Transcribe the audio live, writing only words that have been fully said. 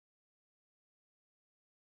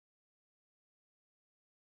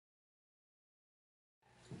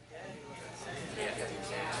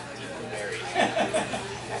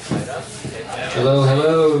Hello,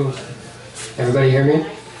 hello. Everybody hear me?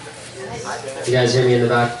 You guys hear me in the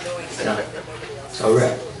back? No. All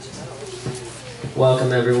right.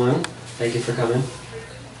 Welcome, everyone. Thank you for coming.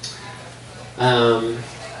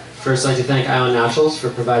 First, I'd like to thank Island Naturals for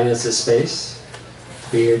providing us this space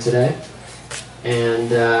to be here today.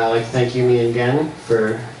 And I'd like to thank Yumi and Gen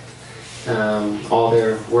for all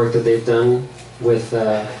their work that they've done with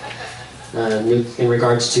in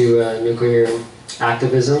regards to nuclear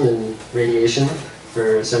activism and radiation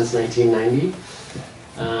since 1990.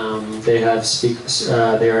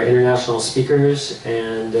 They are international speakers,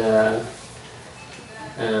 and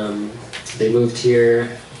they moved here,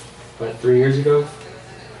 what, 3 years ago?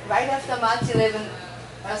 Right after March 11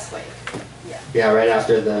 earthquake. Yeah, right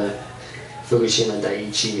after the Fukushima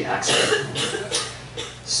Daiichi accident.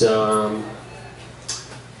 So,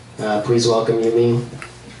 please welcome Yumi.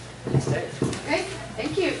 Okay,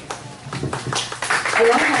 thank you.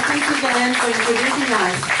 Aloha, thank you again for introducing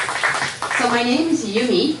us. So my name is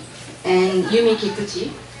Yumi, and Yumi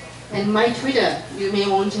Kikuchi. And my Twitter, you may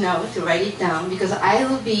want to know to write it down, because I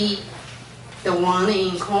will be the one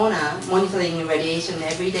in Kona monitoring radiation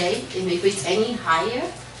every day. And if it's any higher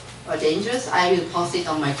or dangerous, I will post it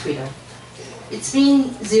on my Twitter. It's been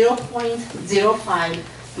 0.05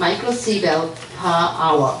 microsievert per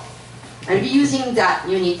hour. I'll be using that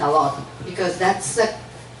unit a lot, because that's the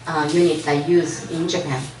unit I use in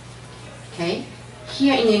Japan. Okay?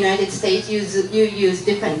 Here in the United States, you use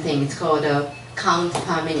different things. It's called a count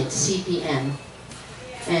per minute, CPM.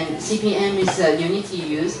 And CPM is a unit you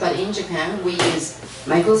use, but in Japan, we use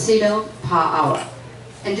microsievert per hour.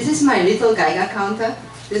 And this is my little Geiger counter.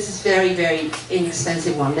 This is very, very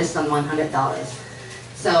inexpensive one, less than $100.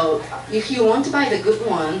 So if you want to buy the good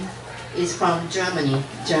one, it's from Germany,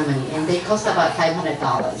 and they cost about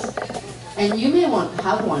 $500. And you may want to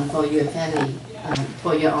have one for your family,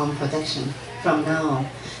 for your own protection from now on.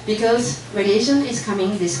 Because radiation is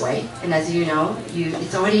coming this way, and as you know,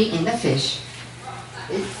 it's already in the fish.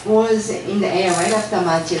 It was in the air right after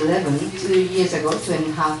March 11, 2 years ago,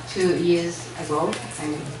 2 years ago,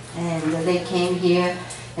 and they came here,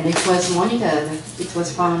 and it was monitored. It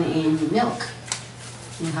was found in milk,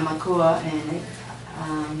 in Hamakua and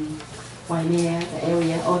Waimea, the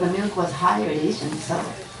area. All the milk was high radiation, so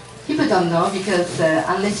people don't know, because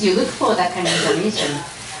unless you look for that kind of information,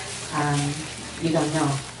 you don't know.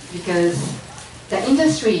 Because the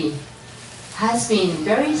industry has been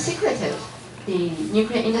very secretive. The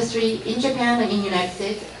nuclear industry in Japan and in the United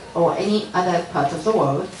States or any other part of the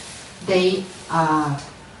world, they are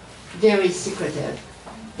very secretive.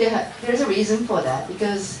 There's a reason for that,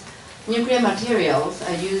 because nuclear materials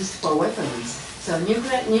are used for weapons. So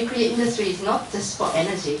nuclear industry is not just for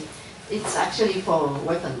energy, it's actually for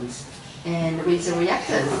weapons. And with the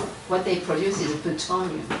reactors, what they produce is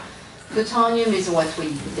plutonium. Plutonium is what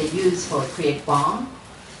they use for create bomb.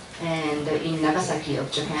 And in Nagasaki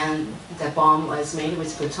of Japan, the bomb was made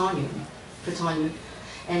with plutonium.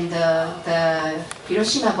 And the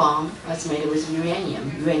Hiroshima bomb was made with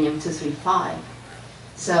uranium-235.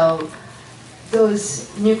 So those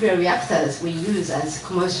nuclear reactors we use as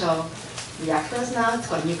commercial reactors now. It's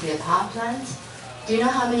called nuclear power plants. Do you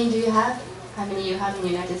know how many do you have? How many you have in the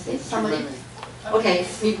United States? Somebody? Okay,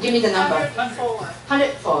 give me the number.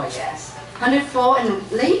 104, yes. 104,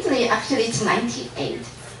 and lately, actually, it's 98.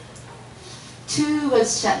 2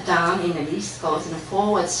 was shut down in the East Coast, and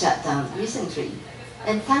 4 was shut down recently.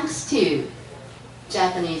 And thanks to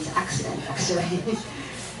Japanese accident, actually.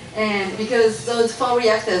 And because those 4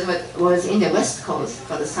 reactors was in the West Coast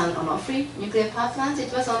for the San Onofre nuclear power plant,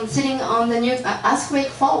 it was sitting on the earthquake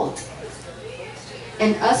fault.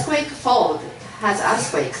 And earthquake fault has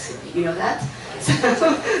earthquakes, you know that? So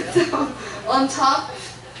on top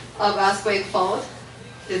of earthquake fault,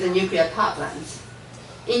 there's a nuclear power plants.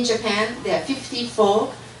 In Japan, there are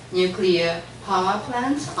 54 nuclear power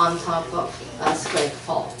plants on top of earthquake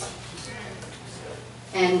fault.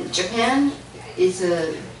 And Japan is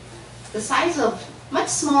the size of much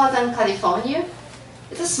smaller than California.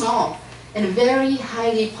 It's small and very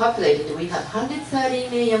highly populated. We have 130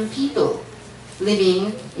 million people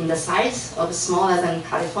living in the size of smaller than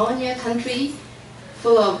California country,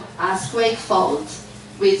 full of earthquake faults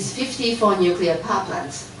with 54 nuclear power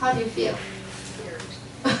plants. How do you feel?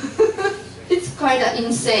 It's quite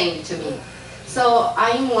insane to me. So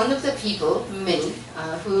I'm one of the people, many,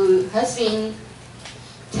 who has been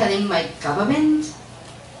telling my government,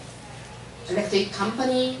 electric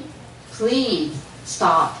company, please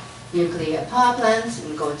stop nuclear power plants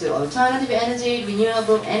and go to alternative energy,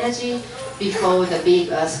 renewable energy before the big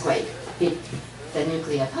earthquake hit the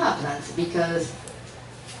nuclear power plants, because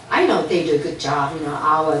I know they do a good job.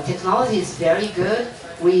 Our technology is very good.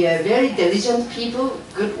 We are very diligent people,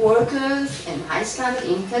 good workers, and high standard,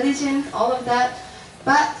 intelligent, all of that.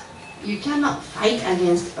 But you cannot fight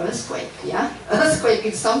against earthquake. Yeah, earthquake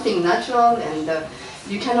is something natural, and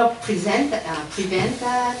you cannot prevent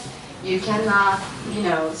that. You cannot,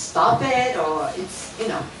 stop it, or it's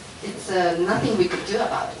nothing we could do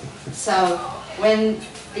about it. So when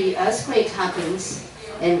the earthquake happens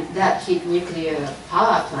and that hit nuclear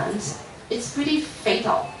power plants, it's pretty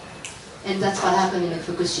fatal. And that's what happened in the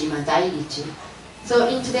Fukushima Daiichi. So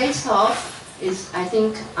in today's talk, I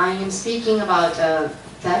think I am speaking about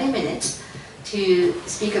 30 minutes to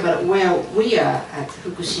speak about where we are at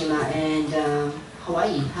Fukushima and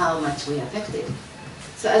Hawaii, how much we are affected.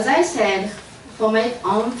 So as I said, for my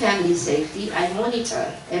own family safety, I monitor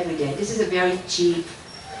every day. This is a very cheap,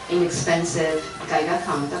 inexpensive Geiger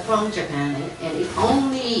counter from Japan, and it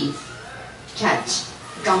only catch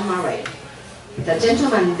gamma ray. The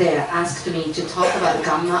gentleman there asked me to talk about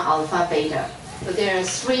gamma, alpha, beta. So there are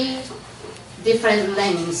 3 different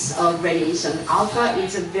lengths of radiation. Alpha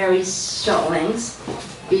is a very short length,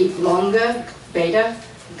 bit longer, beta,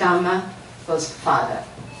 gamma goes farther.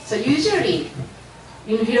 So usually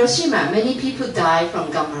in Hiroshima, many people die from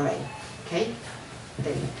gamma ray. Okay,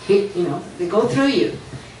 they hit, they go through you,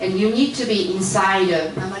 and you need to be inside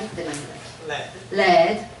a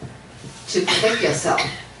lead to protect yourself.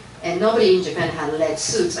 And nobody in Japan had lead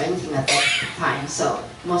suits or anything at that time, so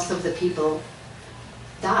most of the people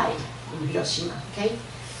died in Hiroshima, okay?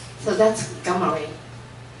 So that's gamma ray.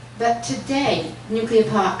 But today, nuclear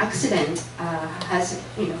power accident has,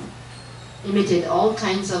 emitted all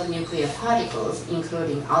kinds of nuclear particles,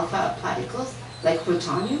 including alpha particles, like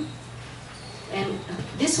plutonium. And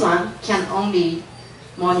this one can only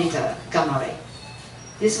monitor gamma ray.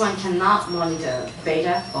 This one cannot monitor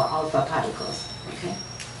beta or alpha particles, okay?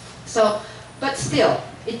 So, but still,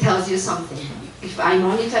 it tells you something. If I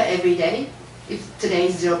monitor every day, if today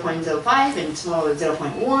is 0.05 and tomorrow is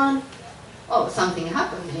 0.1, oh, something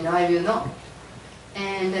happened, I will know.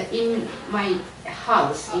 And in my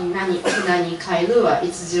house in Nani, Kailua,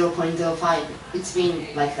 it's 0.05. It's been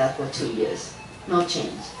like that for 2 years, no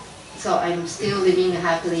change. So I'm still living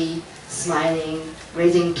happily, smiling,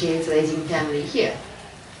 raising kids, raising family here.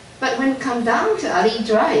 But when it comes down to Ali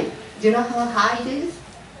Drive, do you know how high it is?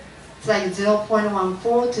 It's like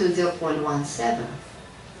 0.14 to 0.17.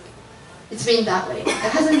 It's been that way. It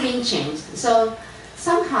hasn't been changed. So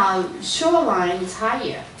somehow shoreline is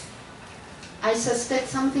higher. I suspect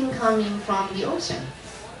something coming from the ocean.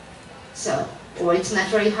 So, or it's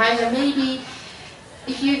naturally higher. Maybe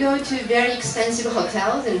if you go to very expensive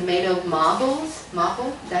hotels and made of marble,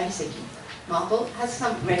 Daiseki, marble has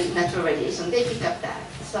some natural radiation. They pick up that.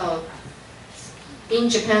 So in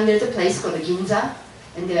Japan, there's a place called Ginza,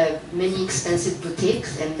 and there are many expensive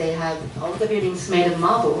boutiques, and they have all the buildings made of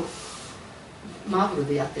marble. Marble,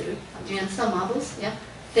 do you understand marbles? Yeah.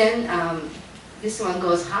 Then this one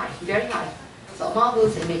goes high, very high. So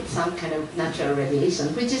marbles emit some kind of natural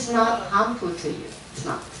radiation, which is not harmful to you. It's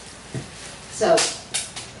not. So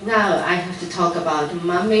now I have to talk about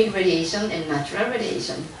man-made radiation and natural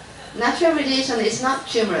radiation. Natural radiation is not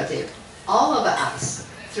cumulative. All of us,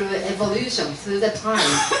 through evolution, through the time,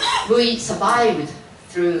 we survived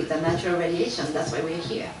through the natural radiation. That's why we're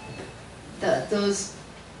here. Those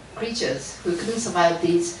creatures who couldn't survive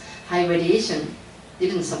these high radiation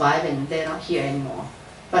didn't survive, and they're not here anymore.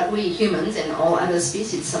 But we humans and all other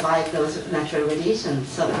species survive those natural radiation,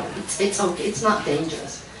 so it's okay, it's not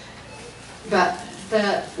dangerous. But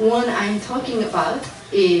the one I'm talking about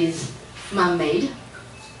is man-made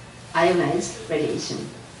ionized radiation,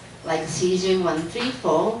 like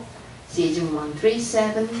cesium-134,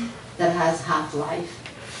 cesium-137, that has half-life.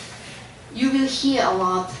 You will hear a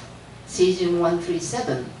lot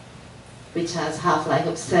cesium-137, which has half-life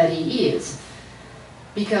of 30 years,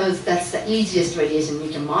 because that's the easiest radiation you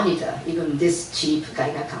can monitor, even this cheap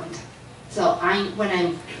Geiger count. So when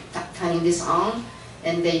I'm turning this on,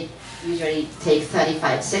 and they usually take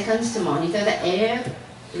 35 seconds to monitor the air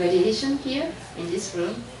radiation here in this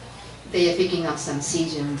room, they are picking up some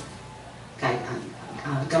cesium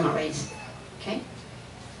gamma rays. Okay,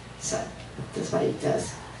 so that's what it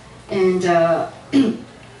does. And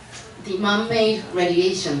the man-made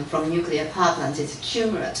radiation from nuclear power plants is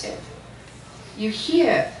cumulative. You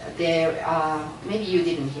hear there are, maybe you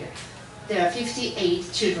didn't hear, there are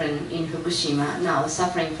 58 children in Fukushima now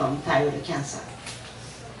suffering from thyroid cancer.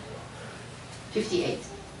 58.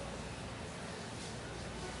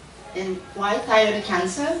 And why thyroid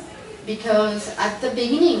cancer? Because at the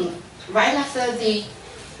beginning, right after the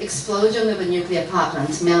explosion of a nuclear power plant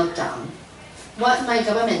meltdown, what my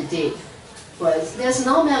government did was, there's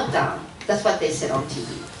no meltdown. That's what they said on TV.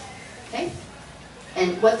 Okay?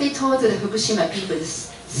 And what they told the Fukushima people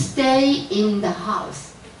is, stay in the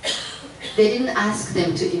house. They didn't ask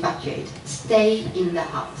them to evacuate. Stay in the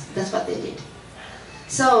house. That's what they did.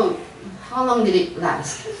 So, how long did it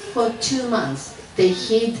last? For 2 months, they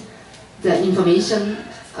hid the information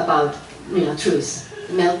about, truth,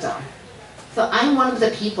 meltdown. So I'm one of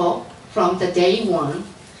the people from the day one,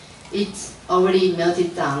 it's already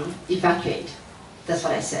melted down, evacuate. That's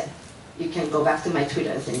what I said. You can go back to my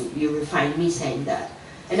Twitters and you will find me saying that.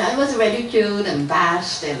 And I was ridiculed and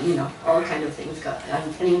bashed and, all kind of things.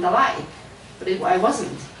 I'm telling the lie. But I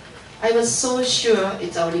wasn't. I was so sure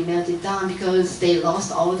it's already melted down because they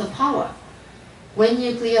lost all the power. When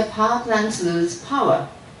nuclear power plants lose power,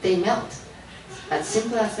 they melt. As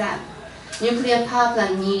simple as that. Nuclear power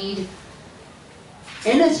plants need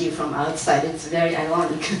energy from outside. It's very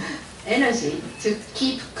ironic. Energy to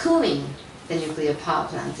keep cooling the nuclear power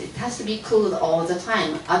plant. It has to be cooled all the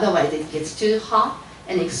time. Otherwise it gets too hot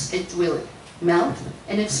and it will melt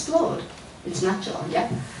and explode. It's natural,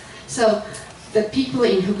 yeah? So the people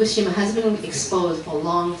in Fukushima has been exposed for a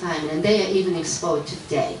long time, and they are even exposed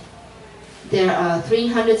today. There are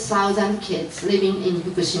 300,000 kids living in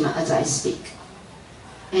Fukushima as I speak.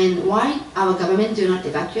 And why our government do not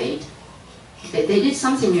evacuate? They did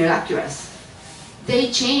something miraculous.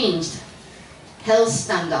 They changed health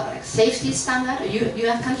standard, like safety standard.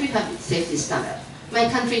 Your country have safety standard. My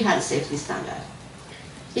country had safety standard.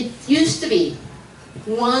 It used to be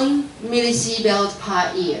 1 millisievert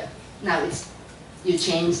per year. Now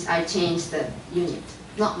I changed the unit,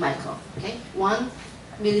 not micro, okay? 1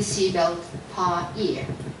 millisievert per year.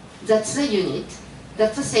 That's the unit,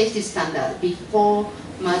 that's the safety standard before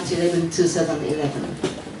March 11, 2011.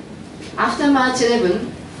 After March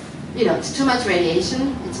 11, it's too much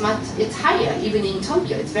radiation, it's higher, even in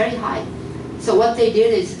Tokyo, it's very high. So what they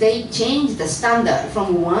did is they changed the standard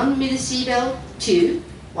from 1 millisievert to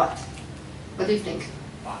what? What do you think?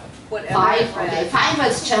 5, okay. 5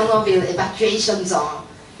 was Chernobyl evacuation zone.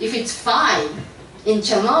 If it's 5 in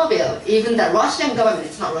Chernobyl, even the Russian government,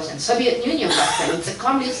 it's not Russian, Soviet Union back then, it's a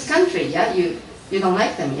communist country, yeah? You don't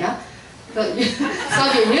like them, yeah? So,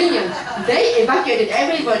 Soviet Union, they evacuated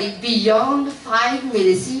everybody beyond 5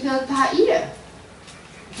 millisievert per year.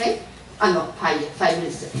 Okay? No, per year, 5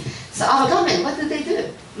 millisievert. So our government, what did they do?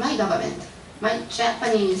 My government, my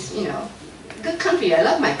Japanese, good country, I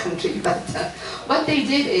love my country, but what they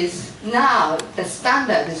did is now the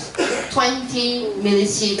standard is 20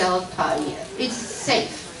 millisievert per year. It's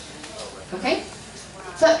safe, okay?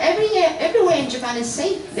 So everywhere in Japan is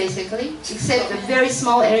safe, basically, except a very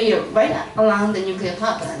small area right around the nuclear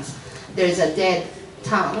power plants. There's a dead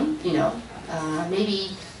town,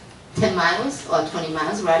 maybe 10 miles or 20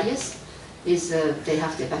 miles radius, they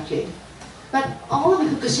have to evacuate. But all of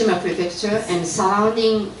Fukushima prefecture and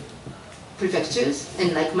surrounding prefectures,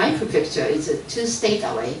 and like my prefecture is 2 states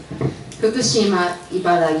away, Fukushima,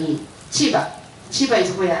 Ibaraki, Chiba. Chiba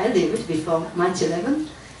is where I lived before March 11.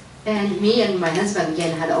 And me and my husband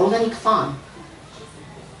again had an organic farm.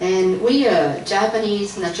 And we are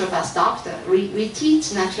Japanese naturopath doctor. We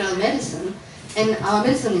teach natural medicine, and our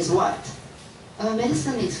medicine is what? Our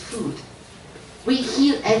medicine is food. We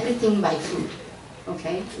heal everything by food.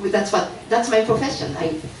 Okay? That's my profession.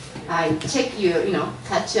 I check your,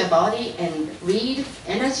 touch your body and read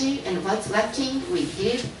energy and what's lacking, we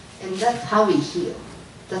give, and that's how we heal.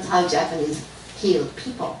 That's how Japanese heal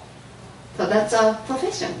people. So that's our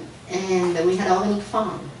profession. And we had organic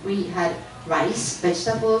farm. We had rice,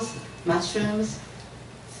 vegetables, mushrooms,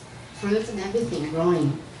 fruits and everything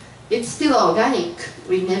growing. It's still organic.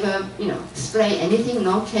 We never, spray anything,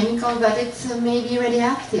 no chemical, but it's maybe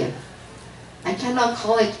radioactive. I cannot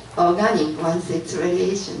call it organic once it's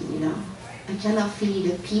radiation, I cannot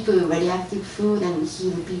feed people radioactive food and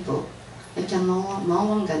heal people. I can no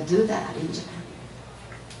longer do that in Japan.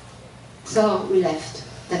 So we left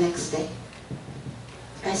the next day.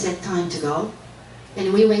 I said, time to go.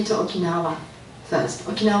 And we went to Okinawa first.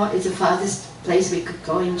 Okinawa is the farthest place we could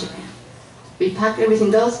go in Japan. We packed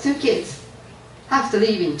everything. Those 2 kids have to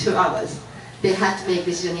leave in 2 hours. They had to make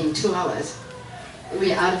decision in 2 hours.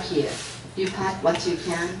 We're out of here. You pack what you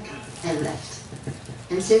can and left.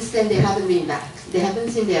 And since then they haven't been back. They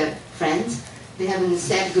haven't seen their friends. They haven't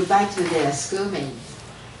said goodbye to their schoolmates.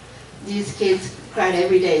 These kids cried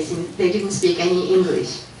every day since they didn't speak any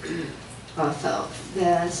English. So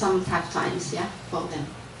there are some tough times, yeah, for them.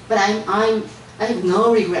 But I have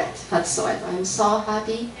no regret whatsoever. I'm so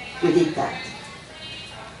happy we did that.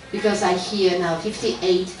 Because I hear now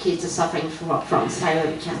 58 kids are suffering from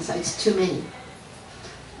thyroid cancer. It's too many.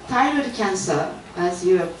 thyroid cancer, as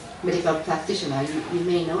you're a medical practitioner, you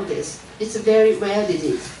may know this, it's a very rare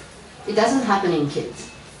disease. It doesn't happen in kids.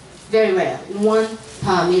 Very rare. 1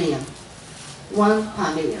 per million. 1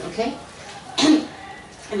 per million, okay?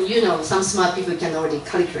 And you know, some smart people can already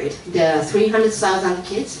calculate. There are 300,000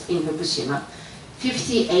 kids in Fukushima,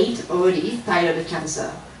 58 already thyroid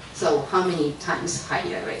cancer. So how many times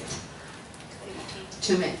higher rate?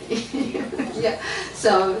 Too many. Yeah.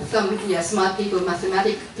 So some smart people,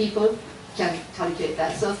 mathematic people can calculate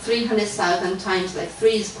that. So 300,000 times like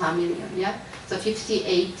 3 is per million, yeah? So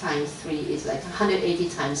 58 times 3 is like 180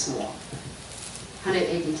 times more.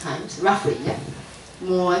 180 times, roughly, yeah?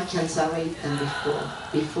 More cancer rate than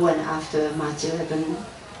before and after March 11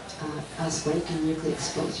 earthquake and nuclear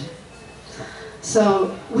explosion.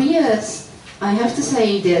 So I have to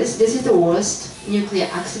say this is the worst nuclear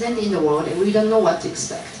accident in the world, and we don't know what to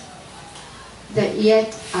expect. That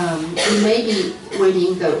yet, we may be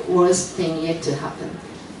waiting the worst thing yet to happen,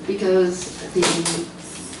 because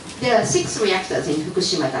there are 6 reactors in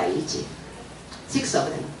Fukushima Daiichi. 6 of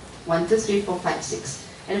them. 1, 2, 3, 4, 5, 6.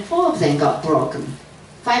 And 4 of them got broken.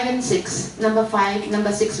 5 and 6, number 5,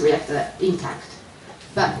 number 6 reactor intact.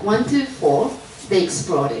 But 1, 2, 4, they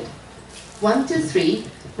exploded. 1, 2, 3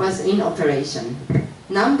 was in operation.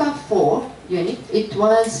 Number 4 unit, it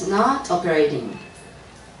was not operating.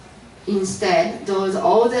 Instead,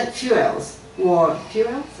 all the fuels are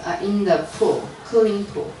in the pool, cooling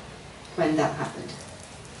pool, when that happened.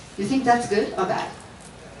 You think that's good or bad?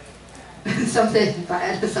 Something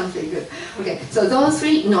bad or something good. Okay, so those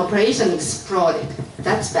 3 in operation exploded.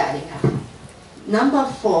 That's bad enough. Number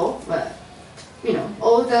 4,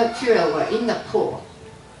 all the fuel were in the pool.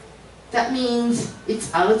 That means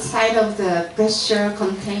it's outside of the pressure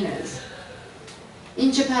containers.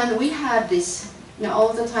 In Japan, we had this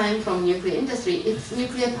all the time from nuclear industry.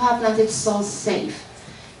 Nuclear power plant is so safe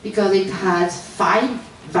because it has 5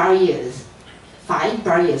 barriers,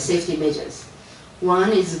 safety measures.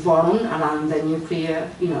 One is boron around the nuclear,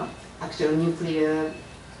 actual nuclear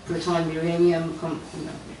plutonium, uranium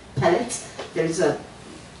pellets. There is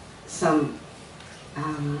some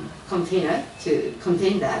container to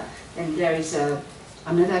contain that, and there is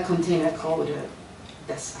another container called,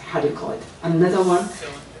 how do you call it? Another one.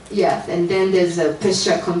 Yeah, and then there's a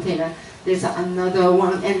pressure container. There's another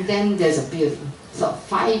one, and then there's a building. So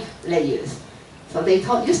 5 layers. So they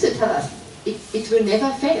used to tell us it will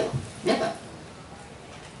never fail, never.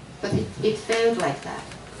 But it failed like that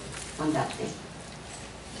on that day.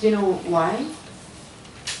 Do you know why?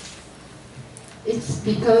 It's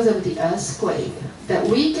because of the earthquake. The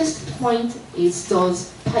weakest point is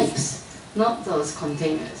those pipes, not those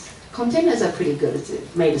containers. Containers are pretty good,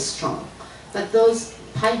 it's made strong. But those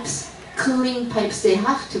pipes, cooling pipes, they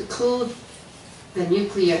have to cool the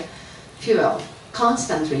nuclear fuel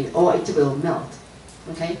constantly or it will melt.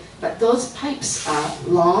 Okay? But those pipes are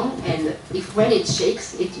long, and when it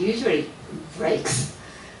shakes, it usually breaks.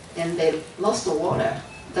 And they lost the water.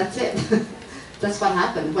 That's it. That's what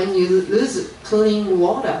happened. When you lose cooling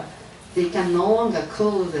water, they can no longer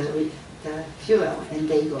cool the fuel, and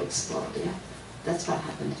they go explode. Yeah, that's what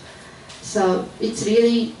happened. So it's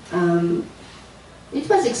really, it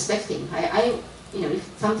was expecting.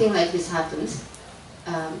 If something like this happens,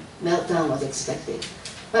 meltdown was expected.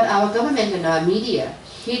 But our government and our media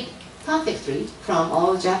hid perfectly from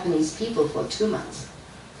all Japanese people for 2 months.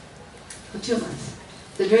 For 2 months.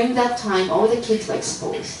 So during that time, all the kids were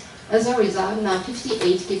exposed. As a result, now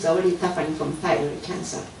 58 kids are already suffering from thyroid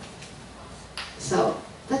cancer. So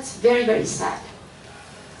that's very, very sad.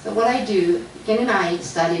 So what I do, Ken and I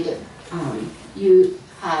studied, you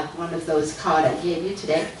have one of those cards I gave you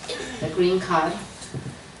today, the green card.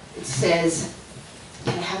 It says,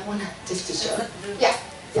 can I have one just to show? Yeah.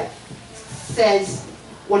 It says,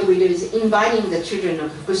 what we do is inviting the children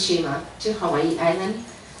of Fukushima to Hawaii Island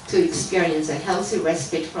to experience a healthy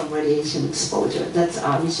respite from radiation exposure. That's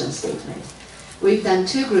our mission statement. We've done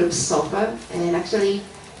 2 groups so far, and actually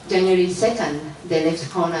January 2nd, they left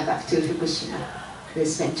Kona back to Fukushima. They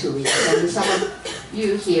spent 2 weeks. And some of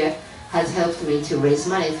you here has helped me to raise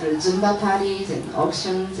money through Zumba parties and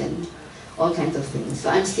auctions and all kinds of things. So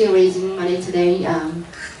I'm still raising money today,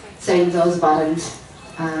 selling those buttons,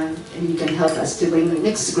 and you can help us to bring the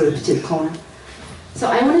next group to Kona. So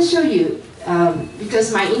I want to show you,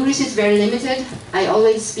 because my English is very limited, I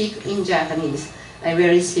always speak in Japanese. I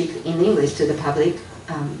rarely speak in English to the public.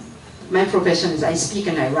 My profession is I speak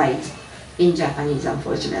and I write in Japanese,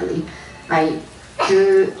 unfortunately. I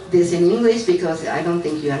do this in English because I don't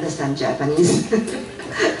think you understand Japanese.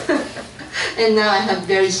 And now I have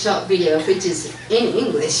very short video which is in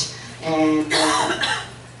English, and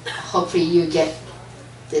hopefully you get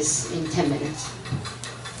this in 10 minutes.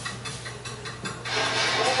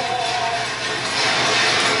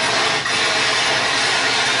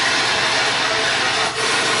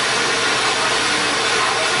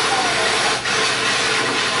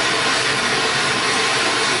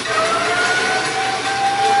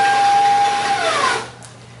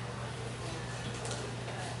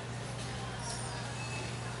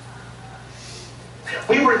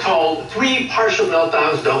 We were told 3 partial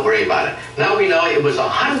meltdowns, don't worry about it. Now we know it was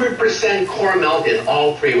 100% core melt in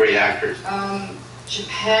all 3 reactors.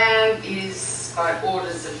 Japan is by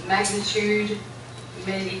orders of magnitude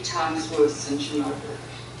many times worse than Chernobyl.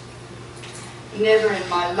 Never in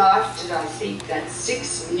my life did I think that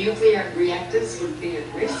 6 nuclear reactors would be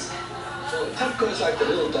at risk. Well, TEPCO's like the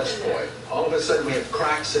little dust boy. All of a sudden we have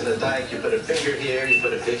cracks in the dike, you put a finger here, you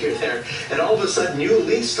put a finger there, and all of a sudden new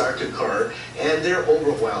leaks start to occur, and they're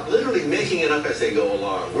overwhelmed, literally making it up as they go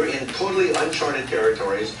along. We're in totally uncharted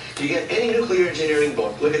territories. You get any nuclear engineering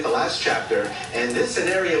book, look at the last chapter, and this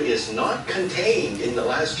scenario is not contained in the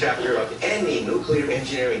last chapter of any nuclear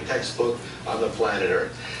engineering textbook on the planet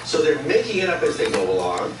Earth. So they're making it up as they go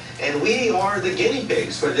along, and we are the guinea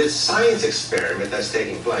pigs for this science experiment that's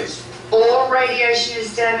taking place. All radiation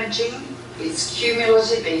is damaging. It's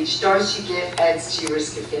cumulative. Each dose you get adds to your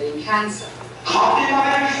risk of getting cancer.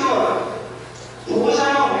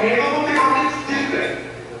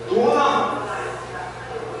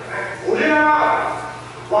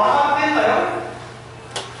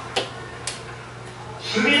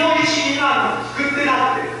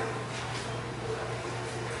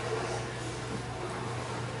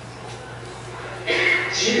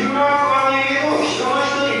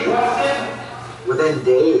 Within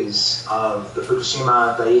days of the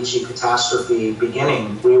Fukushima Daiichi catastrophe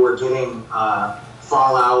beginning, we were getting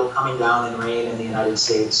fallout coming down in rain in the United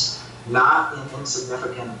States, not in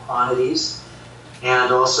insignificant quantities.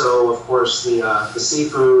 And also, of course, the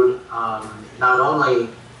seafood, not only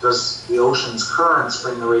does the ocean's currents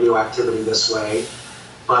bring the radioactivity this way,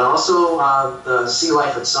 but also the sea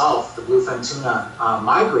life itself, the bluefin tuna,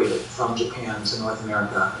 migrated from Japan to North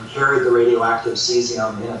America and carried the radioactive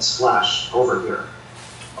cesium in its flesh over here.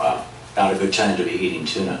 Wow, not a good time to be eating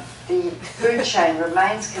tuna. The food chain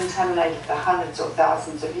remains contaminated for hundreds or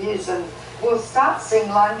thousands of years, and we'll start seeing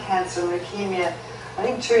lung cancer and leukemia, I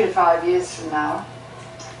think 2 to 5 years from now.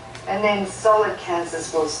 And then solid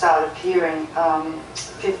cancers will start appearing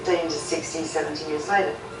 15 to 60, 70 years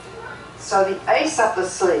later. So the ace up the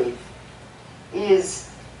sleeve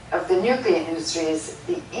of the nuclear industry is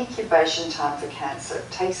the incubation time for cancer.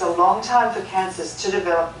 It takes a long time for cancers to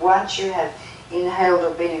develop once you have inhaled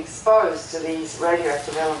or been exposed to these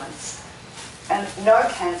radioactive elements. And no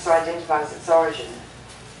cancer identifies its origin.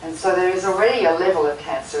 And so there is already a level of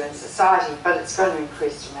cancer in society, but it's going to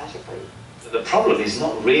increase dramatically. The problem is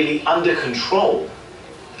not really under control.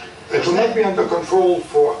 It will not be under control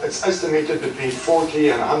for, it's estimated, between 40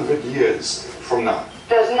 and 100 years from now.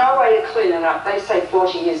 There's no way to clean it up. They say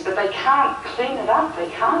 40 years, but they can't clean it up. They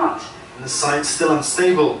can't. And the site's still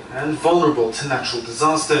unstable and vulnerable to natural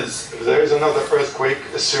disasters. If there is another earthquake,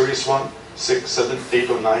 a serious one, 6, 7, 8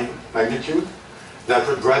 or 9 magnitude, that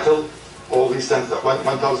would rattle all these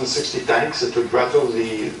 1,060 tanks. It would rattle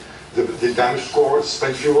the damaged cores,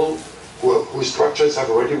 spent fuel, whose structures have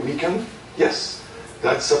already weakened. Yes.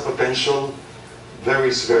 That's a potential very,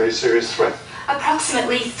 very serious threat.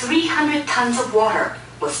 Approximately 300 tons of water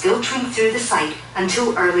was filtering through the site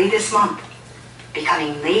until early this month,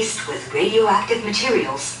 becoming laced with radioactive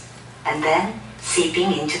materials and then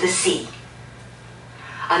seeping into the sea.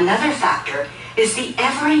 Another factor is the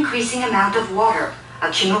ever-increasing amount of water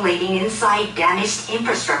accumulating inside damaged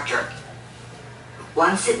infrastructure.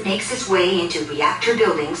 Once it makes its way into reactor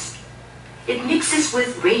buildings, it mixes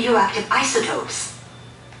with radioactive isotopes.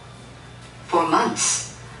 For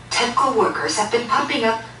months, TEPCO workers have been pumping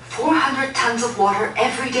up 400 tons of water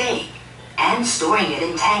every day and storing it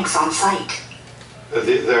in tanks on site.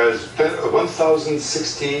 There's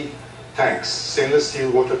 1,060 tanks, stainless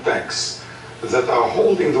steel water tanks, that are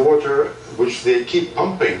holding the water, which they keep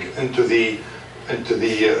pumping into the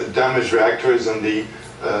damaged reactors and the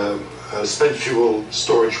spent fuel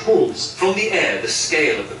storage pools. From the air, the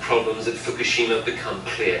scale of the problems at Fukushima become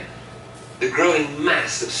clear. The growing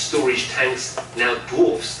mass of storage tanks now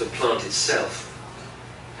dwarfs the plant itself.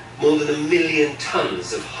 More than 1 million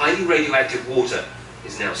tons of highly radioactive water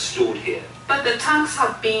is now stored here. But the tanks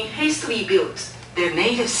have been hastily built. They're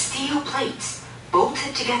made of steel plates,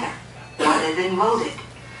 bolted together, rather than welded.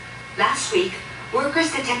 Last week,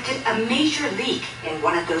 workers detected a major leak in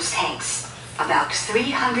one of those tanks. About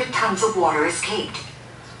 300 tons of water escaped.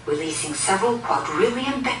 releasing several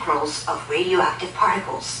quadrillion becquerels of radioactive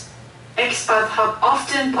particles. Experts have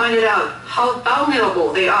often pointed out how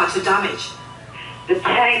vulnerable they are to damage. The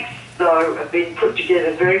tanks, though, have been put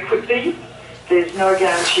together very quickly. There's no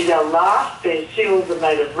guarantee they'll last. Their seals are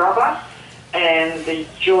made of rubber, and the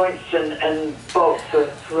joints and bolts are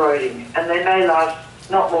corroding, and they may last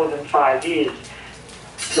not more than 5 years.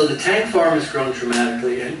 So the tank farm has grown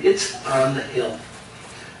dramatically, and it's on the hill.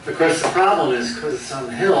 Of course, the problem is, because it's on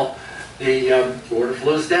the hill, the water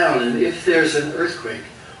flows down, and if there's an earthquake,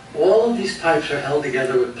 all of these pipes are held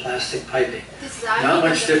together with plastic piping. Not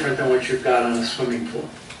much different than what you've got on a swimming pool.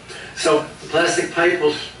 So the plastic pipe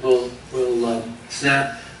will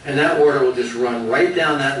snap, and that water will just run right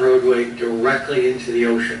down that roadway directly into the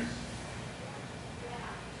ocean.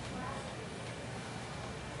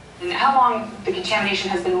 And how long the contamination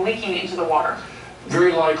has been leaking into the water?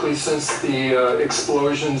 Very likely since the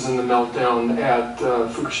explosions and the meltdown at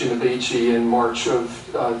Fukushima Daiichi in March of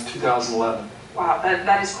 2011. Wow,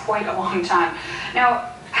 that is quite a long time.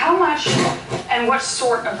 Now, how much and what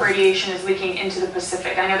sort of radiation is leaking into the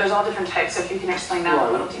Pacific? I know there's all different types, so if you can explain that in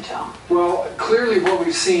a little detail. Well, clearly what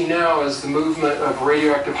we've seen now is the movement of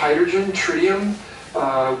radioactive hydrogen, tritium,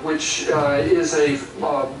 which is a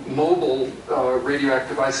mobile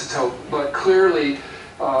radioactive isotope, but clearly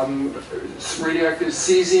radioactive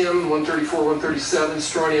cesium, 134, 137,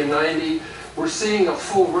 strontium-90. We're seeing a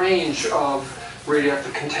full range of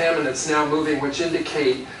radioactive contaminants now moving, which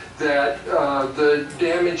indicate that the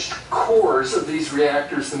damaged cores of these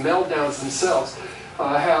reactors, the meltdowns themselves,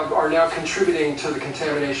 are now contributing to the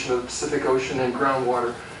contamination of the Pacific Ocean and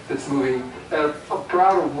groundwater that's moving at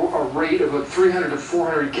about a rate of 300 to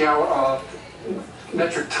 400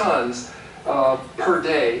 metric tons per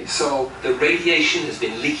day. So the radiation has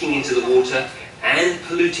been leaking into the water and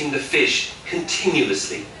polluting the fish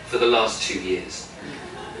continuously for the last 2 years.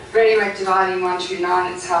 Radioactive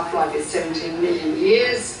iodine-129, its half-life is 17 million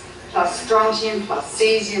years, plus strontium, plus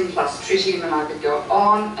cesium, plus tritium, and I could go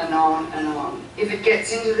on and on and on. If it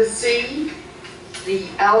gets into the sea, the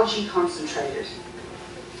algae concentrated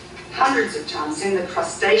hundreds of times, then the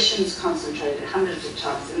crustaceans concentrated hundreds of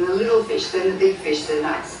times, and the little fish, then the big fish, they're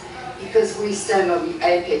nice. Because we stand on the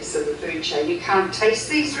apex of the food chain. You can't taste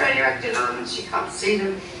these radioactive elements, you can't see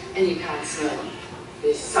them, and you can't smell them.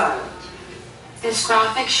 They're silent. This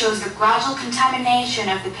graphic shows the gradual contamination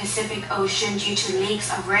of the Pacific Ocean due to leaks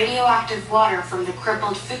of radioactive water from the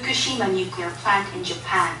crippled Fukushima nuclear plant in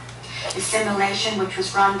Japan. The simulation, which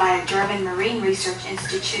was run by a German Marine Research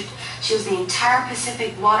Institute, shows the entire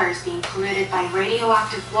Pacific waters being polluted by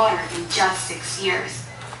radioactive water in just 6 years.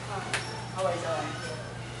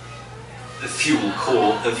 The fuel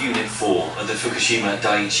core of Unit 4 at the Fukushima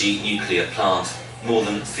Daiichi nuclear plant. More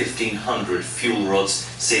than 1,500 fuel rods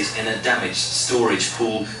sit in a damaged storage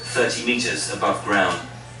pool 30 meters above ground.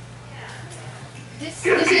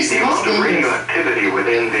 The radioactivity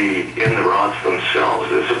within the rods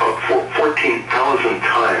themselves is about 14,000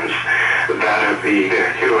 times that of the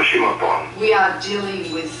Hiroshima bomb. We are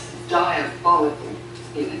dealing with diabolical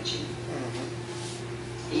energy.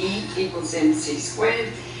 E equals mc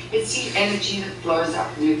squared. It's the energy that blows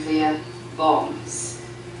up nuclear bombs.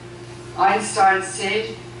 Einstein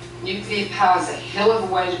said, nuclear power is a hell of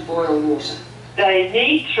a way to boil water. They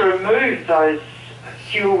need to remove those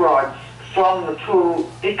fuel rods from the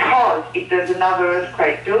pool because if there's another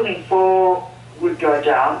earthquake, building 4 would go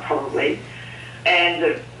down probably,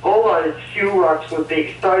 and all those fuel rods would be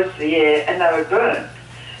exposed to the air and they would burn,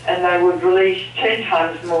 and they would release 10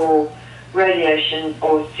 times more radiation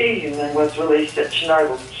or cesium than was released at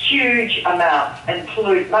Chernobyl. Huge amounts, and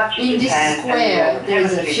pollute much of In this Japan. square,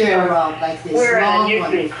 there's a fuel rod like this. We're in a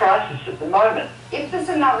nuclear crisis at the moment. If there's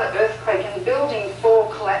another earthquake and building 4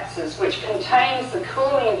 collapses, which contains the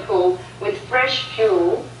cooling pool with fresh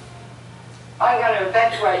fuel, I'm going to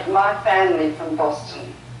evacuate my family from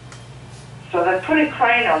Boston. So they put a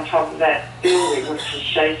crane on top of that building, which is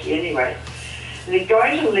shaky anyway. And they're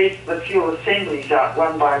going to lift the fuel assemblies up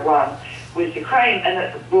one by one with the crane, and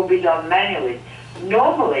it will be done manually.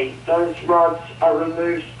 Normally, those rods are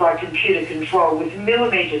removed by computer control with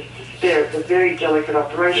millimetres to spare. It's a very delicate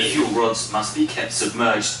operation. The fuel rods must be kept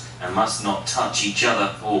submerged and must not touch each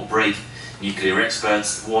other or break. Nuclear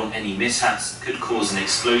experts warn any mishaps could cause an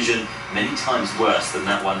explosion many times worse than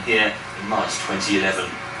that one here in March 2011.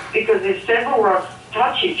 Because if several rods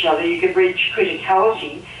touch each other, you could reach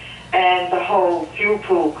criticality and the whole fuel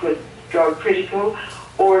pool could go critical.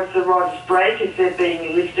 Or if the rods break, if they're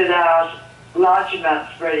being lifted out, large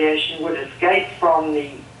amounts of radiation would escape from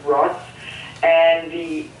the rods and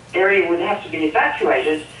the area would have to be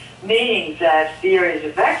evacuated, meaning that the area is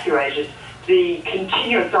evacuated, the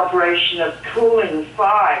continuous operation of cooling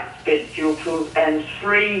 5 spent fuel pools and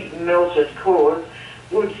 3 melted cores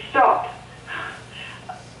would stop.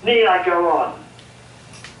 Need I go on?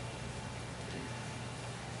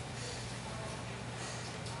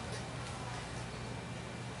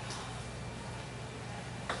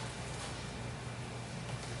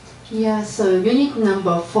 Yeah, so unique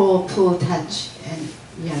number 4 pool touch, and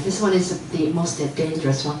yeah, this one is the most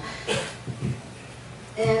dangerous one.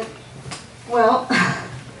 And well,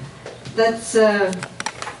 that's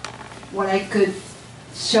what I could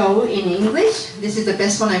show in English. This is the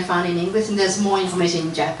best one I found in English, and there's more information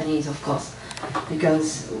in Japanese, of course,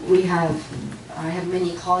 because I have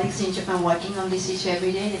many colleagues in Japan working on this issue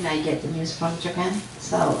every day, and I get the news from Japan.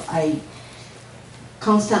 So I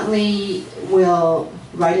constantly will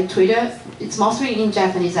write a Twitter. It's mostly in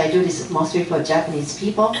Japanese. I do this mostly for Japanese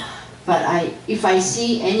people. But if I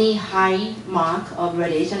see any high mark of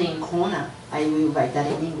radiation in Kona, I will write that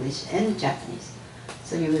in English and Japanese.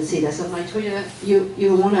 So you will see that. So my Twitter,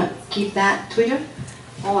 you want to keep that Twitter,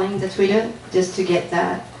 following the Twitter, just to get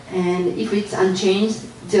that. And if it's unchanged,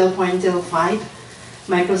 0.05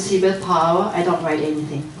 microsievert power, I don't write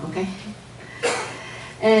anything, okay?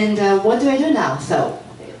 And what do I do now? So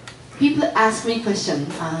people ask me question,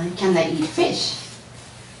 can I eat fish?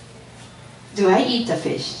 Do I eat the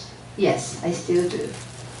fish? Yes, I still do.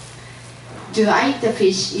 Do I eat the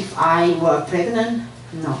fish if I were pregnant?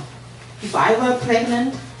 No. If I were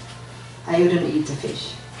pregnant, I wouldn't eat the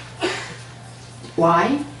fish.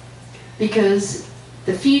 Why? Because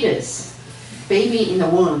the fetus, baby in the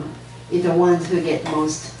womb, is the ones who get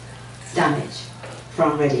most damage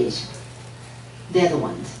from radiation. They're the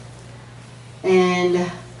ones.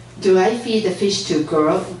 And do I feed the fish to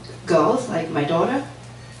girls like my daughter?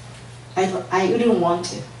 I wouldn't want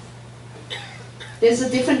to. There's a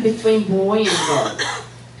difference between boy and girl.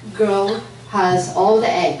 Girl has all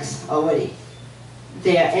the eggs already.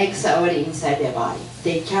 Their eggs are already inside their body.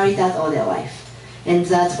 They carry that all their life. And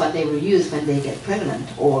that's what they will use when they get pregnant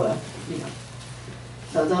or, you know.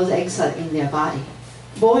 So those eggs are in their body.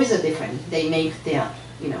 Boys are different. They make their,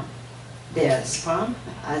 you know, their sperm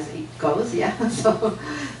as it goes, yeah. So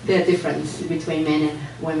there are differences between men and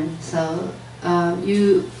women. So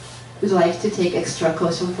you would like to take extra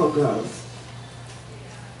caution for girls.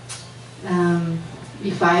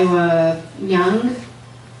 If I were young,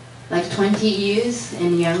 like 20 years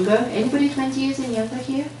and younger, anybody 20 years and younger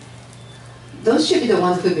here? Those should be the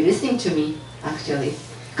ones who will be listening to me, actually.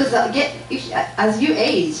 Because as you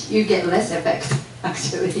age, you get less effect,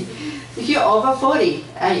 actually. If you're over 40,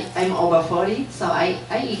 I'm over 40, so I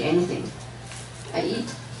eat anything. I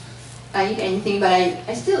eat anything, but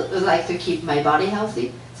I still would like to keep my body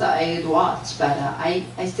healthy, so I would watch, but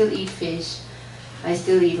I still eat fish. I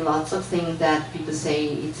still eat lots of things that people say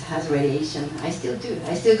it has radiation. I still do.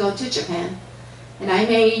 I still go to Japan. And I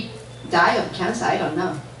may die of cancer, I don't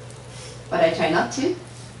know. But I try not to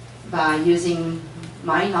by using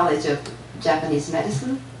my knowledge of Japanese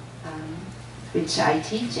medicine, which I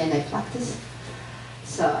teach and I practice.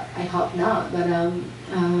 So I hope not. But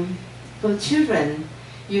for children,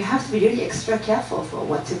 you have to be really extra careful for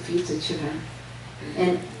what to feed to children.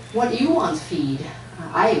 And what you want to feed,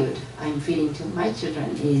 I'm feeding to my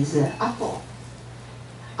children is apple.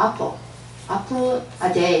 Apple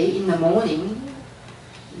a day in the morning.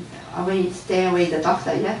 When you stay away the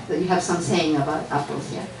doctor, yeah? So you have some saying about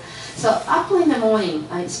apples, yeah? So apple in the morning,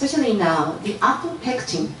 especially now, the apple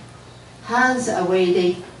pectin has a way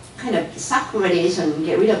they kind of suck radiation and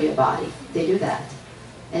get rid of your body. They do that.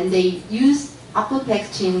 And they use apple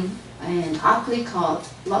pectin and apricot,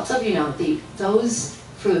 lots of, you know, those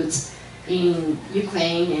fruits in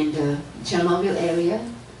Ukraine and Chernobyl area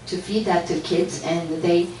to feed that to kids, and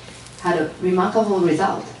they had a remarkable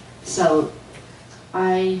result. So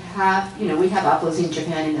I have, you know, we have apples in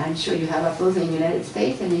Japan, and I'm sure you have apples in the United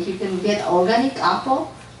States, and if you can get organic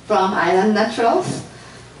apple from Island Naturals,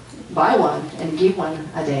 buy one and give one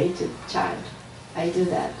a day to child. I do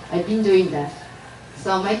that. I've been doing that.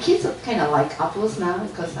 So my kids kind of like apples now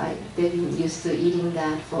because they've been used to eating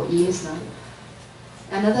that for years now.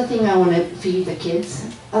 Another thing I want to feed the kids,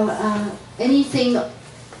 anything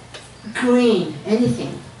green,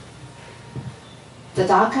 anything. The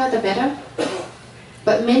darker, the better.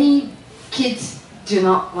 But many kids do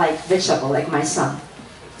not like vegetable, like my son.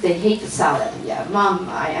 They hate salad. Yeah, Mom,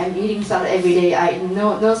 I'm eating salad every day.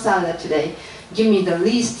 No salad today. Give me the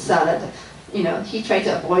least salad. You know, he tried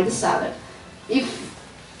to avoid the salad. If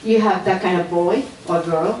you have that kind of boy or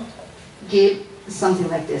girl, give something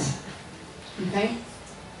like this. Okay?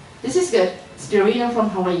 This is good. Spirulina from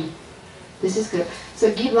Hawaii. This is good.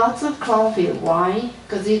 So give lots of chlorophyll. Why?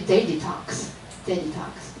 Because they detox. They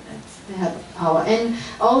detox. They have power. And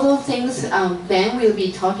all those things, Ben will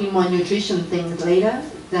be talking more nutrition things later.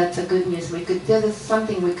 That's a good news. That is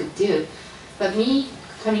something we could do. But me,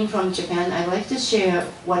 coming from Japan, I'd like to share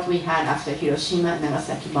what we had after Hiroshima and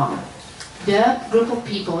Nagasaki bomb. There are a group of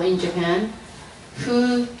people in Japan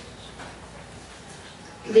who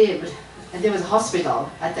lived, and there was a hospital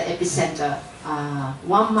at the epicenter,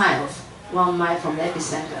 1 mile from the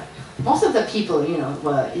epicenter. Most of the people,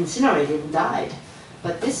 were incinerated and died.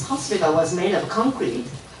 But this hospital was made of concrete,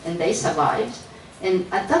 and they survived. And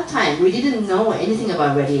at that time, we didn't know anything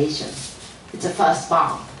about radiation. It's the first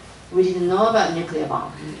bomb. We didn't know about nuclear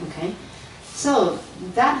bomb, okay? So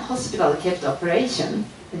that hospital kept operation,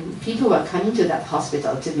 and people were coming to that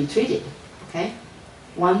hospital to be treated, okay?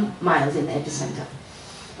 1 mile in the epicenter.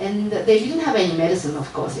 And they didn't have any medicine,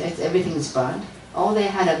 of course. Everything is burned. All they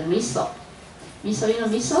had was miso. Miso,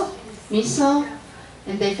 miso? Miso,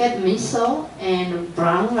 and they fed miso and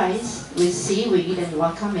brown rice with seaweed and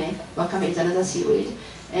wakame. Wakame is another seaweed.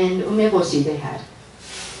 And umeboshi they had.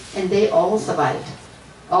 And they all survived.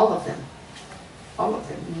 All of them. All of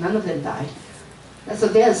them. None of them died. So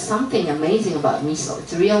there's something amazing about miso.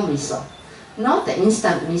 It's real miso. Not the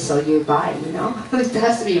instant miso you buy, It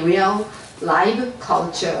has to be real, live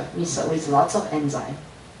culture miso with lots of enzyme.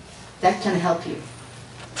 That can help you.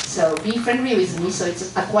 So be friendly with miso.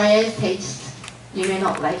 It's an acquired taste. You may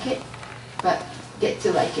not like it, but get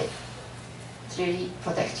to like it. It really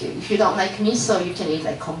protects you. If you don't like miso, you can eat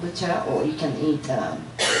like kombucha, or you can eat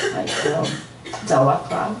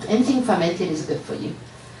sauerkraut. Anything fermented is good for you.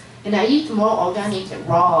 And I eat more organic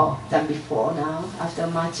raw than before now. After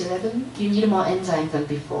March 11, you need more enzyme than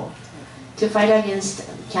before. To fight against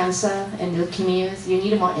cancer and leukemias, you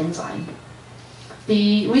need more enzyme.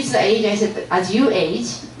 With the age, I said, as you age,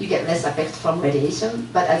 you get less effect from radiation,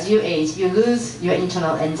 but as you age, you lose your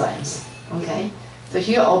internal enzymes, okay? So if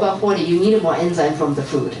you're over 40, you need more enzyme from the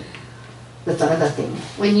food. That's another thing.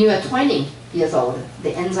 When you are 20 years old,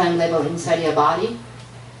 the enzyme level inside your body,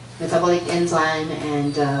 metabolic enzyme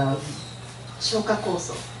and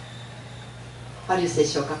shokakoso. How do you say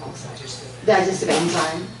shokakoso? Digestive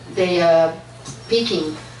enzyme. They are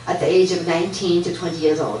peaking at the age of 19 to 20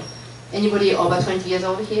 years old. Anybody over 20 years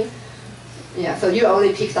old here? Yeah, so you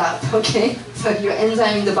already picked out, okay? So your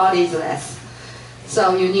enzyme in the body is less.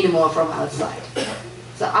 So you need more from outside.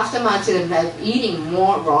 So after March 11, I'm eating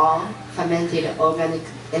more raw, fermented, organic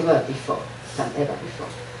than ever before.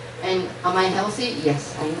 And am I healthy?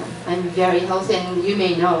 Yes, I am. I'm very healthy, and you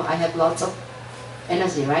may know I have lots of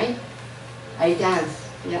energy, right? I dance,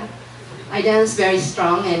 yeah? I dance very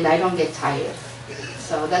strong and I don't get tired.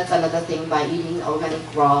 So that's another thing by eating organic,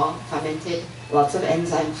 raw, fermented, lots of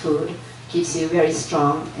enzyme food, keeps you very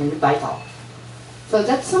strong and vital. So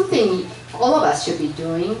that's something all of us should be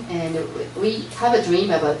doing, and we have a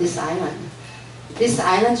dream about this island. This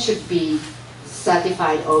island should be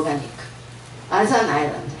certified organic as an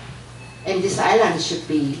island. And this island should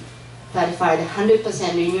be certified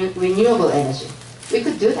 100% renewable energy. We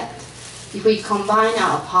could do that. If we combine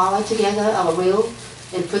our power together, our will,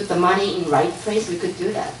 and put the money in right place, we could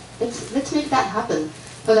do that. Let's make that happen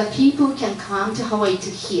so that people can come to Hawaii to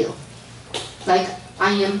heal. Like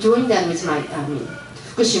I am doing that with my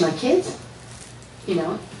Fukushima kids.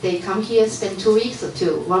 They come here, spend 2 weeks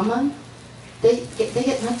or 1 month. They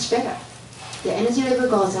get much better. Their energy level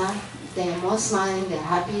goes up. They're more smiling. They're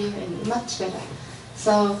happier and much better.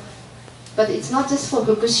 So, but it's not just for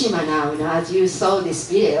Fukushima now. As you saw this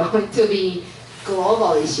video, to be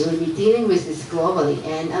global issue. We'll be dealing with this globally,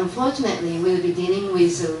 and unfortunately, we'll be dealing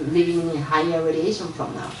with living in higher radiation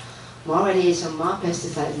from now. More radiation, more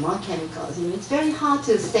pesticides, more chemicals. It's very hard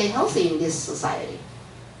to stay healthy in this society.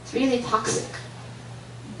 It's really toxic.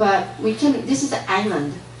 But we can. This is an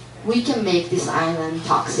island. We can make this island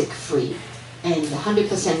toxic-free and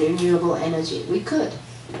 100% renewable energy. We could.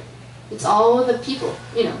 It's all the people.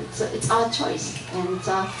 It's our choice, and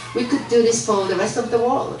we could do this for the rest of the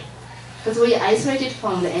world. Because we are isolated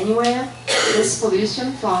from anywhere, this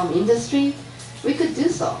pollution from industry, we could do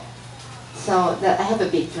so. So I have a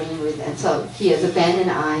big dream with that. So here, the band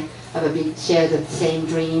and I share the same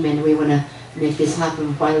dream, and we want to make this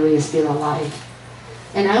happen while we are still alive.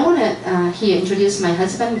 And I want to here introduce my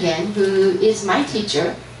husband Gen, who is my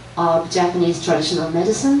teacher of Japanese traditional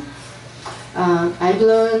medicine. I've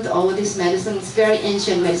learned all this medicine. It's very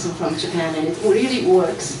ancient medicine from Japan, and it really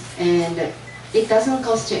works. And it doesn't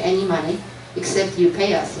cost you any money, except you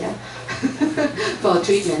pay us, yeah, for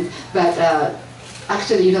treatment. But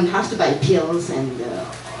actually, you don't have to buy pills and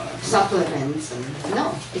supplements.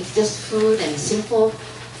 No, it's just food and simple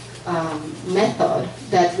method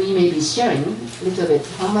that we may be sharing a little bit.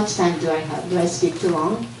 How much time do I have? Do I speak too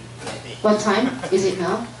long? What time is it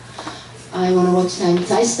now? I want to watch time.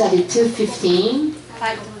 I studied 2:15.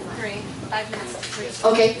 5 minutes to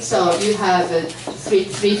 3. Okay, so you have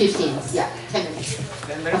 3:15. Yeah, 10 minutes.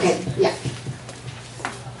 10 minutes? Okay, yeah.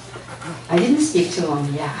 I didn't speak too long.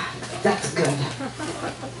 Yeah, that's good.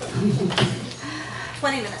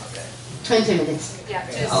 20 minutes. 20 minutes. Yeah,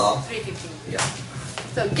 just Hello. 3:15. Yeah.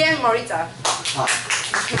 So, Gen Morita.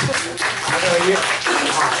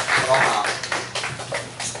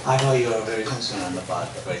 I know you are very concerned about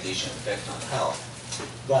the radiation effect on health,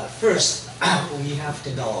 but first we have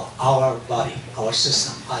to know our body, our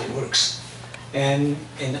system, how it works. And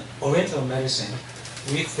in Oriental medicine,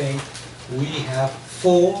 we think we have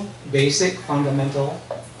 4 basic fundamental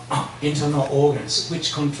internal organs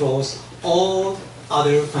which controls all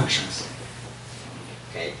other functions.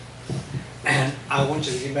 Okay, and I want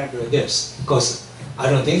you to remember this because I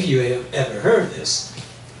don't think you have ever heard this.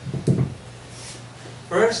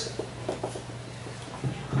 First,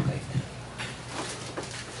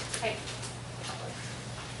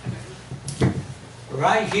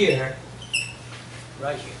 right here,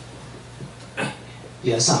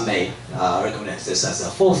 yes, some may recognize this as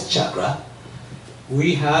the 4th chakra.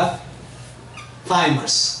 We have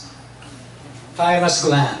thymus. Thymus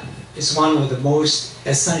gland is one of the most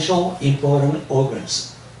essential, important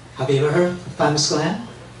organs. Have you ever heard of thymus gland?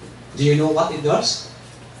 Do you know what it does?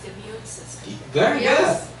 Immune system. Very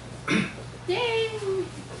Yes. good. Yay!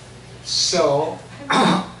 So,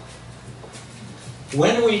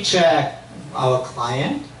 when we check our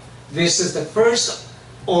client, this is the first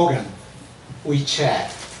organ we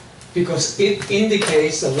check because it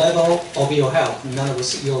indicates the level of your health, in other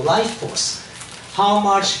words, your life force, how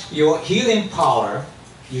much your healing power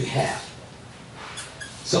you have.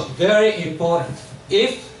 So, very important.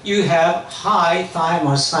 If you have high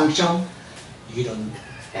thymus function, you don't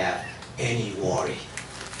have any worry.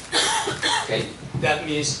 Okay, that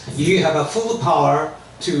means you have a full power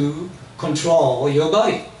to control your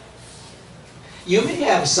body. You may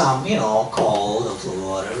have some, cold or flu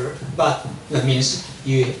or whatever, but that means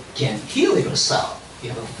you can heal yourself. You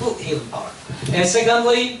have a full healing power. And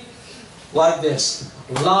secondly, what is this?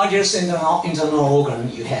 Largest internal organ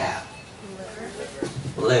you have?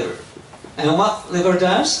 Liver. And what liver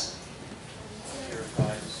does?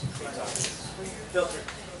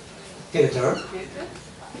 Filter.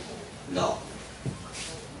 No.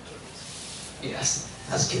 Yes,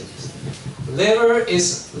 that's good. Liver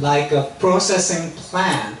is like a processing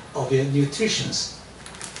plant of your nutrition.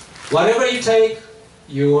 Whatever you take,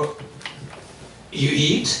 you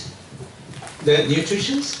eat, the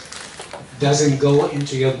nutrition doesn't go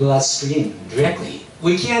into your bloodstream directly.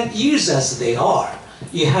 We can't use as they are.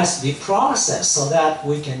 It has to be processed so that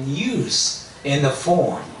we can use in the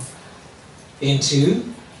form into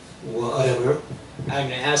whatever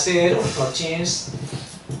amino acid or proteins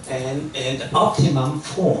and optimum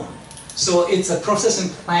form. So it's a processing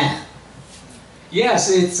plant. Yes,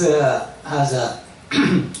 it has a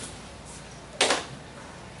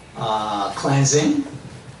cleansing,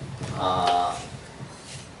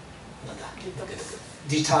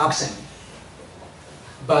 detoxing,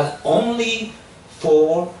 but only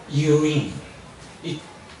for urine. It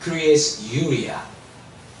creates urea.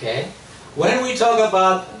 Okay. When we talk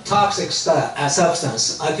about toxic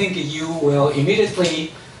substance, I think you will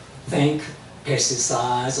immediately think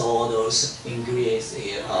pesticides, all those ingredients,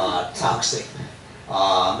 toxic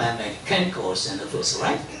man-made chemicals in the foods,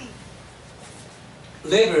 right?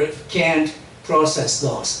 Liver can't process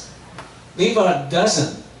those. Liver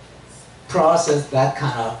doesn't process that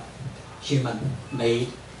kind of human-made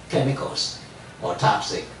chemicals or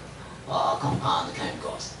toxic compound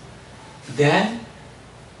chemicals. Then,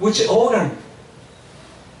 which organ?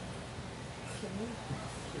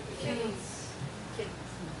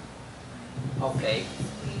 Okay.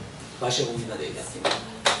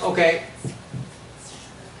 Okay.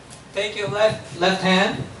 Take your left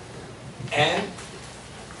hand and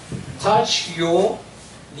touch the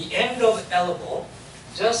end of the elbow,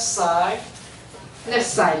 just side. Left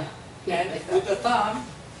side. And with the thumb,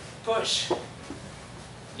 push.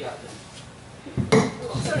 Yeah.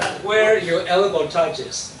 Where your elbow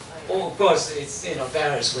touches. Oh, of course, it's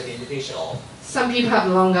varies with individual. Some people have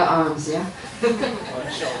longer arms, yeah?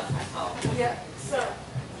 Yeah, so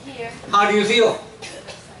here. How do you feel?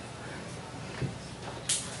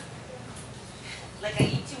 Like I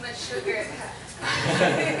eat too much sugar.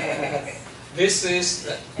 This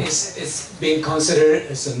is being considered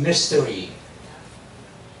as a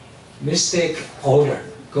mystic organ,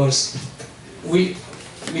 because we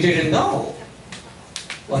didn't know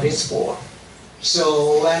what it's for.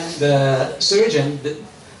 So when the surgeon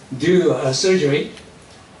do a surgery,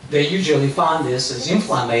 they usually find this is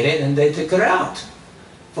inflamed and they take it out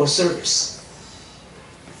for service.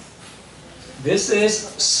 This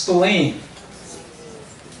is spleen.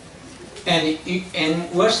 And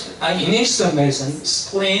in Eastern medicine,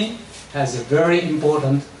 spleen has a very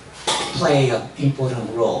important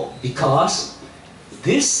role because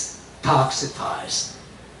this toxifies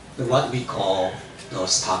what we call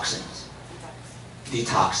those toxins,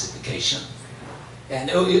 detoxification. And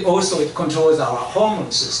it controls our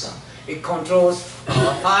hormone system. It controls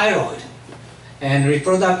our thyroid and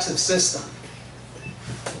reproductive system.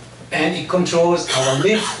 And it controls our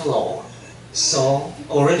lymph flow. So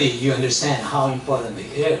already you understand how important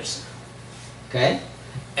it is. Okay?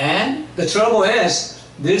 And the trouble is,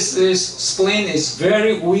 spleen is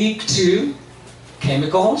very weak to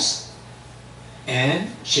chemicals and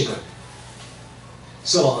sugar.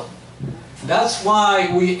 So that's why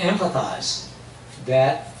we emphasize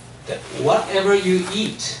that whatever you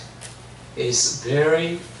eat is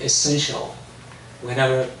very essential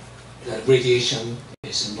whenever the radiation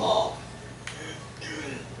is involved.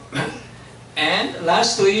 And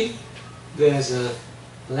lastly, there's a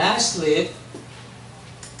last lid.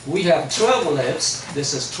 We have 12 lids.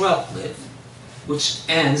 This is 12th lid, which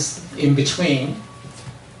ends in between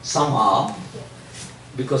somehow,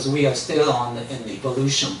 because we are still in the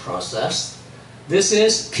evolution process. This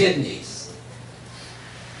is kidneys,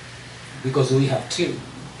 because we have two.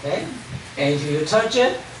 Okay, and if you touch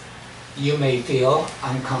it, you may feel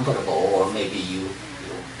uncomfortable or maybe you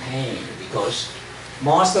feel pain, because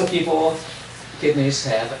most of the people, kidneys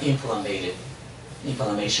have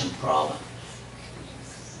inflammation problem.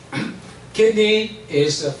 Kidney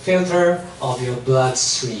is a filter of your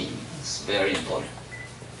bloodstream. It's very important.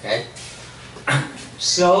 Okay.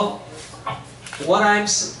 So what I'm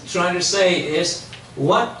trying to say is,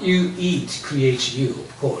 what you eat creates you,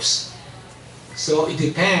 of course. So it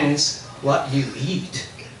depends what you eat.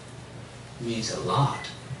 Means a lot.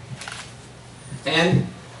 And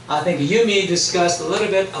I think Yumi discussed a little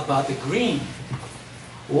bit about the green.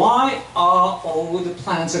 Why are all the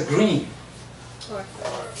plants green?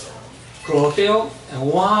 Chlorophyll. And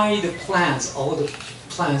why all the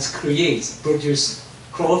plants produce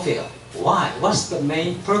chlorophyll? Why? What's the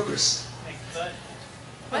main purpose? Make blood.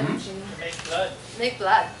 What? Make blood. Make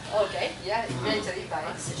blood. Okay. Yeah. Eventually by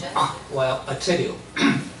oxygen. Well, I tell you,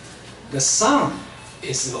 the sun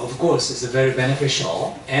is, of course, a very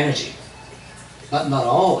beneficial energy, but not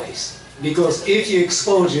always. Because if you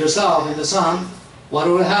expose yourself in the sun, what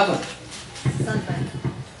will happen? Sunburn.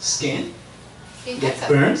 Skin gets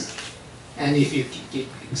burned, and if you keep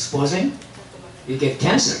exposing, you get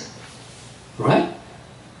cancer, right?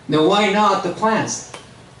 Now, why not the plants?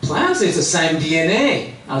 Plants is the same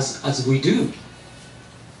DNA as we do,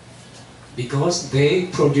 because they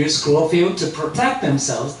produce chlorophyll to protect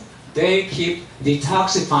themselves. They keep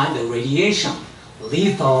detoxifying the radiation,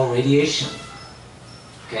 lethal radiation.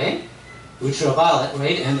 Okay? Ultraviolet,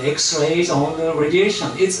 right? And X-rays on the radiation.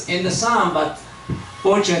 It's in the sun, but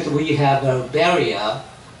fortunately we have a barrier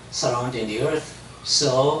surrounding the Earth,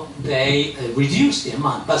 so they reduce the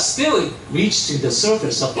amount, but still it reaches to the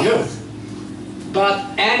surface of the Earth. But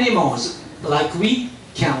animals, like we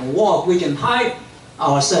can walk, we can hide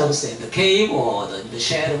ourselves in the cave or the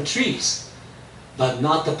shade of trees, but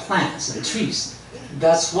not the plants and trees.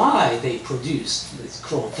 That's why they produce this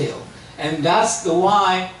chlorophyll. And that's the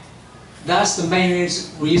main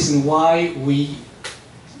reason why we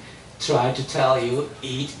try to tell you,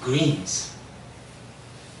 eat greens.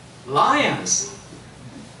 Lions,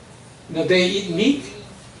 they eat meat,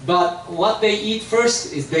 but what they eat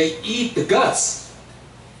first is they eat the guts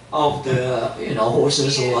of the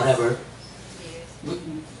horses or whatever.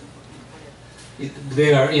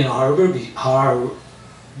 They are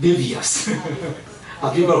herbivorous.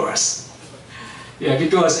 Herbivorous. Yeah,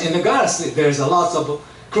 because in the guts there's a lot of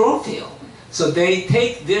chlorophyll. So they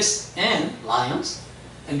take this in lions,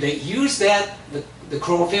 and they use the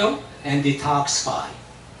chlorophyll and detoxify.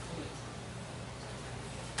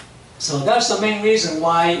 So that's the main reason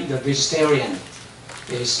why the vegetarian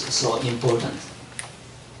is so important.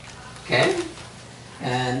 Okay?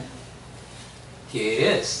 And here it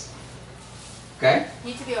is. Okay?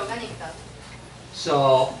 Need to be organic though.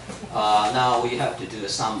 So now we have to do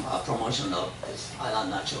some promotion of this island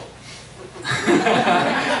natural.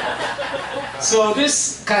 So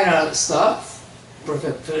this kind of stuff,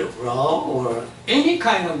 perfect raw or any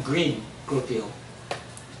kind of green chlorophyll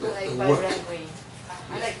I like work. vibrant green.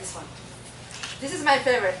 I like this one. This is my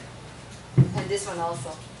favorite. And this one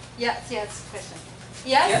also. Yeah, question.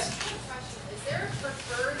 Yes? Is there a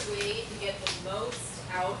preferred way to get the most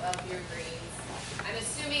out of your greens? I'm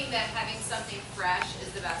assuming that having something fresh is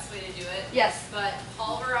the best way to do it. Yes. But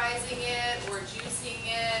pulverizing it or juicing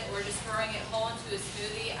it or just throwing it whole into a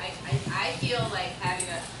smoothie, I feel like having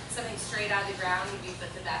something straight out of the ground would be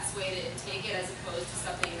the best way to intake it as opposed to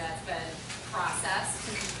something that's been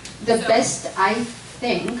processed. The best I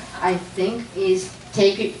think is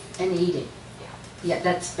take it and eat it. Yeah,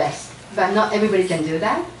 that's best. But not everybody can do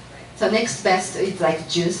that. So next best is like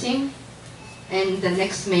juicing, and the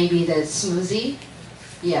next maybe the smoothie.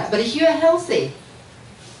 Yeah, but if you are healthy,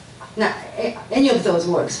 now any of those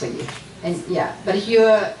works for you. And yeah, but if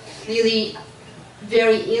you're really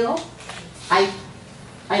very ill, I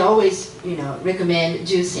always recommend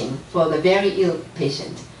juicing for the very ill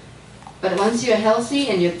patient. But once you're healthy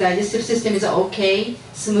and your digestive system is okay,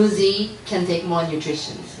 smoothie can take more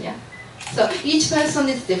nutrition. Yeah. So each person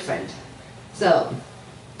is different. So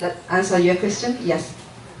that answer your question? Yes.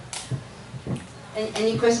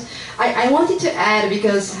 Any question? I wanted to add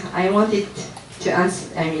because I wanted to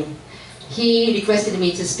answer. He requested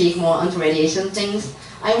me to speak more on radiation things.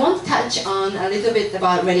 I want to touch on a little bit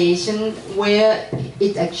about radiation where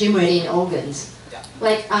it accumulates in organs.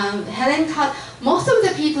 Like Helen, most of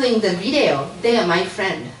the people in the video, they are my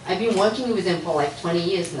friend. I've been working with them for like 20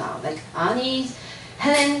 years now. Like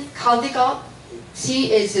Helen Caldicott,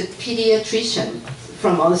 she is a pediatrician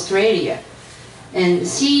from Australia. And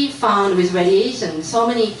she found with radiation so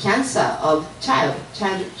many cancer of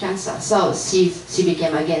childhood cancer. So she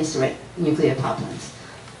became against nuclear power plants.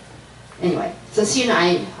 Anyway, so she and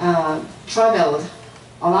I traveled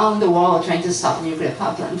around the world trying to stop nuclear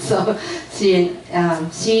power plants. So she,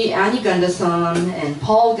 Annie Gunderson, and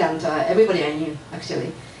Paul Gunter, everybody I knew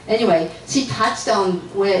actually. Anyway, she touched on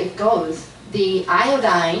where it goes. The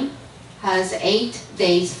iodine has 8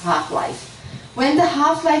 days half-life. When the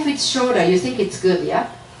half-life is shorter, you think it's good, yeah?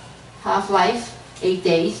 Half-life, 8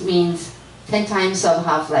 days, means 10 times of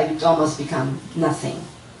half-life, it almost becomes nothing.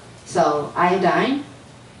 So iodine,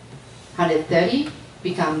 130,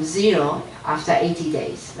 becomes 0 after 80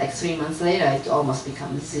 days. Like 3 months later, it almost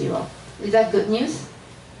becomes 0. Is that good news?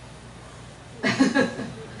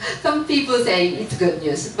 Some people say it's good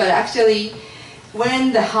news, but actually,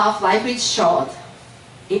 when the half-life is short,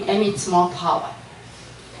 it emits more power.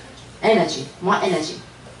 More energy.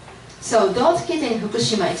 So those kids in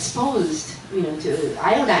Fukushima exposed, to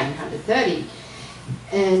iodine 130,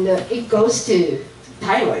 and it goes to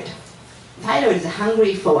thyroid. Thyroid is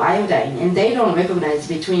hungry for iodine, and they don't recognize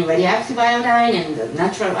between radioactive iodine and the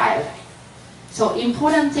natural iodine. So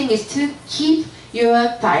important thing is to keep your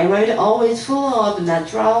thyroid always full of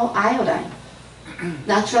natural iodine.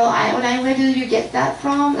 Natural iodine, where do you get that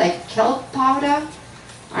from? Like kelp powder?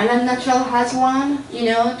 Island Natural has one,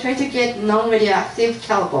 try to get non-radioactive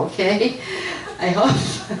kelp, okay? I hope.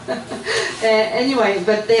 Anyway,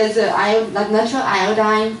 but there's a natural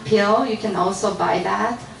iodine pill, you can also buy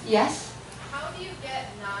that. Yes? How do you get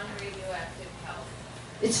non-radioactive kelp?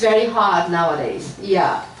 It's very hard nowadays,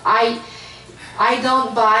 yeah. I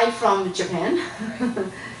don't buy from Japan.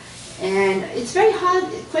 And it's very hard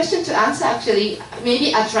question to answer actually.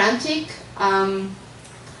 Maybe Atlantic,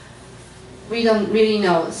 we don't really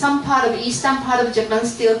know. Some part of eastern part of Japan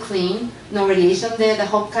still clean, no radiation there. The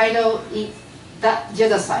Hokkaido, the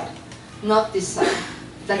other side, not this side.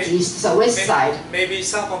 That's east, so west side. Maybe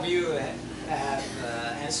some of you have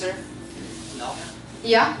answer. No.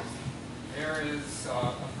 Yeah. There is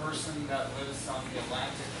a person that lives on the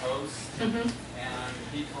Atlantic coast, and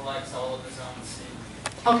he collects all of his own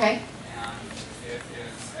seaweed. Okay. And it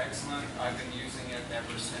is excellent. I've been using it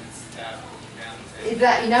ever since that event. Is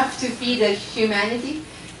that enough to feed the humanity?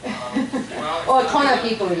 Well, or Kona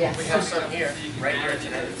people, yes. We have some here, right here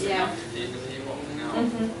today. Yeah. Feed the people,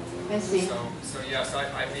 I see. So yes,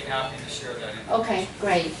 I'd be happy to share that information. Okay,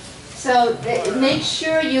 great. So make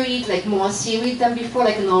sure you eat like more seaweed than before,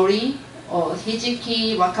 like nori or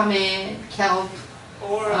hijiki, wakame, kelp,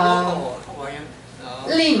 or Hawaiian.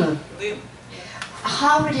 Lim.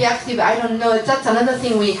 How radioactive? I don't know. That's another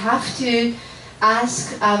thing we have to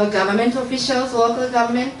ask our government officials, local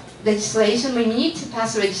government, legislation. We need to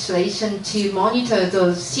pass legislation to monitor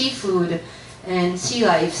those seafood and sea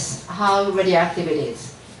lives, how radioactive it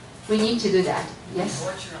is. We need to do that. Yes?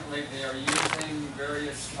 Unfortunately, they are using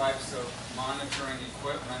various types of monitoring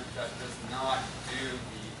equipment that does not do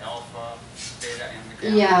the alpha, beta, and the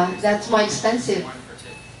gamma. Yeah, that's more expensive. One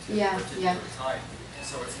Yeah. type.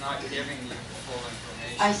 So it's not giving you the full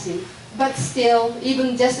information. I see. But still,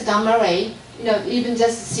 even just gamma ray, even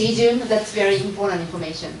just cesium, that's very important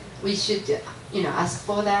information. We should, ask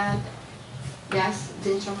for that. Yes,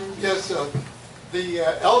 gentlemen? Yes, The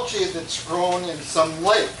algae that's grown in some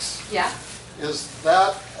lakes, Yeah. is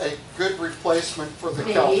that a good replacement for the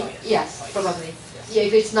kelp? Yes, probably. Yeah,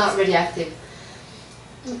 if it's not radioactive.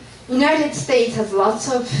 United States has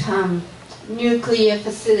lots of nuclear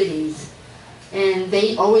facilities, and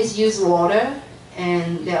they always use water,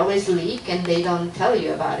 and they always leak, and they don't tell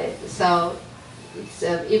you about it. So it's,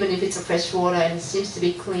 even if it's a fresh water and it seems to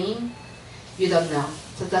be clean, you don't know.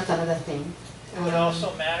 So that's another thing. It would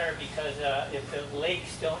also matter because if the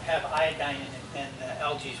lakes don't have iodine in it, then the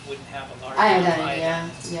algae wouldn't have a large amount of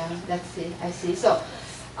iodine. Yeah, that's it. I see. So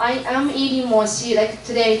I am eating more seaweed. Like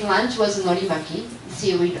today, lunch was norimaki,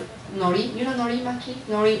 seaweed nori. You know norimaki?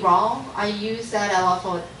 Nori raw. I use that a lot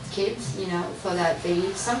for kids, you know, so that they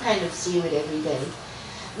eat some kind of seaweed every day.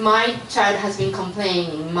 My child has been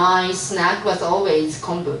complaining. My snack was always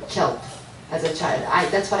kombu, kelp, as a child.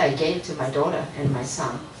 That's what I gave to my daughter and my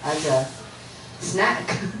son as a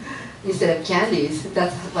snack instead of candies.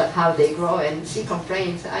 That's how they grow, and she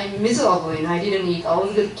complains, I'm miserable, you know, I didn't eat all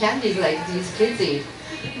the good candies like these kids eat.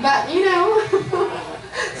 But you know,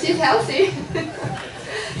 she's healthy.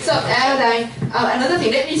 So iodine, another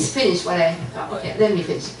thing, let me finish what okay, let me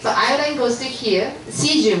finish. So iodine goes to here,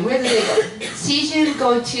 cesium, where do they go? Cesium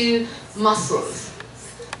go to muscles,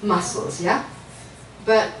 yeah?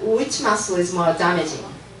 But which muscle is more damaging?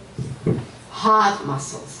 Heart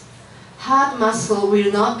muscles. Heart muscle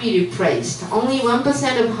will not be replaced. Only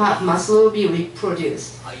 1% of heart muscle will be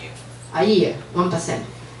reproduced. A year, 1%.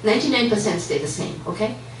 99% stay the same,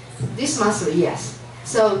 okay? This muscle, yes.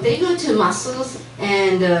 So they go to muscles,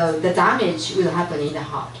 and the damage will happen in the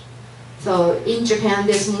heart. So in Japan,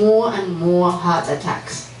 there's more and more heart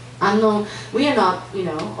attacks. We are not, you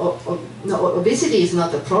know, obesity is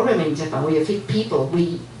not the problem in Japan. We are fit people.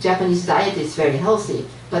 Japanese diet is very healthy,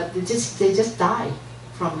 but they just die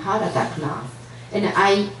from heart attack now. And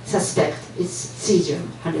I suspect it's cesium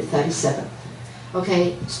 137.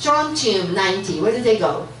 Okay, strontium 90, where did they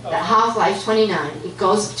go? The half-life 29, it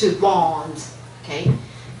goes to bones, okay?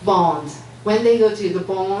 Bones. When they go to the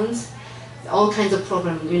bones, all kinds of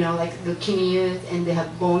problems, you know, like leukemia, and they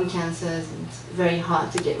have bone cancers, and it's very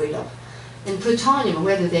hard to get rid of. And plutonium,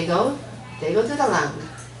 where do they go? They go to the lung.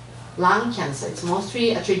 Lung cancer, it's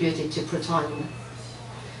mostly attributed to plutonium.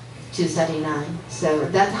 239. So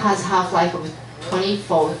that has half-life of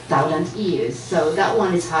 24,000 years. So that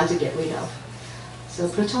one is hard to get rid of. So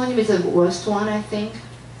plutonium is the worst one, I think.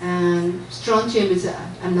 And strontium is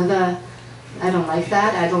another, I don't like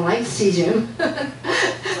that. I don't like cesium.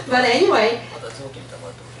 But anyway,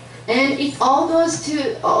 and it all goes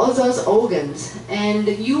to all those organs. And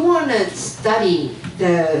you want to study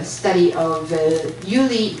the study of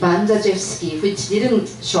Yuri Bandajewski, which didn't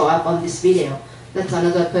show up on this video. That's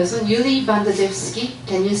another person. Yuri Bandajewski.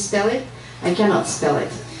 Can you spell it? I cannot spell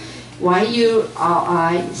it.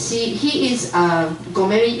 Y-U-R-I-C. He is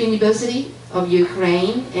Gomery University of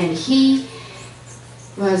Ukraine, and he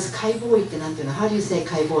was kaibori. How do you say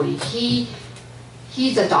kaibori?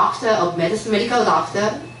 He's a doctor of medicine, medical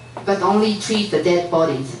doctor, but only treat the dead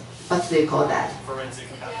bodies. What do they call that? Forensic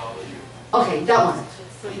pathology. Okay, that one.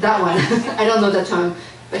 That one. I don't know the term.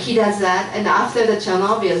 But he does that, and after the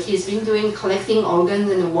Chernobyl, he's been collecting organs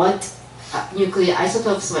and what nuclear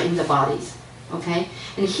isotopes were in the bodies, okay?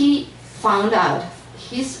 And he found out,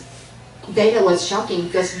 his data was shocking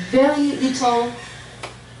because very little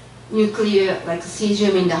nuclear, like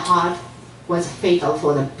cesium in the heart, was fatal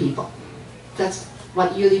for the people. That's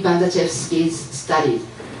what Yuri Bandajewski studied.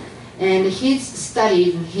 And his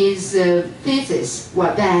studies, his thesis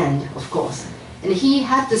were banned, of course. And he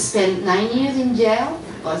had to spend 9 years in jail,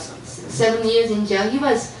 or 7 years in jail. He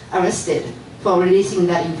was arrested for releasing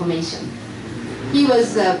that information. He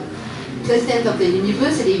was president of the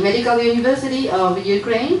university, medical university of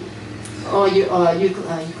Ukraine, or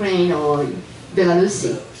Ukraine or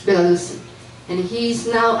Belarus. And he's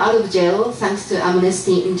now out of jail thanks to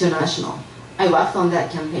Amnesty International. I worked on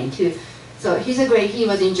that campaign too. So he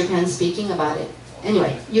was in Japan speaking about it.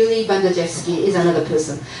 Anyway, Yuri Bandajewski is another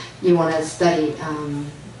person. You want to study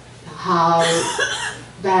how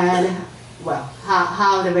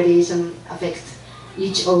the radiation affects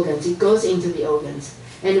each organ. It goes into the organs.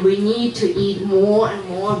 And we need to eat more and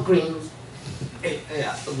more greens.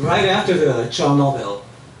 Right after the Chernobyl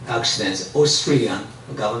accident, Austrian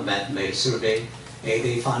government made a survey.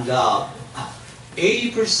 They found out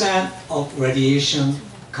 80% of radiation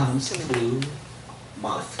comes through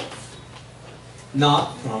mouth,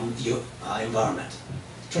 not from the environment.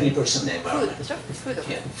 20% the environment. Food.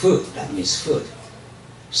 Yeah, food. That means food.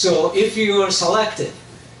 So if you are selective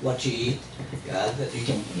what you eat, you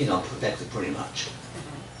can protect it pretty much.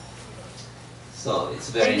 So it's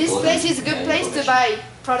very And this important. place is a good place to buy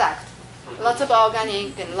product. Lots of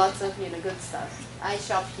organic and lots of good stuff. I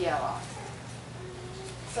shop here a lot.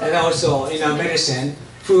 So And also, medicine,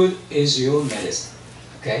 food is your medicine,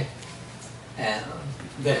 okay? And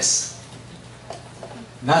this,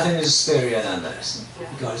 nothing is scarier than this,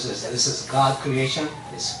 because this is God creation.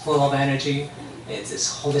 It's full of energy. It is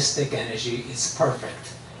holistic energy. It's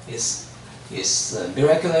perfect. It's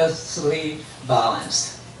miraculously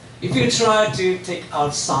balanced. If you try to take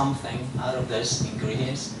out something out of those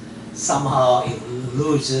ingredients, somehow it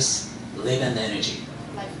loses living energy.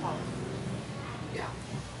 Yeah.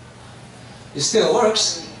 It still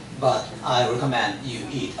works, but I recommend you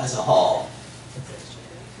eat as a whole,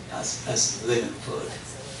 as living food.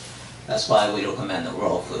 That's why we recommend the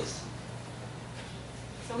raw food.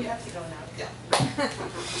 So we have to go now. Yeah.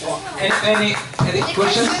 Any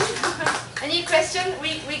questions? Any question?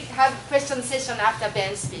 We have question session after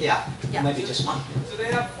Ben's speech. Yeah. Maybe just one. Do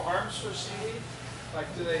they have farms for seaweed? Like,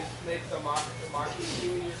 do they make the maki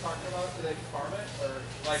seaweed you're talking about? Do they farm it, or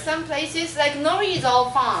like? Some places, like nori is all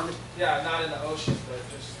farmed. Yeah, not in the ocean, but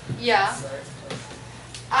just. Yeah.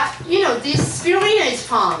 Right? This spirulina is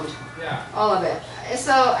farmed. Yeah. All of it.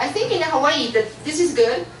 So I think in Hawaii that this is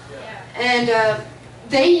good, and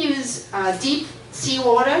they use deep sea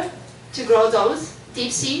water to grow those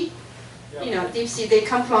deep sea. Deep sea. They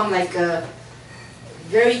come from like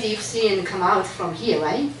very deep sea and come out from here,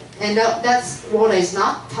 right? And that's water is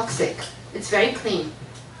not toxic. It's very clean.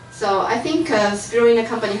 So I think spirulina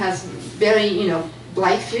company has very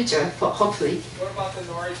bright future for hopefully. What about the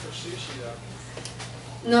nori for sushi though?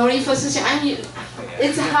 Nori for sushi,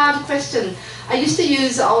 it's a hard question. I used to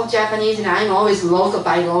use all Japanese and I'm always local,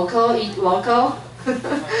 buy local, eat local.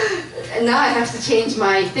 And now I have to change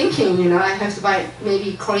my thinking, I have to buy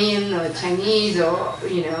maybe Korean or Chinese or,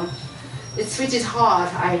 which is hard.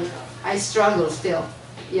 I struggle still.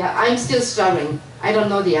 Yeah, I'm still struggling. I don't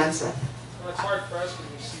know the answer. Well, it's hard for us when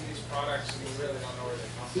we see these products and we really don't know where they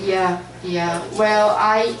come from. Yeah. Well,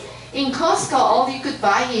 in Costco, all you could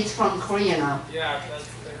buy is from Korea now. Yeah,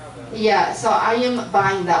 they have that. Yeah, so I am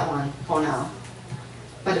buying that one for now.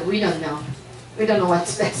 But we don't know. We don't know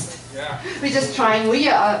what's best. Yeah. We're just trying. We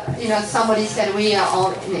are, somebody said we are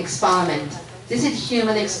all an experiment. This is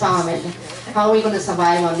human experiment. How are we going to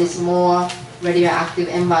survive on this more radioactive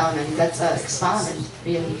environment? That's an experiment,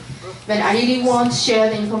 really. But I really want to share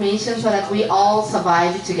the information so that we all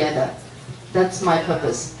survive together. That's my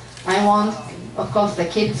purpose. I want, of course, the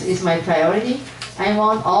kids is my priority. I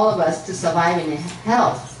want all of us to survive in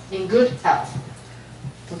health, in good health.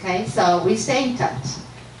 Okay, so we stay in touch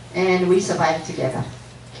and we survive together.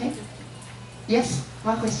 Okay? Yes,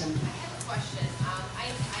 one question. I have a question.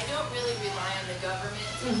 I don't really rely on the government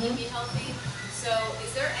to keep me healthy. So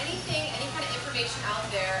is there any kind of information out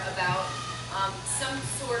there about some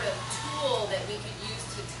sort of tool that we could use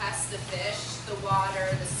to test the fish, the water,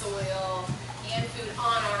 the soil, and food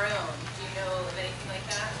on our own? Do you know of anything like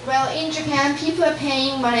that? Well, in Japan, people are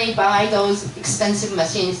paying money buy those expensive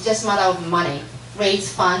machines, just a matter of money.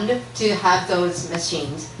 Raise fund to have those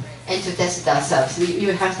machines and to test it ourselves.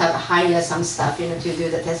 You have to hire some stuff, to do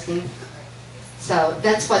the testing. So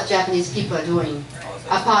that's what Japanese people are doing,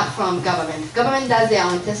 apart from government. Government does their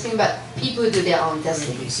own testing, but people do their own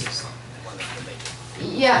testing.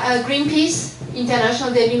 Yeah, Greenpeace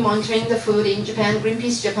International, they've been monitoring the food in Japan.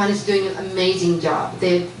 Greenpeace Japan is doing an amazing job.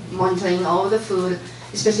 They're monitoring all the food,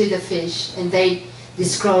 especially the fish, and they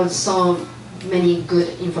disclose so many good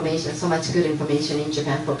information, so much good information in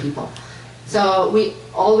Japan for people. So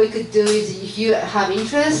all we could do is, if you have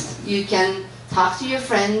interest, you can talk to your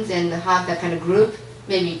friends and have that kind of group,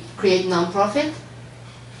 maybe create non-profit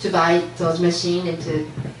to buy those machines and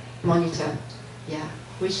to monitor. Yeah,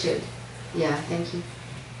 we should. Yeah, thank you.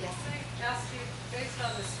 Yes. Can I ask you, based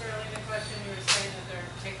on the spirulina question, you were saying that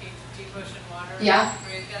they're taking deep ocean water Yeah. to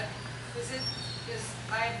create that.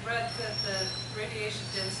 I read that the radiation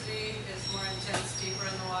density is more intense deeper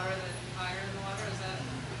in the water than higher in the water. Is that?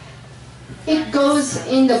 It goes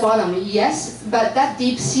in the bottom, yes, but that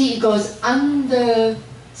deep sea goes under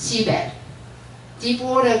seabed. Deep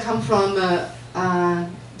water comes from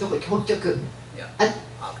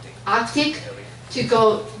Arctic to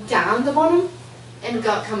go down the bottom and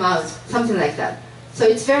come out, something like that. So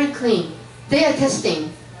it's very clean. They are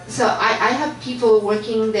testing. So I have people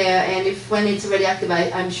working there, and when it's radioactive,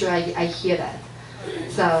 I'm sure I hear that.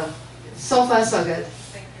 So far so good.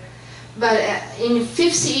 But in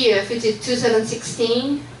 5th year, which is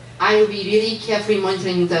 2016, I will be really carefully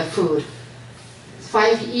monitoring the food.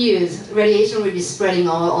 5 years, radiation will be spreading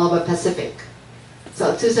all over Pacific.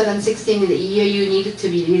 So 2016 is the year you need to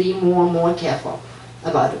be really more and more careful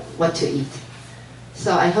about what to eat.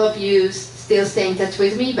 So I hope you still stay in touch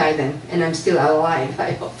with me by then, and I'm still alive,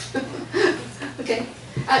 I hope. Okay.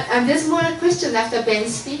 And there's more question after Ben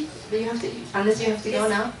speak. Do you have to, unless you have to go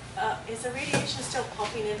now? Is the radiation still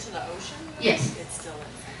pumping into the ocean? Yes. It's still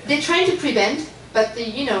in. They're trying to prevent, but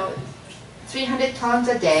 300 tons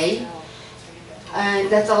a day, and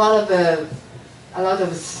that's a lot of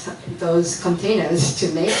those containers to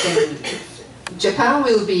make. And Japan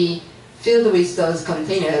will be filled with those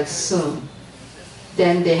containers soon.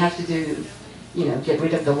 Then they have to do, get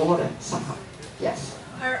rid of the water somehow. Yes.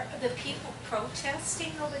 Are the people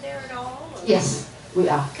protesting over there at all? Yes, we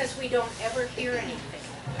are. Because we don't ever hear anything.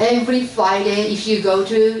 Every Friday, if you go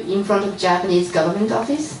in front of Japanese government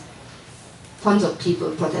office, tons of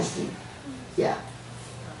people protesting. Yeah.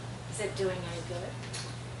 Is it doing any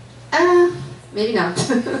good? Maybe not.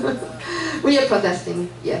 We are protesting,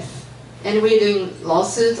 yes. And we're doing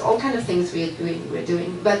lawsuits, all kind of things we're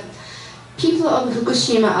doing. But people of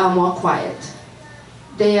Fukushima are more quiet.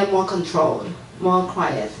 They are more controlled, more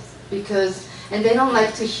quiet. And they don't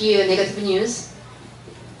like to hear negative news.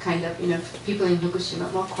 Kind of, people in Fukushima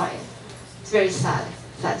are more quiet. It's very sad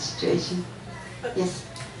situation. Yes?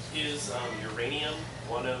 Is uranium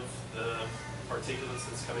one of the particulates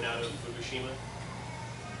that's coming out of Fukushima?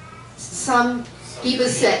 Some people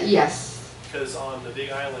said yes. Because on the Big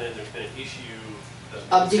Island, there's been an issue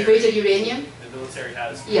of degraded uranium? The military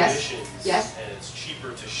has Yes. munitions, Yes. and it's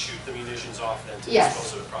cheaper to shoot the munitions off than to Yes.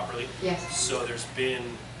 dispose of it properly. Yes. So there's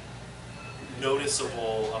been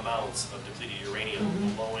noticeable amounts of depleted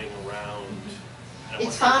uranium blowing around.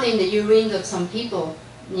 It's found in the urine of some people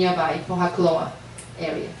nearby Pohakloa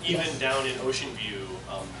area. Even down in Ocean View,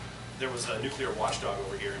 there was a nuclear watchdog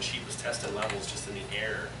over here, and she was testing levels just in the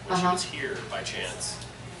air when she was here by chance,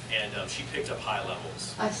 and she picked up high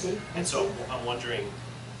levels. I see. And so I'm wondering,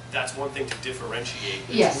 that's one thing to differentiate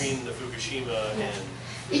Yes. between the Fukushima and.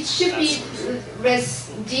 It should be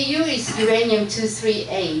DU is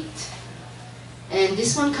uranium-238, and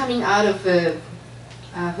this one coming out of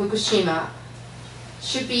Fukushima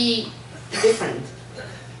should be different.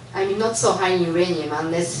 I mean, not so high in uranium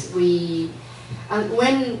unless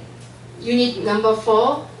when unit number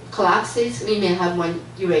 4 collapses, we may have one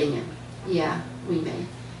uranium. Yeah, we may.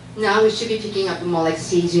 Now we should be picking up more like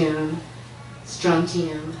cesium,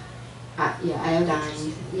 strontium,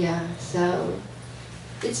 iodine. Yeah, so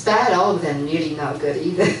it's bad. All of them really not good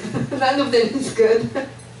either. None of them is good,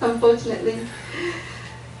 unfortunately.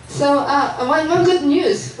 So one good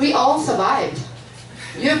news: we all survived.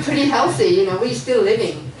 You're pretty healthy. We're still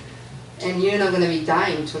living. And you're not going to be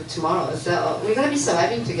dying tomorrow. So we're going to be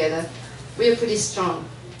surviving together. We are pretty strong.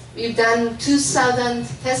 We've done 2,000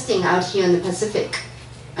 testing out here in the Pacific.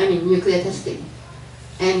 I mean, nuclear testing.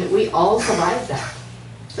 And we all survived that.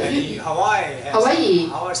 So Hawaii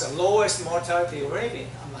has the lowest mortality rate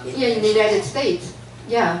in the United States.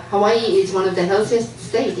 Yeah, Hawaii is one of the healthiest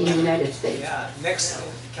states in the United States. Yeah, next to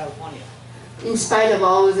California. In spite of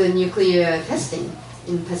all the nuclear testing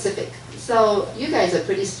in the Pacific. So you guys are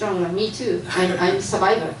pretty strong, and me too. I'm a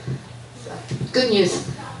survivor. So, good news.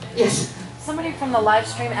 Yes? Somebody from the live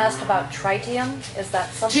stream asked about tritium. Is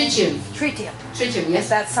that something? Tritium. Tritium. Tritium, yes. Is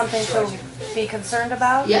that something to be concerned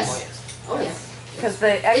about? Yes. Oh, yes. Because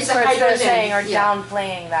the experts they're saying are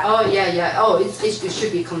downplaying that. Oh, yeah. Oh, it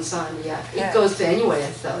should be concerned, yeah. It goes to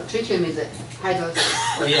anywhere, so tritium is a hydrogen.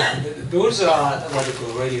 Yeah, those are what we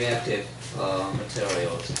call radioactive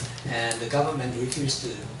materials, and the government refused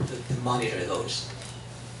to monitor those.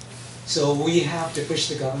 So we have to push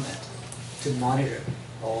the government to monitor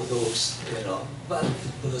all those, but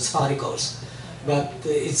those particles. But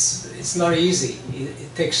it's not easy.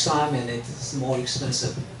 It takes time and it's more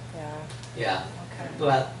expensive. Yeah. Okay.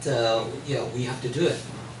 But we have to do it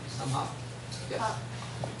somehow. Yeah.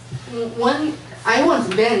 I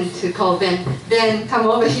want Ben to call Ben. Ben, come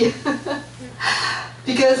over here.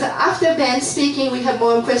 Because after Ben speaking, we have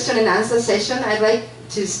more question and answer session. I'd like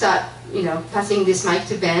to start, passing this mic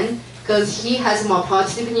to Ben, because he has more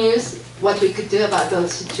positive news, what we could do about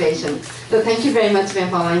those situations. So thank you very much, Ben,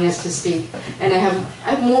 for allowing us to speak. And I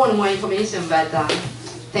have more and more information, but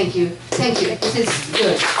thank you. Thank you. This is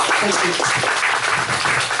good. Thank you.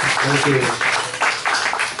 Thank you.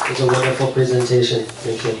 It was a wonderful presentation.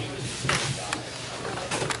 Thank you.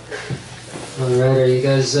 All right, are you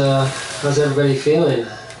guys, how's everybody feeling?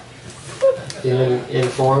 Feeling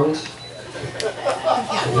informed?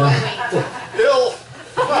 Bill!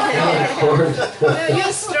 Informed. No,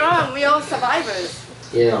 you're strong. We're all survivors.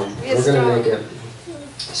 Yeah, we're gonna make it.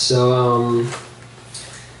 So,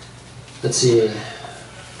 let's see.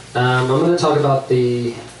 I'm gonna talk about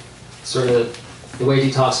the sort of the way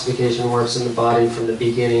detoxification works in the body from the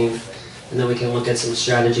beginning and then we can look at some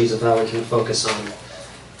strategies of how we can focus on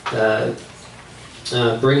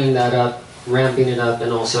bringing that up, ramping it up,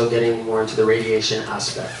 and also getting more into the radiation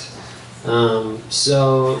aspect.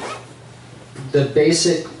 So the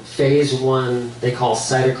basic phase 1, they call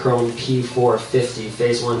cytochrome P450,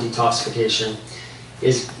 phase 1 detoxification,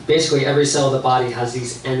 is basically every cell of the body has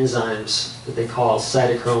these enzymes that they call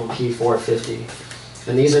cytochrome P450.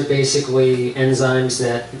 And these are basically enzymes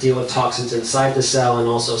that deal with toxins inside the cell and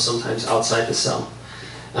also sometimes outside the cell.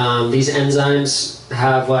 These enzymes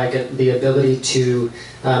have the ability to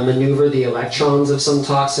maneuver the electrons of some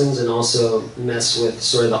toxins and also mess with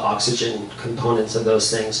sort of the oxygen components of those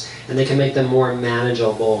things. And they can make them more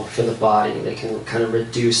manageable for the body. They can kind of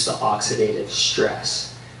reduce the oxidative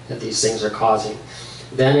stress that these things are causing.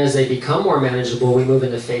 Then as they become more manageable, we move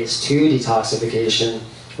into phase 2 detoxification,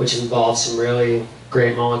 which involves some really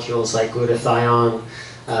great molecules like glutathione,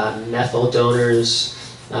 methyl donors,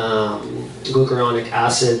 glucuronic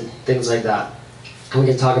acid, things like that. And we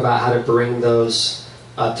can talk about how to bring those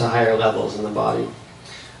up to higher levels in the body.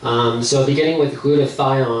 So beginning with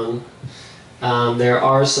glutathione, there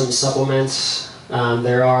are some supplements,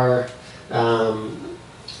 there are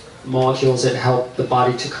molecules that help the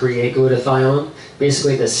body to create glutathione.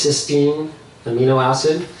 Basically the cysteine amino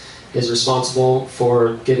acid is responsible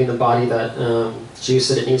for giving the body that juice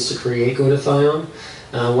that it needs to create glutathione.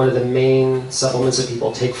 One of the main supplements that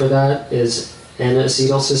people take for that is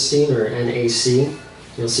N-acetylcysteine, or NAC.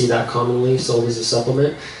 You'll see that commonly sold as a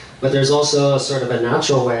supplement. But there's also a sort of a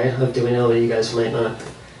natural way of doing it that you guys might not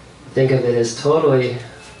think of it as totally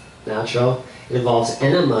natural. It involves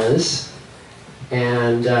enemas,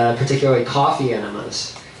 and particularly coffee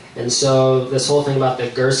enemas. And so this whole thing about the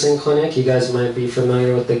Gerson Clinic, you guys might be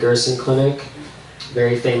familiar with the Gerson Clinic,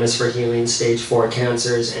 very famous for healing stage 4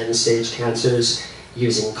 cancers, end-stage cancers,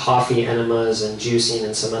 using coffee enemas and juicing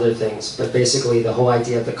and some other things. But basically the whole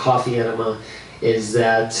idea of the coffee enema is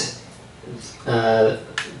that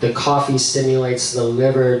the coffee stimulates the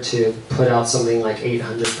liver to put out something like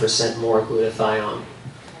 800% more glutathione,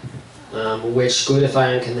 which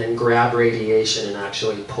glutathione can then grab radiation and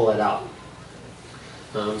actually pull it out.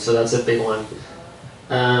 So that's a big one.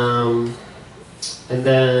 And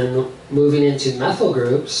then moving into methyl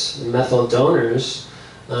groups, methyl donors,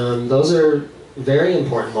 those are very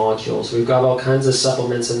important molecules. We've got all kinds of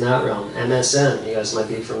supplements in that realm. MSM, you guys might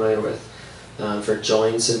be familiar with, for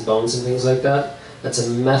joints and bones and things like that. That's a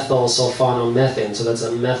methyl sulfonomethane, so that's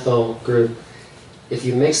a methyl group. If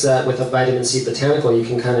you mix that with a vitamin C botanical, you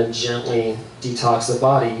can kind of gently detox the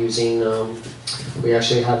body using, we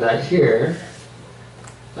actually have that here,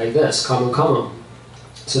 like this, kamu kamu.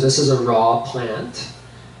 So this is a raw plant,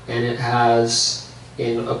 and it has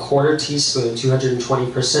in a quarter teaspoon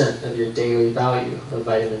 220% of your daily value of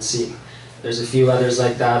vitamin C. There's a few others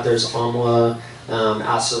like that. There's amla,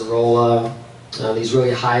 acerola, these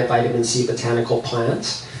really high vitamin C botanical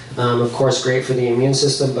plants. Of course, great for the immune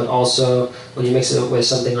system, but also when you mix it with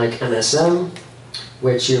something like MSM,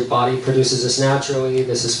 which your body produces this naturally.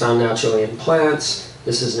 This is found naturally in plants.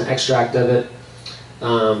 This is an extract of it.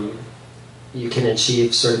 You can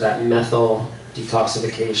achieve sort of that methyl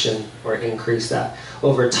detoxification or increase that.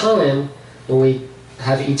 Over time, when we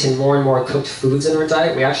have eaten more and more cooked foods in our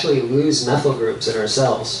diet, we actually lose methyl groups in our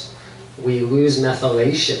cells. We lose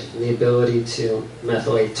methylation, the ability to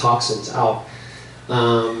methylate toxins out.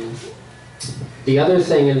 The other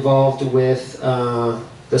thing involved with the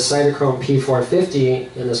cytochrome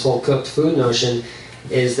P450 in this whole cooked food notion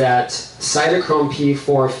is that cytochrome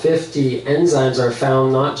P450 enzymes are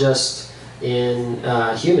found not just in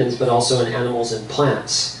humans, but also in animals and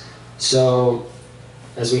plants. So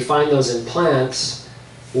as we find those in plants,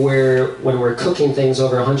 when we're cooking things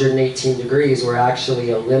over 118 degrees, we're actually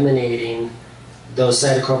eliminating those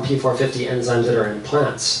cytochrome P450 enzymes that are in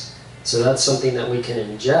plants. So that's something that we can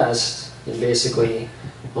ingest in basically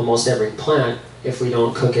almost every plant if we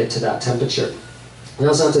don't cook it to that temperature. And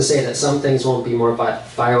that's not to say that some things won't be more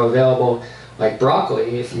bioavailable, like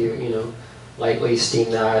broccoli, if you lightly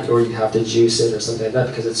steam that, or you have to juice it or something like that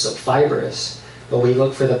because it's so fibrous. But we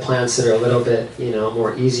look for the plants that are a little bit,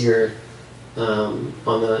 more easier on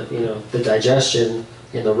the digestion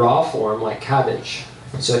in the raw form, like cabbage.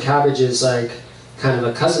 So cabbage is like kind of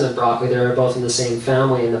a cousin of broccoli. They're both in the same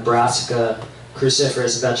family, in the Brassica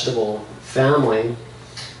cruciferous vegetable family,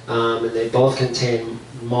 and they both contain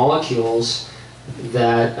molecules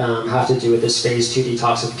that have to do with this phase 2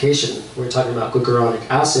 detoxification. We're talking about glucuronic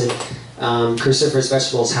acid. Cruciferous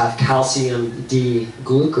vegetables have calcium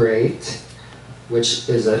D-glucarate, which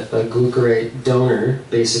is a glucarate donor,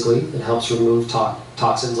 basically. It helps remove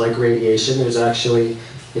toxins like radiation. There's actually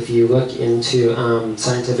If you look into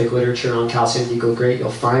scientific literature on calcium deglucarate,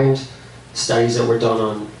 you'll find studies that were done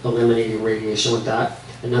on eliminating radiation with that.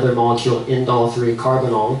 Another molecule, indole-3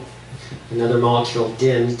 carbinol. Another molecule,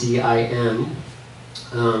 DIM, D-I-M.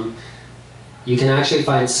 You can actually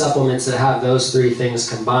find supplements that have those three things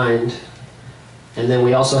combined. And then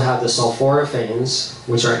we also have the sulforaphanes,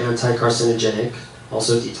 which are anti-carcinogenic,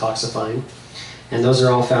 also detoxifying. And those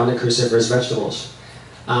are all found in cruciferous vegetables.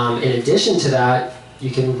 In addition to that, you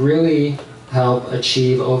can really help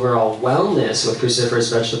achieve overall wellness with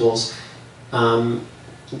cruciferous vegetables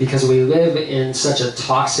because we live in such a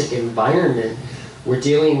toxic environment. We're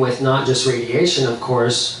dealing with not just radiation, of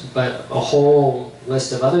course, but a whole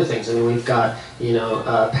list of other things. I mean, we've got, you know,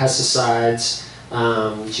 pesticides,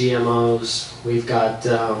 GMOs, we've got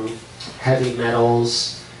heavy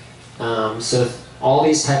metals. So all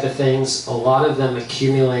these type of things, a lot of them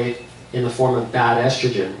accumulate in the form of bad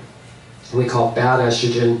estrogen. We call bad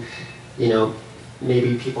estrogen, you know,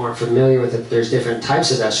 maybe people aren't familiar with it. There's different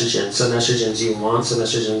types of estrogen. Some estrogens you want, some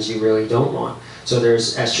estrogens you really don't want. So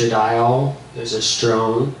there's estradiol, there's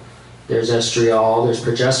estrone, there's estriol, there's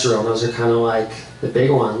progesterone. Those are kind of like the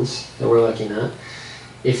big ones that we're looking at.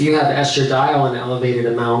 If you have estradiol in elevated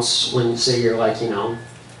amounts when, say, you're like, you know,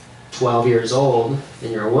 12 years old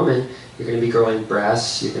and you're a woman, you're going to be growing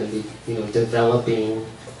breasts, you're going to be, you know, developing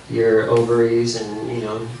your ovaries and, you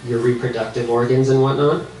know, your reproductive organs and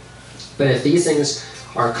whatnot. But if these things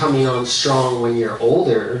are coming on strong when you're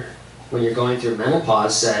older, when you're going through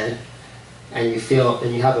menopause, say, and you feel,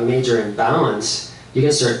 and you have a major imbalance, you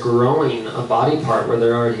can start growing a body part where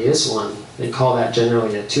there already is one. They call that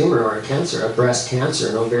generally a tumor or a cancer, a breast cancer,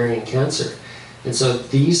 an ovarian cancer. And so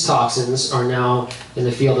these toxins are now in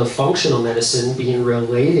the field of functional medicine being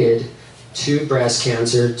related to breast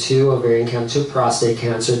cancer, to ovarian cancer, to prostate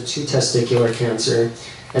cancer, to testicular cancer,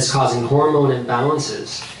 as causing hormone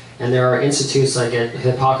imbalances. And there are institutes like at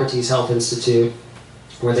Hippocrates Health Institute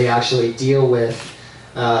where they actually deal with,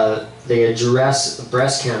 they address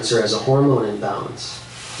breast cancer as a hormone imbalance.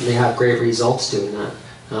 And they have great results doing that.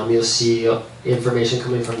 You'll see information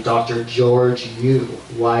coming from Dr. George Yu,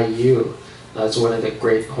 Y-U. That's one of the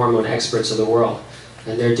great hormone experts of the world.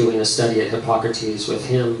 And they're doing a study at Hippocrates with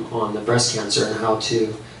him on the breast cancer and how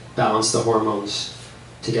to balance the hormones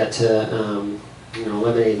to get to you know,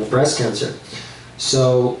 eliminating the breast cancer.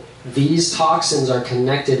 So these toxins are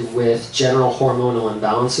connected with general hormonal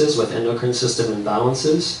imbalances, with endocrine system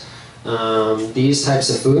imbalances. These types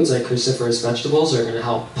of foods, like cruciferous vegetables, are going to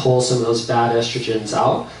help pull some of those bad estrogens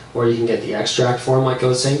out, or you can get the extract form, like I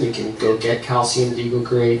was saying. You can go get calcium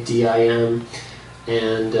deglucarate, DIM,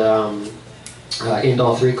 and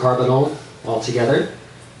indole-3 carbinol all together,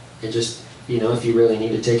 and just, you know, if you really need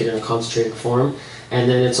to take it in a concentrated form. And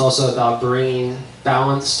then it's also about bringing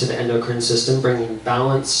balance to the endocrine system, bringing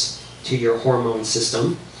balance to your hormone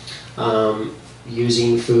system,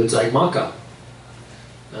 using foods like maca.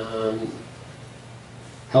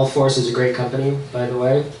 Health Force is a great company, by the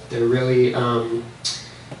way. They're really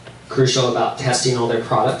crucial about testing all their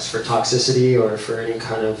products for toxicity or for any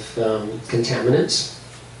kind of contaminants.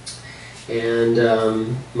 And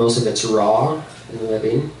most of it's raw and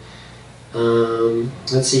living.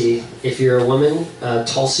 Let's see, if you're a woman,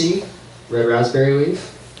 Tulsi, red raspberry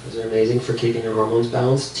leaf. Those are amazing for keeping your hormones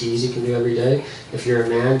balanced. Teas you can do every day. If you're a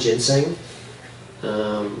man, ginseng.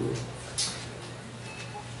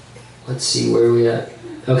 Let's see, where are we at?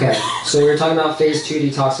 Okay, so we were talking about phase 2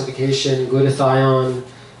 detoxification, glutathione,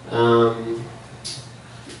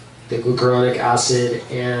 the glucuronic acid,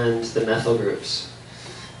 and the methyl groups.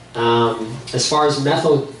 As far as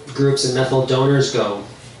methyl groups and methyl donors go,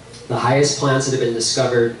 the highest plants that have been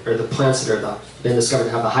discovered, or the plants that have been discovered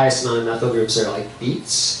to have the highest amount of methyl groups are like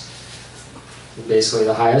beets. Basically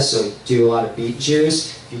the highest, so do a lot of beet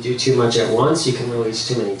juice. If you do too much at once, you can release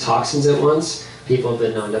too many toxins at once. People have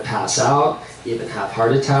been known to pass out, even have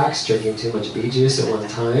heart attacks, drinking too much beet juice at one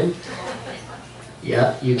time.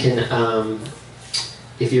 Yeah, you can,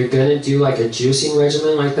 if you're going to do like a juicing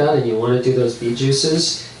regimen like that and you want to do those beet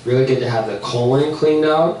juices, really good to have the colon cleaned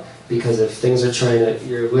out, because if things are trying to,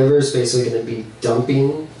 your liver is basically going to be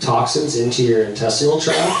dumping toxins into your intestinal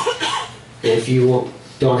tract. If you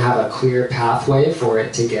don't have a clear pathway for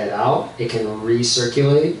it to get out, it can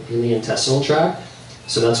recirculate in the intestinal tract.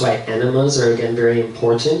 So that's why enemas are, again, very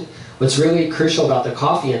important. What's really crucial about the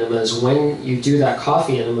coffee enema is when you do that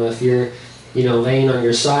coffee enema, if you're, you know, laying on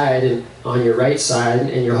your side, and on your right side,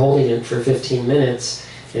 and you're holding it for 15 minutes,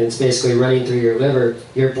 and it's basically running through your liver,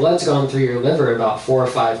 your blood's gone through your liver about 4 or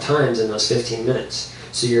 5 times in those 15 minutes.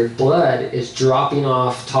 So your blood is dropping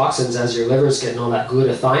off toxins as your liver's getting all that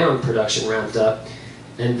glutathione production ramped up,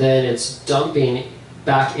 and then it's dumping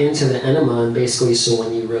back into the enema, and basically, so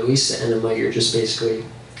when you release the enema, you're just basically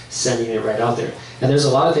sending it right out there. And there's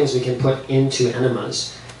a lot of things we can put into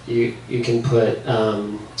enemas. You can put,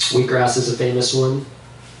 wheatgrass is a famous one.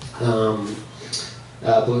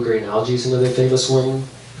 Blue-green algae is another famous one.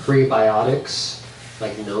 Prebiotics,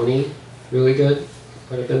 like noni, really good.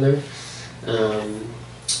 Put it in there.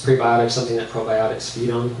 Prebiotics, something that probiotics feed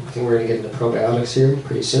on. I think we're going to get into probiotics here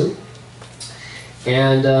pretty soon.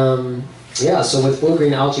 And yeah, so with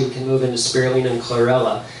blue-green algae, we can move into spirulina and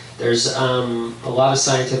chlorella. There's a lot of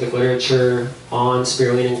scientific literature on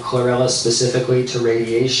spirulina and chlorella specifically to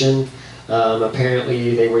radiation.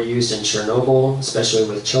 Apparently they were used in Chernobyl, especially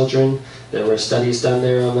with children. There were studies done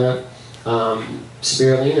there on that.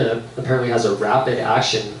 Spirulina apparently has a rapid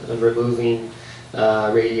action of removing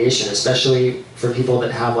radiation, especially for people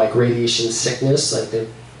that have like radiation sickness, like they've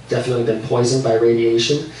definitely been poisoned by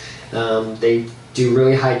radiation. They do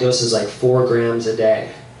really high doses, like 4 grams a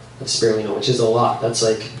day of spirulina, which is a lot. That's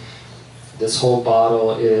like, this whole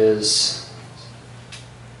bottle is,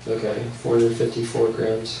 okay, 454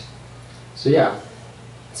 grams. So yeah,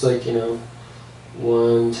 it's like, you know,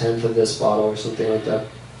 1/10 of this bottle or something like that.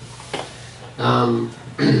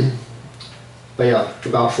 But yeah,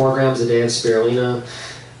 about 4 grams a day of spirulina.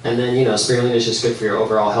 And then, you know, spirulina is just good for your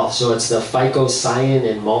overall health. So it's the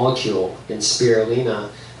phycocyanin molecule in spirulina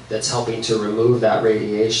that's helping to remove that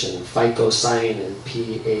radiation. Phycocyanin,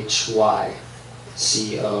 PHYCOCYANIN.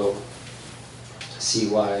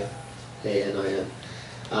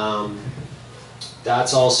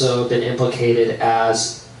 That's also been implicated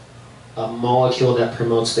as a molecule that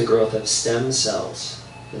promotes the growth of stem cells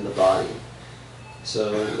in the body.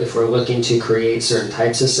 So if we're looking to create certain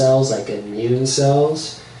types of cells, like immune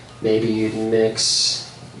cells, maybe you'd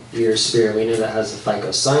mix your spirulina that has the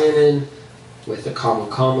phycocyanin with the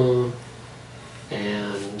camu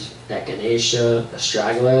and echinacea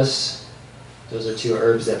astragalus. Those are 2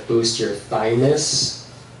 herbs that boost your thymus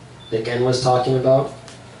that Gen was talking about.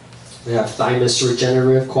 They have thymus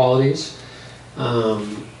regenerative qualities.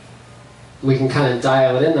 We can kind of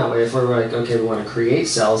dial it in that way. If we're like, okay, we want to create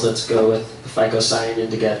cells, let's go with the phycocyanin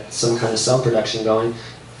to get some kind of cell production going.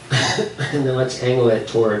 And then let's angle it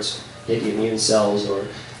towards maybe immune cells or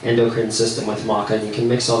endocrine system with maca, and you can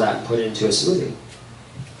mix all that and put it into a smoothie.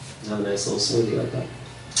 Have a nice little smoothie like that.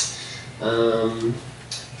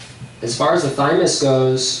 As far as the thymus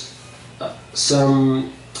goes,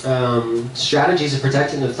 some strategies of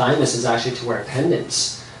protecting the thymus is actually to wear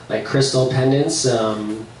pendants, like crystal pendants,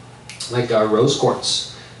 like rose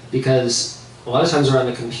quartz, because a lot of times we're on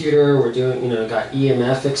the computer, we're doing, you know, got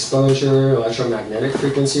EMF exposure, electromagnetic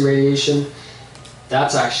frequency radiation.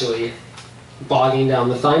 That's actually bogging down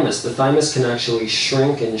the thymus. The thymus can actually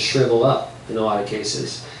shrink and shrivel up in a lot of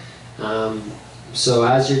cases. So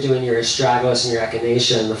as you're doing your astragalus and your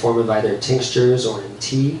echinacea in the form of either tinctures or in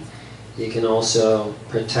tea, you can also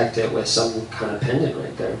protect it with some kind of pendant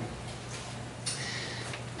right there.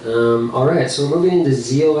 Alright, so we're moving into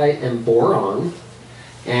zeolite and boron,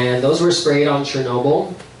 and those were sprayed on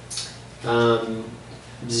Chernobyl.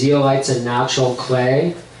 Zeolite's a natural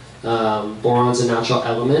clay, boron's a natural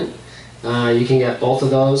element. You can get both of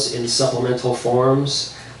those in supplemental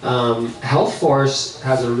forms. Health Force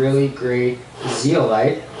has a really great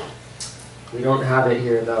zeolite. We don't have it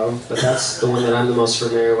here though, but that's the one that I'm the most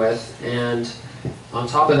familiar with. And on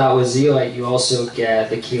top of that, with zeolite, you also get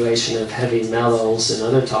the chelation of heavy metals and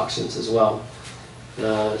other toxins as well.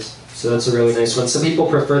 So that's a really nice one. Some people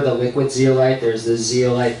prefer the liquid zeolite. There's the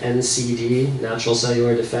zeolite NCD, Natural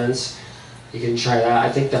Cellular Defense. You can try that.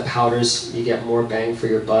 I think the powders, you get more bang for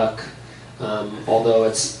your buck. Although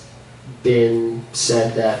it's been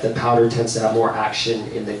said that the powder tends to have more action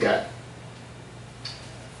in the gut.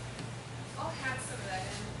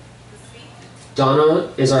 Donna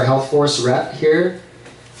is our Health Force rep here,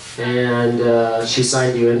 and she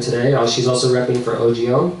signed you in today. She's also repping for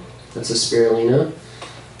OGO. That's a spirulina.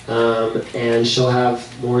 And she'll have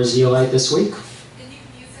more zeolite this week. And you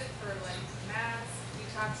can use it for like masks,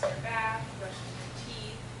 detox your bath, brushing your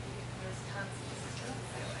teeth. There's tons of uses for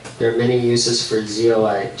zeolite. There are many uses for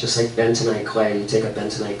zeolite, just like bentonite clay. You take a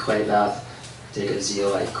bentonite clay bath, take a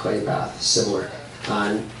zeolite clay bath, similar.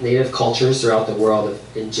 Native cultures throughout the world have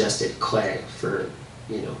ingested clay for,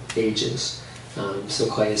 you know, ages. So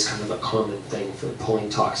clay is kind of a common thing for pulling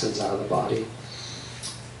toxins out of the body.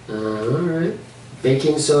 Alright.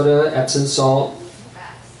 Baking soda, Epsom salt.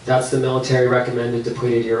 That's the military recommended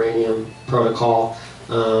depleted uranium protocol.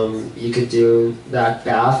 You could do that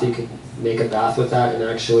bath, you could make a bath with that and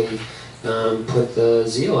actually put the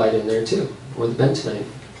zeolite in there too, or the bentonite.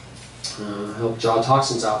 Help draw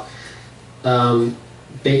toxins out.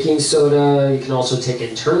 Baking soda you can also take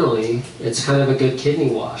internally. It's kind of a good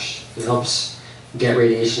kidney wash. It helps get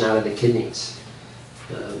radiation out of the kidneys.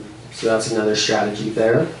 So that's another strategy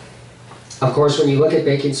there. Of course, when you look at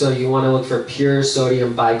baking soda, you want to look for pure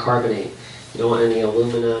sodium bicarbonate. You don't want any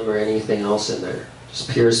aluminum or anything else in there. Just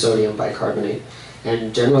pure sodium bicarbonate.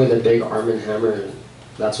 And generally the big Arm & Hammer,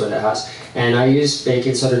 that's what it has. And I use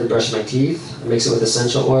baking soda to brush my teeth. I mix it with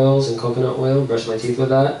essential oils and coconut oil, brush my teeth with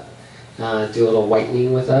that. Do a little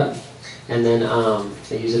whitening with that. And then I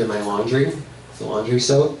use it in my laundry, the laundry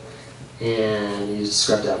soap. And use it to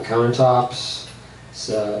scrub down countertops.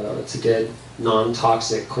 So it's a good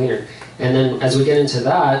non-toxic cleaner. And then as we get into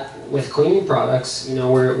that, with cleaning products, you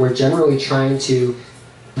know, we're generally trying to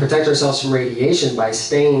protect ourselves from radiation by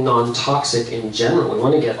staying non-toxic in general. We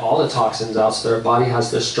want to get all the toxins out so that our body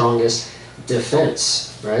has the strongest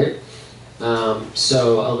defense, right?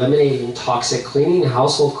 So eliminating toxic cleaning,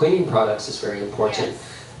 household cleaning products is very important. Yes.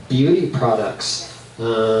 Beauty products, you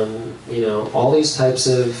know, all these types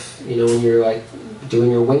of, you know, when you're like doing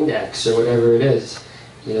your Windex or whatever it is,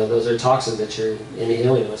 you know, those are toxins that you're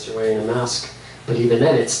inhaling unless you're wearing a mask. But even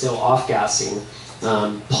then, it's still off-gassing.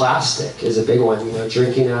 Plastic is a big one, you know,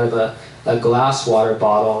 drinking out of a glass water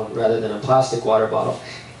bottle rather than a plastic water bottle.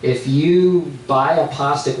 If you buy a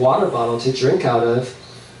plastic water bottle to drink out of,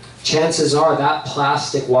 chances are that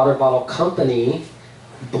plastic water bottle company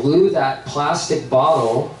blew that plastic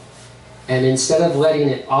bottle, and instead of letting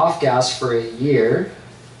it off-gas for a year,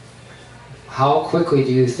 how quickly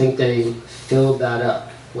do you think they filled that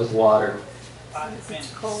up with water? As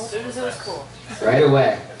soon as it was cool. Right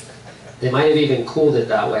away. They might have even cooled it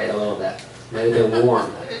that way a little bit. Might have been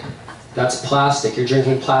warm. That's plastic. You're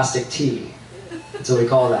drinking plastic tea. That's what we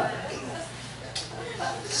call that.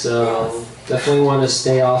 So definitely want to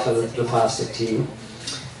stay off of the plastic tea.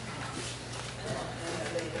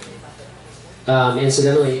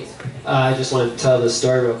 Incidentally, I just want to tell the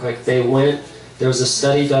story real quick. There was a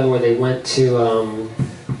study done where they went to,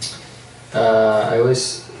 I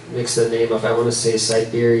always mix the name up. I want to say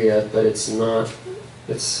Siberia, but it's not.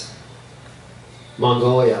 It's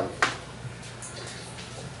Mongolia.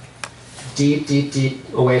 Deep, deep,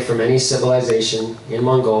 deep away from any civilization in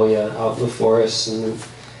Mongolia, out in the forest, and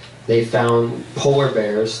they found polar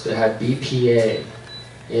bears that had BPA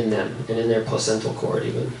in them and in their placental cord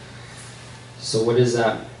even. So what does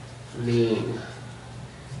that mean?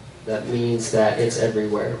 That means that it's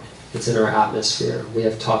everywhere. It's in our atmosphere. We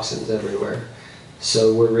have toxins everywhere.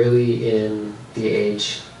 So we're really in the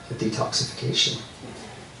age of detoxification.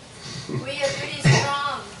 We are pretty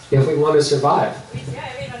strong. If we want to survive.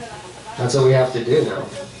 That's what we have to do now.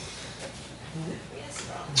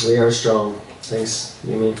 We are strong. Thanks,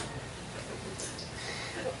 Yumi.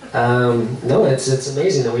 No, it's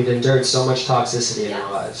amazing that we've endured so much toxicity in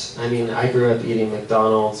our lives. I mean, I grew up eating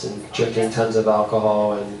McDonald's and drinking tons of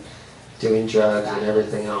alcohol and doing drugs and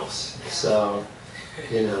everything else. So,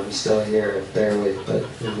 you know, I'm still here, barely, but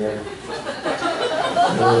I'm here.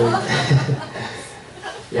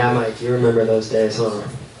 Yeah, Mike, you remember those days, huh?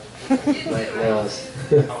 Mike knows.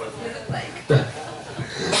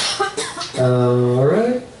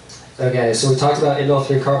 Alright. Okay, so we talked about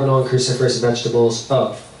indole-3 carbonyl and cruciferous vegetables.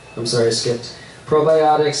 Oh, I'm sorry, I skipped.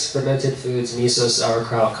 Probiotics, fermented foods, miso,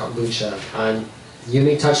 sauerkraut, kombucha. And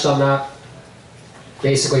Yumi touched on that.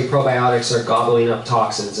 Basically, probiotics are gobbling up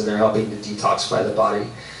toxins and they're helping to detoxify the body.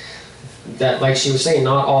 That, like she was saying,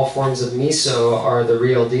 not all forms of miso are the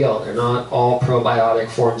real deal. They're not all probiotic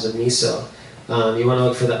forms of miso. You want to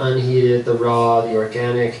look for the unheated, the raw, the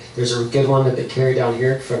organic. There's a good one that they carry down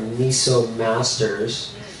here from Miso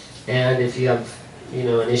Masters. And if you have, you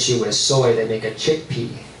know, an issue with soy, they make a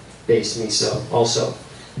chickpea-based miso also.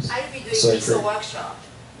 I'll be doing miso workshop.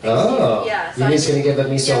 Oh, yeah, so Yumi's going to give a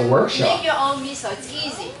miso workshop. Make your own miso. It's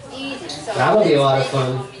easy. So that'll be a lot of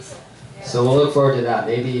fun. So we'll look forward to that.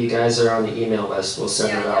 Maybe you guys are on the email list. We'll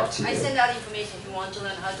send it out to you. I send out information if you want to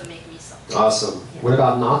learn how to make miso. Awesome. What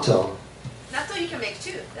about natto? Natto you can make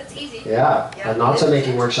too. That's easy. Yeah, a natto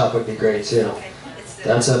making workshop would be great too. Okay.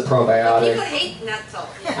 That's a probiotic. People hate natto.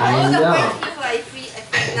 I know. All the people I feed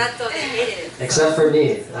natto, they hate it. Except for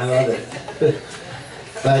me. I love it.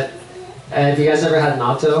 But have you guys ever had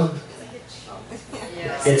natto?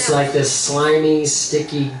 It's like this slimy,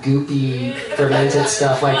 sticky, goopy, fermented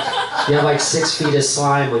stuff. Like you have like 6 feet of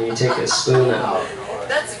slime when you take a spoon out.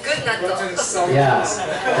 That's good natto. Yeah,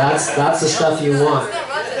 that's the stuff you want. It's not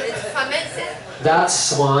rotten, it's fermented. That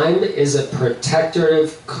slime is a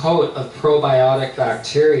protective coat of probiotic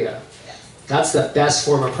bacteria. That's the best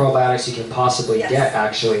form of probiotics you can possibly get,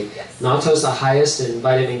 actually. Natto is the highest in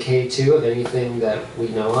vitamin K2 of anything that we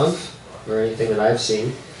know of, or anything that I've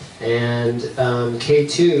seen. And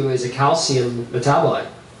K2 is a calcium metabolite.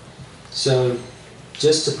 So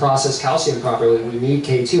just to process calcium properly, we need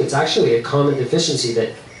K2. It's actually a common deficiency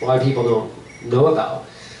that a lot of people don't know about.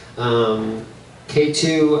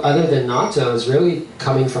 K2, other than natto, is really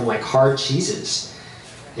coming from like hard cheeses.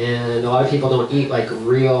 And a lot of people don't eat like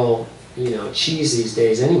real, cheese these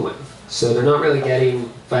days anyway. So they're not really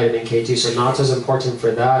getting vitamin K2. So natto is important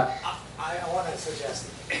for that. I want to suggest,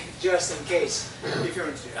 just in case, if you're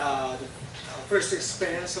the first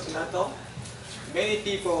experience of natto, many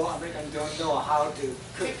people, Americans, don't know how to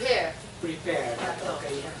cook. Prepare natto.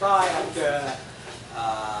 Okay, you can buy at the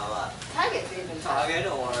Target even. Target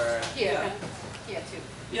or Here too.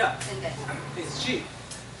 Yeah, And then. it's cheap.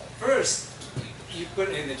 First, you put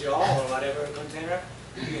it in the jar or whatever container.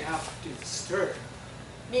 You have to stir.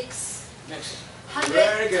 Mix. Mix it.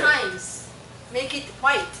 100 times. Make it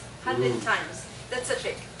white. 100 times. That's a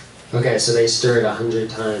trick. Okay, so they stir it 100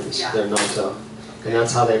 times, their natto. And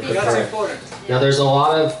that's how they prepare That's it. important. Now there's a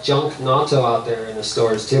lot of junk natto out there in the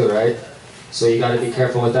stores too, right? So you got to be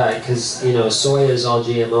careful with that because soy is all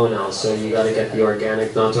GMO now, so you got to get the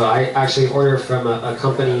organic natto. I actually ordered from a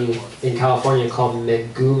company in California called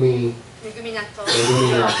Megumi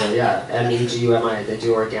Natto, yeah, MEGUMI. They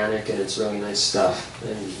do organic and it's really nice stuff,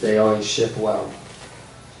 and they always ship well.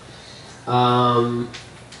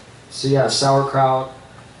 So yeah, sauerkraut.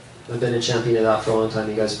 I've been a champion of that for a long time.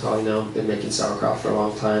 You guys probably know. I've been making sauerkraut for a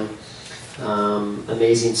long time.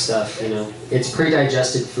 Amazing stuff, It's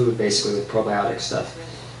pre-digested food basically with probiotic stuff.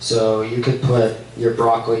 So you could put your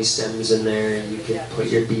broccoli stems in there, you could put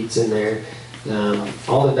your beets in there,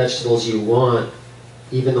 all the vegetables you want,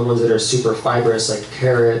 even the ones that are super fibrous like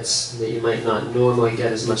carrots that you might not normally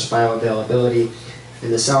get as much bioavailability.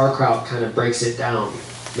 And the sauerkraut kind of breaks it down,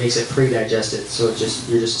 makes it pre-digested. So you're just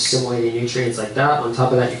assimilating nutrients like that. On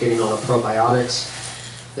top of that, you're getting all the probiotics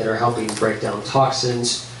that are helping break down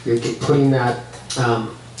toxins. You're putting that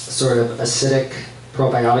sort of acidic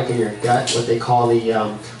probiotic in your gut, what they call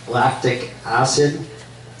the lactic acid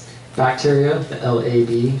bacteria, the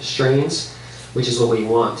LAB strains, which is what we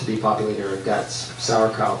want to be populating our guts.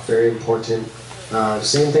 Sauerkraut, very important.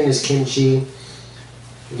 Same thing as kimchi.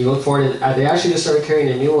 When you look forward to, they actually just started carrying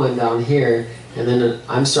a new one down here, and then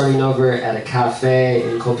I'm starting over at a cafe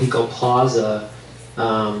in Kopiko Plaza.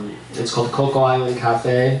 It's called Cocoa Island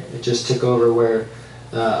Cafe. It just took over where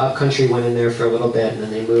Upcountry went in there for a little bit, and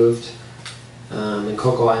then they moved. And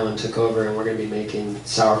Cocoa Island took over, and we're going to be making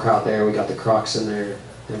sauerkraut there. We got the crocs in there,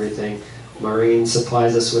 everything. Maureen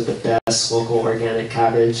supplies us with the best local organic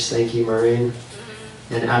cabbage. Thank you, Maureen.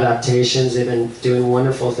 And Adaptations, they've been doing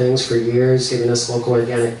wonderful things for years, giving us local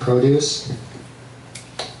organic produce.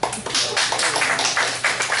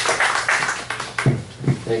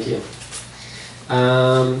 Thank you.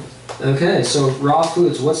 Okay, so raw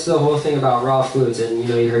foods. What's the whole thing about raw foods? And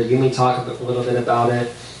you heard Yumi talk a little bit about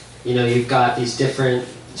it. You've got these different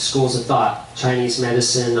schools of thought. Chinese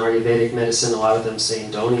medicine, Ayurvedic medicine, a lot of them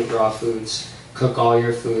saying don't eat raw foods, cook all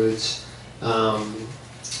your foods.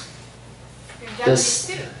 Japanese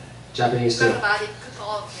too. Japanese too. Cook about it, cook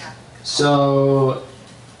all, yeah. So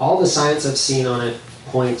all the science I've seen on it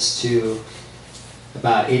points to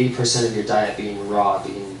about 80% of your diet being raw,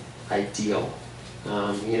 being ideal.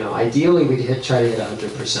 Ideally we'd try to hit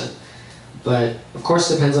 100%. But of course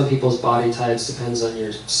it depends on people's body types, depends on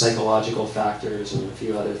your psychological factors and a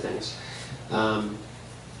few other things.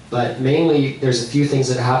 But mainly there's a few things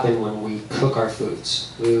that happen when we cook our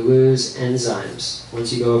foods. We lose enzymes.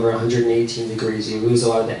 Once you go over 118 degrees, you lose a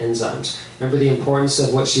lot of the enzymes. Remember the importance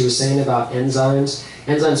of what she was saying about enzymes?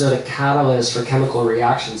 Enzymes are the catalyst for chemical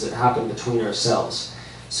reactions that happen between our cells.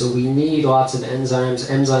 So we need lots of enzymes.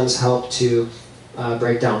 Enzymes help to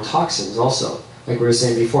break down toxins also. Like we were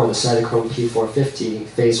saying before, the cytochrome P450,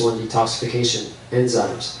 phase 1 detoxification,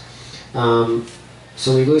 enzymes.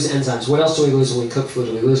 So we lose enzymes. What else do we lose when we cook food?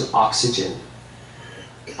 We lose oxygen.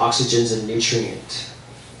 Oxygen's a nutrient.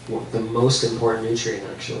 The most important nutrient,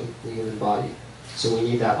 actually, in the human body. So we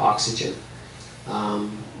need that oxygen.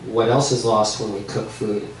 What else is lost when we cook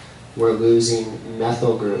food? We're losing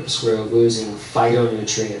methyl groups. We're losing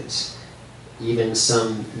phytonutrients. Even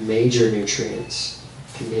some major nutrients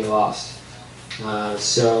can be lost.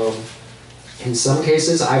 So in some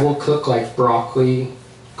cases, I will cook like broccoli,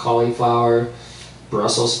 cauliflower,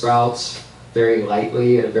 Brussels sprouts very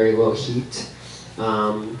lightly at a very low heat.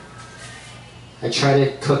 I try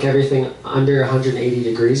to cook everything under 180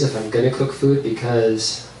 degrees if I'm going to cook food,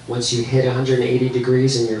 because once you hit 180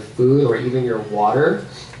 degrees in your food or even your water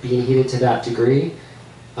being heated to that degree,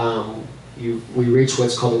 we reach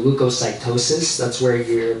what's called a leukocytosis. That's where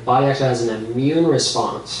your body actually has an immune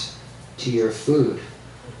response to your food.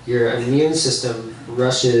 your immune system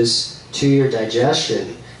rushes to your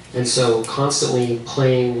digestion. And so constantly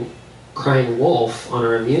crying wolf on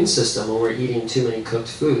our immune system when we're eating too many cooked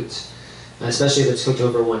foods, especially if it's cooked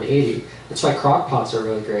over 180. That's why crock pots are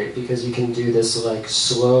really great, because you can do this like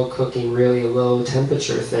slow cooking, really low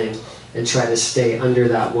temperature thing and try to stay under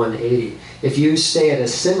that 180. If you stay at a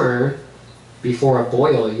simmer before a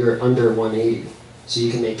boil, you're under 180. So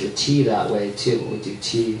you can make your tea that way too. When we do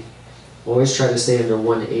tea, always try to stay under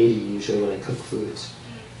 180 usually when I cook foods.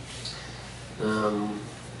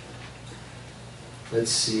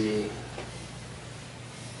 Let's see.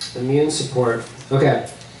 Immune support. Okay,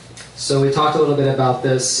 so we talked a little bit about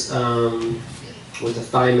this with the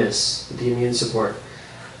thymus, with the immune support.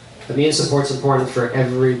 Immune support is important for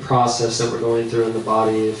every process that we're going through in the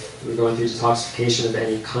body. If we're going through detoxification of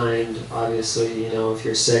any kind, obviously, you know, if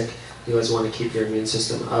you're sick, you always want to keep your immune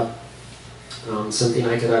system up. Something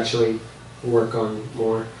I could actually work on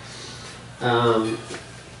more.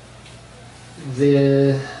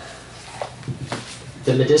 The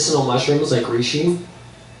medicinal mushrooms like reishi,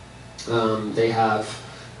 they have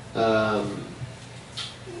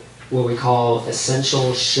what we call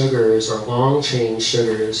essential sugars or long chain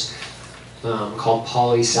sugars called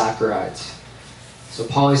polysaccharides. So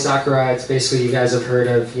polysaccharides, basically you guys have heard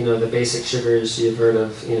of, you know, the basic sugars. You've heard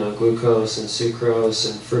of, you know, glucose and sucrose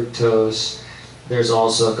and fructose. There's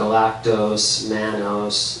also galactose,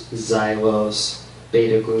 mannose, xylose,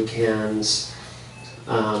 beta-glucans.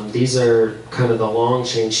 These are kind of the long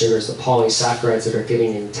chain sugars, the polysaccharides that are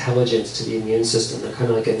giving intelligence to the immune system. They're kind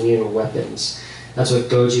of like immune weapons. That's what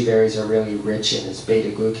goji berries are really rich in, is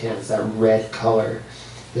beta-glucans, that red color.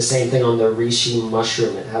 The same thing on the reishi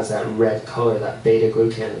mushroom. It has that red color, that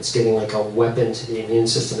beta-glucan. It's giving like a weapon to the immune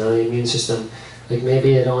system. Now the immune system, like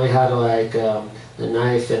maybe it only had like a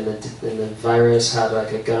knife and the virus had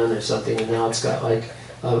like a gun or something, and now it's got like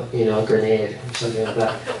you know, a grenade or something like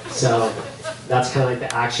that. So that's kind of like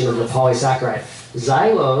the action of the polysaccharide.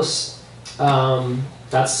 Xylose,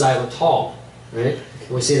 that's xylitol, right?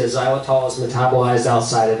 We see that xylitol is metabolized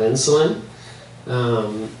outside of insulin,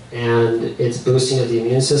 and it's boosting of the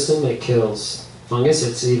immune system. It kills fungus.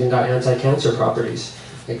 It's even got anti-cancer properties,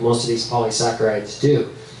 like most of these polysaccharides do.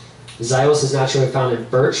 Xylose is naturally found in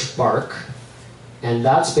birch bark, and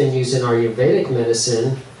that's been used in Ayurvedic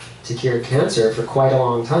medicine to cure cancer for quite a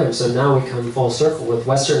long time. So now we come full circle with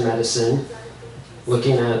Western medicine,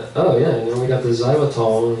 looking at, oh yeah, you know, we got the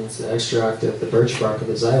xylitol, and it's the extract of the birch bark of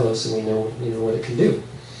the xylose, and we know, you know, what it can do.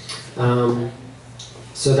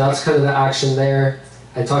 So that's kind of the action there.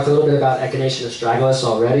 I talked a little bit about echinacea astragalus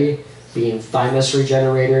already, being thymus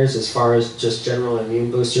regenerators as far as just general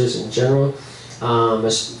immune boosters in general.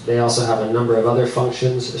 They also have a number of other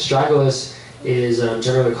functions. Astragalus is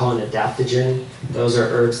generally called an adaptogen. Those are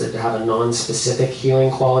herbs that have a non-specific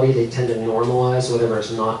healing quality. They tend to normalize whatever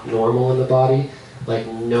is not normal in the body. Like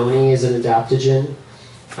noni is an adaptogen.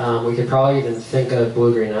 We could probably even think of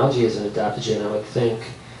blue-green algae as an adaptogen, I would think.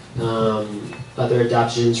 Other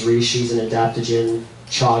adaptogens, reishi is an adaptogen.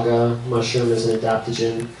 Chaga mushroom is an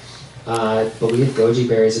adaptogen. I believe goji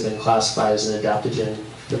berries have been classified as an adaptogen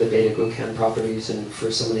for the beta-glucan properties, and for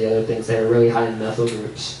some of the other things. They're really high in methyl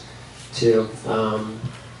groups too.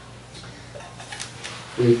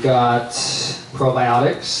 We've got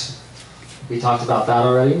probiotics. We talked about that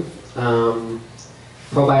already.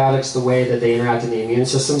 Probiotics, the way that they interact in the immune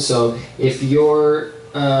system. So if you're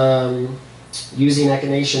using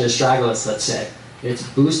echinacea astragalus, let's say, it's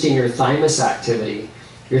boosting your thymus activity.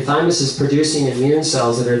 Your thymus is producing immune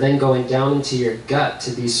cells that are then going down into your gut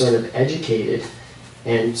to be sort of educated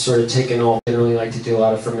and sort of taken all. I generally like to do a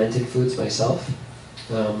lot of fermented foods myself.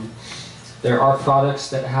 There are products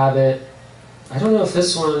that have it. I don't know if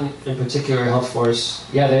this one in particular, Health Force,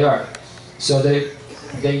 yeah, they are. So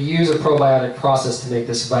they use a probiotic process to make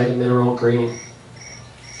this vitamineral green,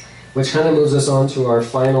 which kind of moves us on to our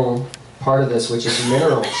final part of this, which is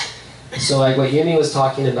minerals. So like what Yumi was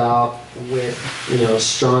talking about with, you know,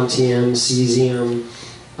 strontium, cesium,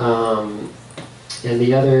 and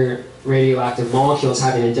the other radioactive molecules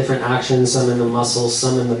having a different action, some in the muscles,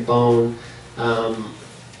 some in the bone.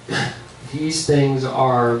 These things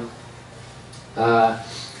are,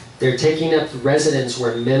 they're taking up residence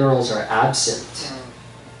where minerals are absent.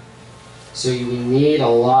 So we need a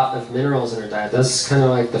lot of minerals in our diet. That's kind of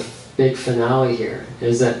like the big finale here,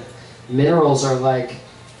 is that minerals are like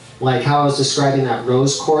how I was describing that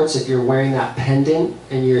rose quartz. If you're wearing that pendant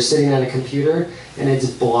and you're sitting at a computer and it's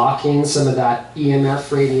blocking some of that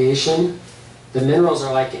EMF radiation, the minerals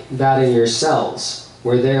are like that in your cells,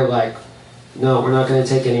 where they're like, no, we're not going to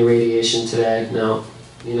take any radiation today. No,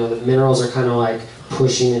 you know, the minerals are kind of like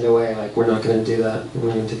pushing it away, like we're not going to do that,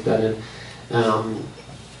 we're going to take that in.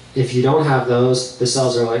 If you don't have those, the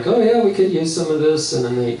cells are like, oh yeah, we could use some of this, and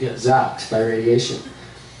then they get zapped by radiation.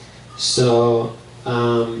 So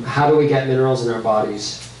how do we get minerals in our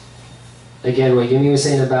bodies? Again, what Yumi was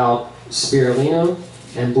saying about spirulina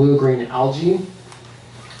and blue-green algae,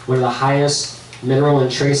 one of the highest mineral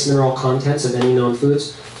and trace mineral contents of any known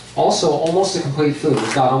foods. Also, almost a complete food.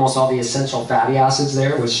 It's got almost all the essential fatty acids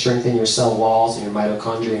there, which strengthen your cell walls and your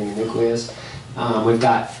mitochondria and your nucleus. We've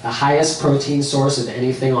got the highest protein source of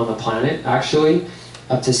anything on the planet, actually.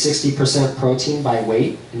 Up to 60% protein by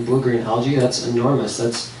weight in blue-green algae. That's enormous.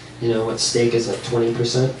 That's, you know, what steak is at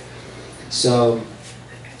 20%. So,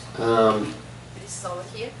 It is sold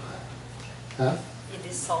here? huh? It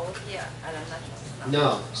is sold here at a natural.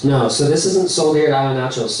 No. So this isn't sold here at Iowa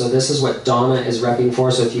Naturals. So this is what Donna is repping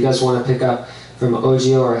for. So if you guys want to pick up from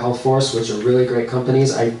Ogio or Health Force, which are really great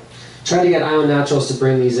companies, I tried to get Iowa Naturals to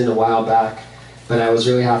bring these in a while back, but I was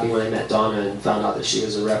really happy when I met Donna and found out that she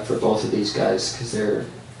was a rep for both of these guys because they're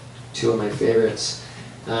two of my favorites.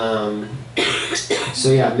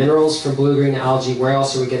 So yeah, minerals from blue-green algae. Where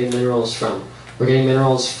else are we getting minerals from? We're getting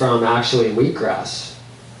minerals from actually wheatgrass,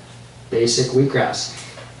 basic wheatgrass.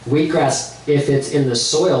 Wheatgrass, if it's in the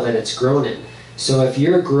soil that it's grown in. So if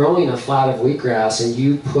you're growing a flat of wheatgrass and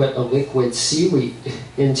you put a liquid seaweed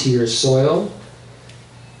into your soil,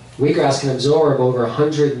 wheatgrass can absorb over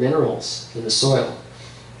 100 minerals in the soil.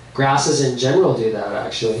 Grasses in general do that,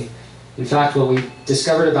 actually. In fact, what we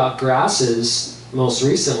discovered about grasses most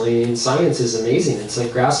recently in science is amazing. It's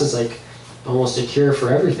like grass is like almost a cure for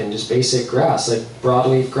everything, just basic grass, like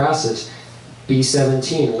broadleaf grasses.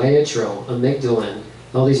 B17, laetrile, amygdalin,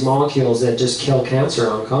 all these molecules that just kill cancer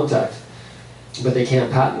on contact. But they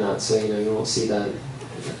can't patent that, so you won't see that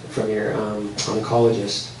from your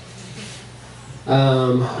oncologist.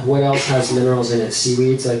 What else has minerals in it?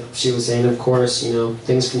 Seaweeds, like she was saying, of course,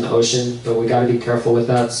 things from the ocean, but we got to be careful with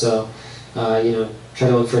that, so try to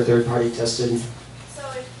look for third-party tested. So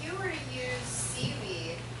if you were to use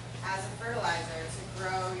seaweed as a fertilizer to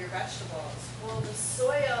grow your vegetables, will the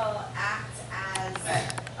soil act as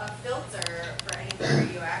a filter for anything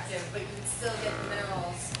radioactive, but you would still get the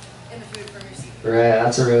minerals in the food from your seaweed? Right,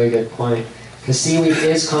 that's a really good point. Because seaweed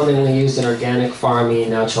is commonly used in organic farming,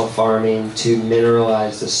 natural farming, to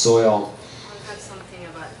mineralize the soil. I have something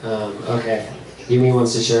about Okay, Yumi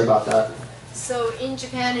wants to share about that. So in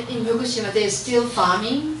Japan, in Fukushima, they're still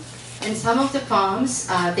farming, and some of the farms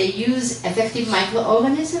they use effective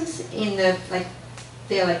microorganisms in they're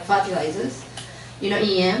like fertilizers,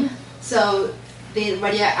 EM. So the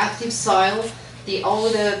radioactive soil, all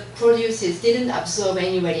the producers didn't absorb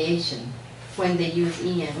any radiation when they use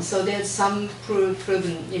EM. So there's some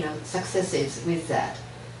proven successes with that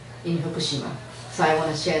in Fukushima. So I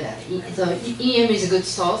want to share that. So EM is a good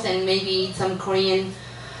source, and maybe some Korean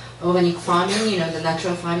organic farming, the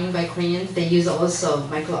natural farming by Koreans, they use also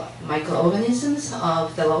microorganisms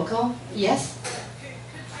of the local. Yes? Could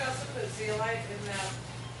you also put zeolite in that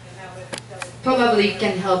would Probably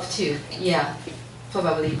can help too. Yeah,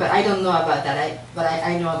 probably. But I don't know about that. But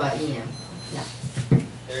I know about EM. Yeah.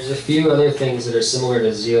 There's a few other things that are similar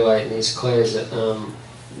to zeolite in these clays. The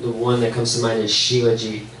one that comes to mind is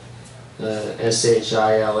shilajit,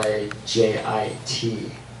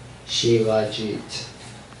 Shilajit, shilajit.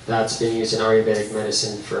 That's been used in Ayurvedic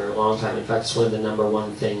medicine for a long time. In fact, it's one of the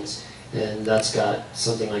 #1 things, and that's got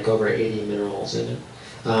something like over 80 minerals in it.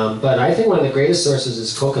 But I think one of the greatest sources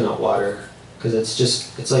is coconut water, because it's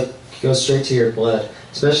like it goes straight to your blood,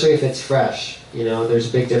 especially if it's fresh. There's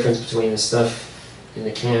a big difference between the stuff in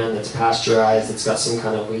the can that's pasteurized, it's got some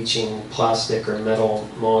kind of leaching plastic or metal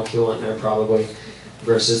molecule in there probably,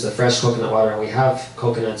 versus the fresh coconut water. And we have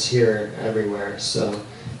coconuts here everywhere, so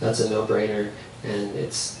that's a no-brainer. And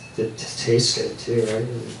it tastes good too, right?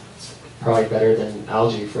 It's probably better than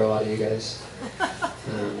algae for a lot of you guys.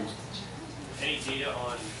 Any data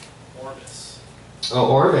on Ormus? Oh,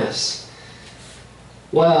 Ormus.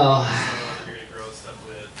 Well,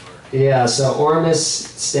 yeah, so Ormus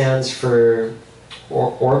stands for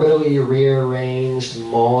orbitally rearranged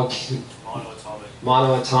monoatomic.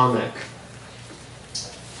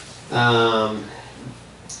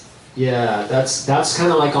 Yeah, that's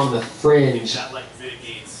kind of like on the fringe. That like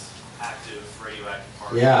mitigates active radioactive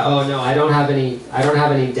particles. Yeah. Oh no, I don't have any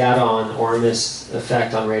data on Ormus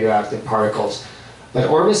effect on radioactive particles. But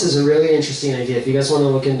Ormus is a really interesting idea. If you guys want to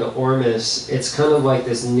look into Ormus, it's kind of like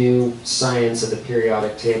this new science of the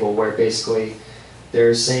periodic table, where basically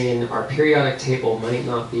they're saying our periodic table might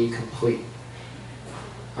not be complete.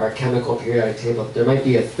 Our chemical periodic table, there might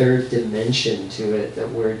be a third dimension to it that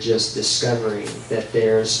we're just discovering, that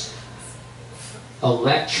there's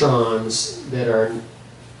electrons that are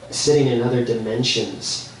sitting in other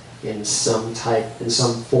dimensions in some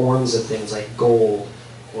forms of things like gold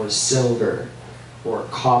or silver or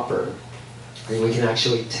copper. And we can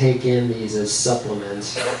actually take in these as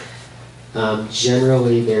supplements.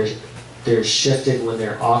 Generally, they're shifted when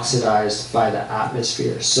they're oxidized by the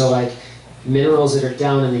atmosphere. So like minerals that are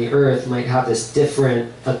down in the earth might have this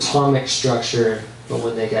different atomic structure, but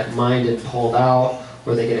when they get mined and pulled out,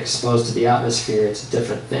 or they get exposed to the atmosphere, it's a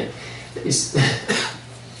different thing.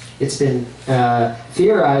 It's been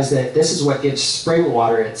theorized that this is what gives spring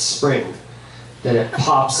water its spring, that it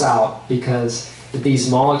pops out because these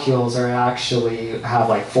molecules are actually have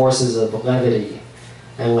like forces of levity.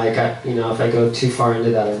 And like, if I go too far into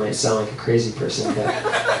that, I might sound like a crazy person, but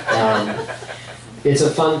it's a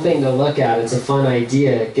fun thing to look at. It's a fun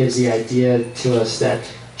idea. It gives the idea to us that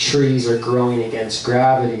trees are growing against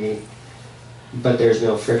gravity, but there's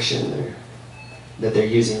no friction there, that they're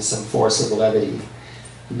using some force of levity,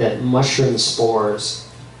 that mushroom spores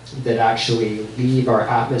that actually leave our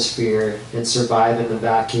atmosphere and survive in the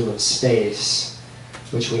vacuum of space,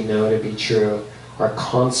 which we know to be true, are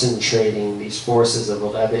concentrating these forces of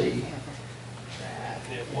levity.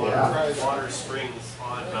 Water springs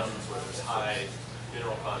on mountains where there's high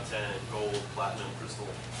mineral content, gold, platinum, crystal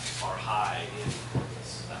are high in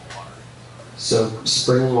that water. So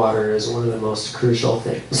spring water is one of the most crucial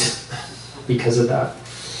things because of that.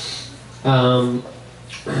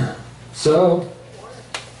 So,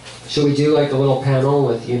 should we do like a little panel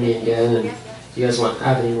with Yumi and Gen? And do you guys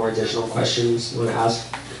have any more additional questions you want to ask?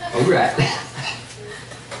 All right.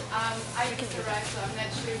 I can direct, so I'm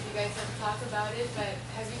not sure if you guys have talked about it, but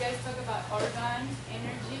have you guys talked about orgone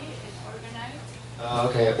energy and orgonite?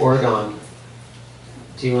 Okay, orgone.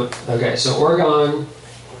 Okay, so orgone,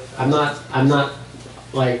 I'm not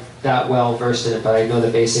like that well versed in it, but I know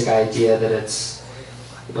the basic idea that it's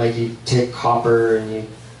like you take copper and you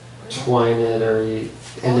twine it,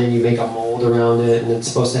 and then you make a mold around it, and it's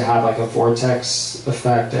supposed to have like a vortex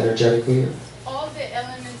effect energetically. All the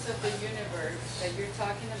elements of the universe that you're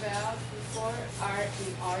talking about before are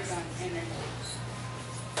in orgone energy.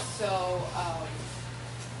 So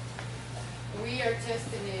we are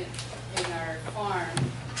testing it in our farm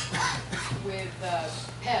with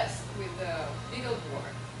pests, with beetle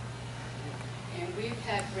board, and we've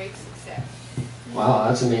had great success. Wow,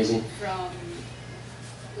 that's amazing. From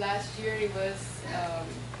last year, it was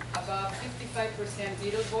about 55%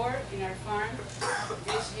 beetle board in our farm.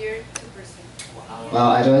 This year, 2%. Well,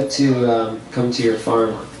 I'd like to come to your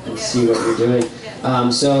farm and see what you're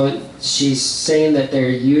doing. So she's saying that they're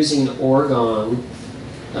using orgone.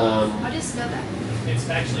 How do you spell that? It's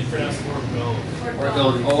actually pronounced orgone.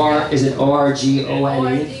 Orgone. Is it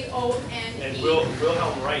O-R-G-O-N-E? O-R-G-O-N-E. And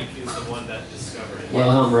Wilhelm Reich is the one that discovered it.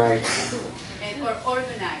 Wilhelm Reich. And or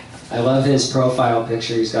orgonite. I love his profile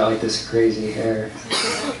picture. He's got like this crazy hair.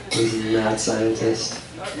 He's a mad scientist.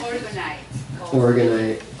 Or orgonite.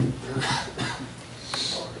 Orgonite.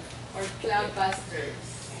 Or cloudbusters.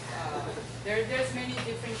 There's many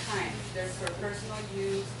different kinds. There's for personal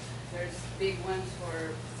use. There's big ones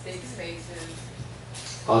for big spaces.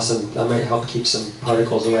 Awesome. That might help keep some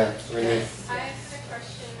particles away. Renee. I have a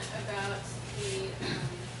question about the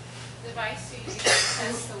device you use to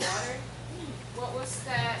test the water. What was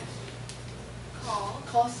that called?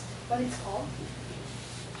 What it's called?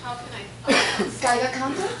 How can I? Geiger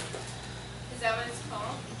counter? Is that what it's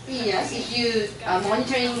called? Yes, if you are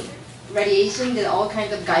monitoring radiation, there are all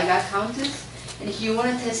kinds of Geiger counters. And if you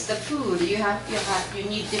want to test the food, you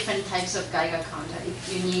need different types of Geiger counter. If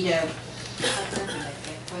you need a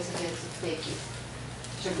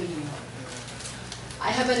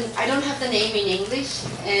I don't have the name in English,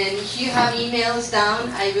 and if you have emails down,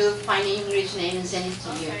 I will find the English name and send it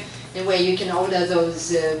to you. The way you can order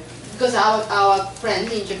those, because our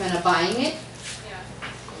friends in Japan are buying it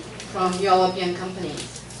from European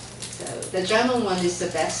companies. So the German one is the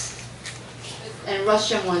best, and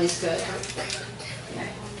Russian one is good.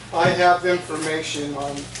 I have information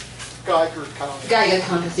on Geiger counters. Geiger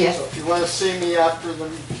counters, yes. So if you want to see me after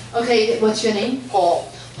them. Okay, what's your name?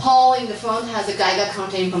 Paul. Paul in the front has a Geiger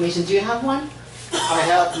counter information. Do you have one? I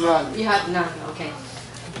have none. You have none, okay.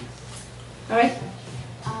 All right.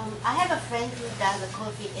 I have a friend who does a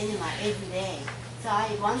coffee enema every day. So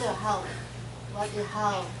I wonder how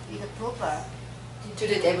is it proper to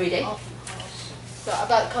do it every day? So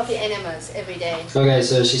about coffee enemas every day. Okay,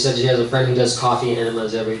 so she said she has a friend who does coffee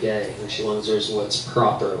enemas every day, and she wonders what's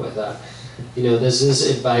proper with that. You know, this is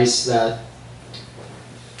advice that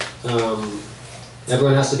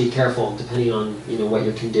everyone has to be careful depending on what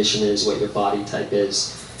your condition is, what your body type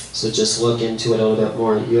is. So just look into it a little bit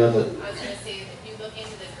more. You have a. I was going to say, if you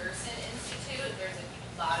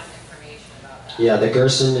Yeah, the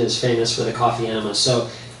Gerson is famous for the coffee enema. So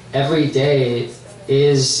every day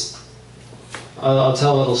is, I'll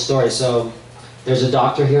tell a little story. So there's a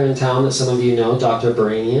doctor here in town that some of you know, Dr.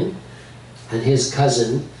 Baranian, and his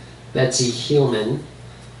cousin, Betsy Heilman,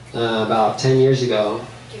 about 10 years ago,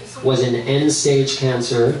 was in end-stage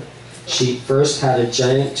cancer. She first had a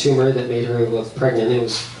giant tumor that made her pregnant. It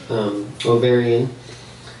was ovarian.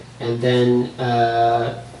 And then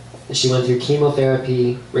she went through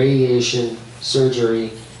chemotherapy, radiation,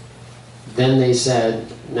 surgery. Then they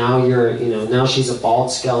said, now you're, now she's a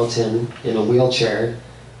bald skeleton in a wheelchair.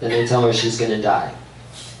 Then they tell her she's going to die.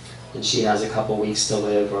 And she has a couple weeks to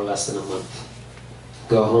live, or less than a month.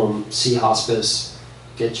 Go home, see hospice,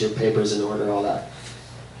 get your papers in order, all that.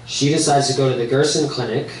 She decides to go to the Gerson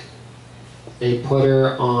clinic. They put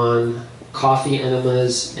her on coffee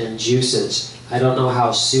enemas and juices. I don't know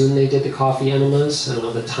how soon they did the coffee enemas. I don't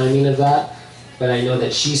know the timing of that. But I know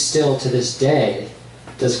that she still, to this day,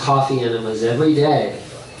 does coffee enemas every day.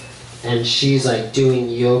 And she's like doing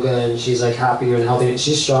yoga, and she's like happier and healthier.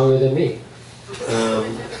 She's stronger than me.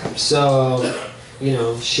 So,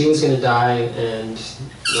 she was going to die, and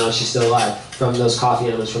now she's still alive from those coffee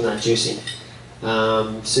enemas, from that juicing.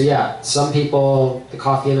 So yeah, some people, the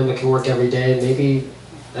coffee enema can work every day, maybe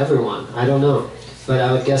everyone, I don't know. But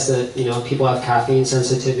I would guess that, people have caffeine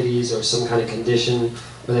sensitivities or some kind of condition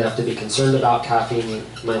where they have to be concerned about caffeine. You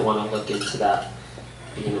might want to look into that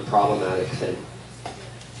being a problematic thing.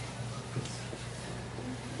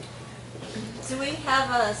 Do we have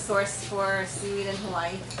a source for seaweed in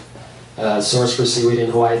Hawaii? Source for seaweed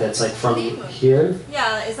in Hawaii that's like from here?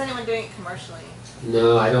 Yeah, is anyone doing it commercially?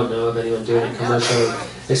 No, I don't know of anyone doing it commercially.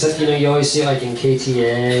 Except, you always see it like in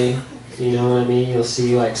KTA, you know what I mean? You'll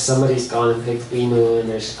see like somebody's gone and picked limu, and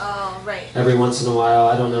there's every once in a while.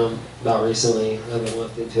 I don't know about recently, I haven't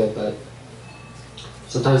looked into it, but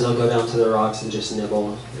sometimes I'll go down to the rocks and just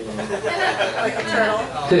nibble. Like a turtle?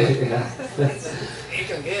 Yeah. You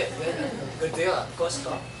can get a good deal at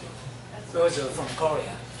Costco. Those are from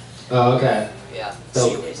Korea. Oh, okay. Yeah.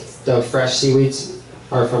 The fresh seaweeds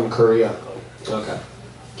are from Korea. Okay.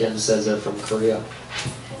 Gen says they're from Korea.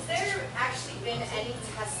 Has there actually been any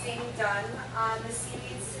testing done on the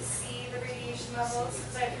seaweeds to see the radiation levels?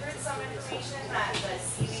 Because I've heard some information that the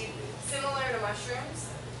seaweed, similar to mushrooms,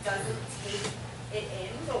 doesn't take it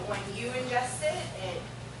in, but when you ingest it, it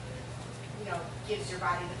gives your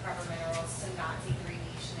body the proper minerals to not take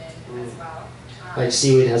radiation in as well. Like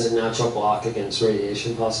seaweed has a natural block against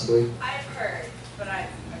radiation, possibly? I've heard, but I've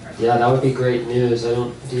heard. Yeah, that would be great news.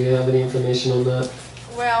 Do you have any information on that?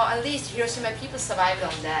 Well, at least Hiroshima people survived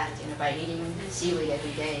on that, by eating seaweed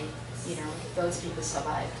every day. Those people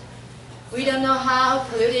survived. We don't know how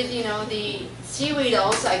polluted, the seaweed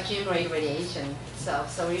also accumulate radiation.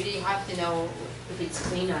 So we really have to know if it's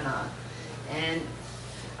clean or not. And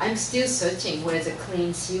I'm still searching where the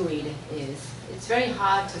clean seaweed is. It's very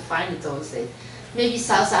hard to find those. Maybe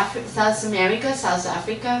South America, South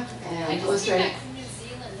Africa, and Australia.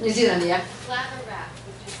 New Zealand, yeah.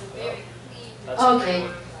 Which is a very clean. Okay,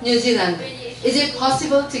 New Zealand. Is it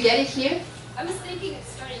possible to get it here? I was thinking of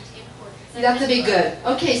starting to import. That would be good.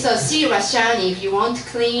 Okay, so sea rashani, if you want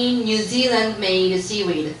clean New Zealand-made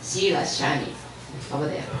seaweed, sea rashani, over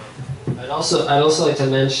there. I'd also like to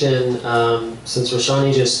mention, since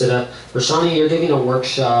Roshani just stood up, Roshani, you're giving a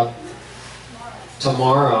workshop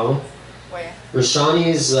tomorrow. Where? Roshani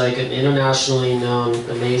is like an internationally known,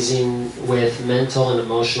 amazing with mental and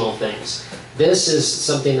emotional things. This is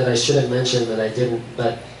something that I should have mentioned that I didn't,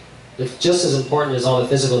 but it's just as important as all the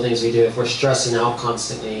physical things we do. If we're stressing out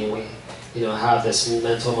constantly and we, have this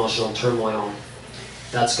mental, emotional turmoil,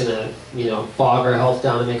 that's gonna, bog our health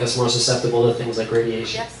down and make us more susceptible to things like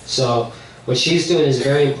radiation. Yes. So what she's doing is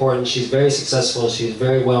very important. She's very successful. She's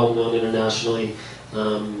very well known internationally.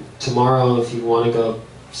 Tomorrow, if you want to go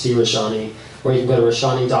see Roshani, or you can go to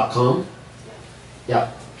roshani.com.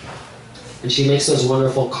 Yeah. And she makes those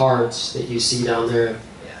wonderful cards that you see down there.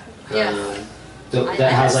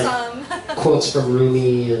 That has like quotes from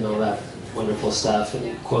Rumi and all that wonderful stuff,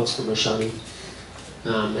 and quotes from Roshani.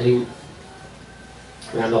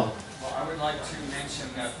 Randall? Well, I would like to mention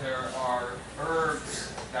that there are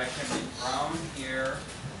herbs that can be grown here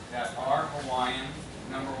that are Hawaiian.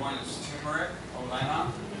 Number one is turmeric,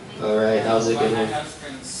 olena. All right, that was a good one. Olena has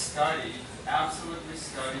been studied, absolutely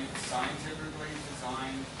studied, scientifically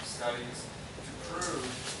designed studies to prove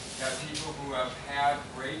that people who have had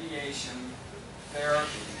radiation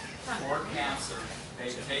therapy for cancer,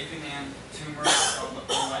 they've taken in turmeric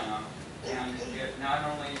olena, and it not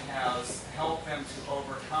only has helped them to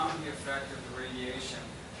overcome the effect of the radiation,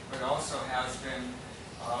 but also has been,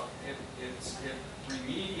 it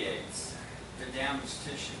remediates the damaged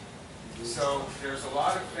tissue. So there's a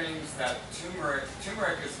lot of things that turmeric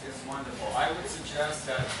is wonderful. I would suggest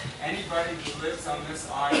that anybody who lives on this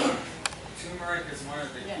island, turmeric is one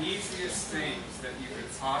of the easiest things that you could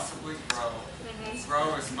possibly grow.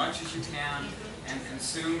 Grow as much as you can and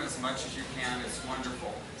consume as much as you can. It's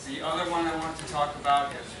wonderful. The other one I want to talk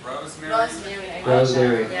about is rosemary.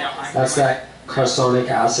 Rosemary. Yeah, That's that carcinic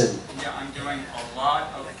acid. Yeah, I'm doing a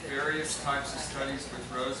lot of various types of studies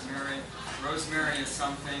with rosemary. Rosemary is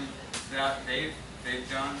something that they've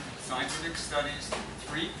done scientific studies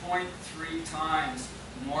 3.3 times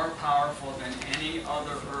more powerful than any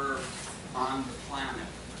other herb on the planet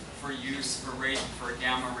for use for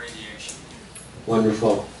gamma radiation.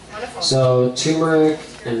 Wonderful. So turmeric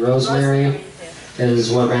and rosemary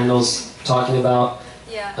is what Randall's talking about.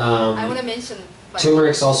 Yeah, I want to mention.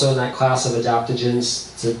 Turmeric's also in that class of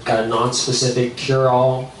adaptogens. It's got a non-specific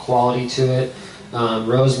cure-all quality to it.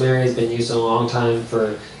 Rosemary has been used a long time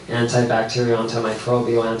for antibacterial,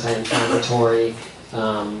 antimicrobial, anti-inflammatory,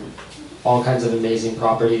 all kinds of amazing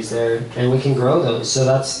properties there, and we can grow those, so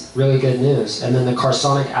that's really good news. And then the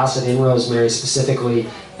carcinic acid in rosemary specifically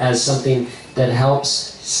as something that helps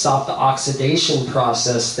stop the oxidation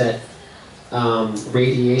process that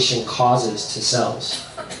radiation causes to cells.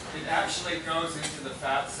 It actually goes into the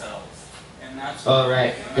fat cells, and that's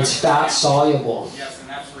right. It's fat soluble. Yes, and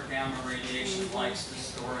that's where gamma radiation likes to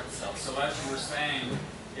store itself. So as you were saying,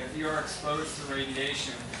 if you are exposed to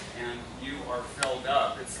radiation and you are filled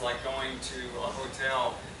up, it's like going to a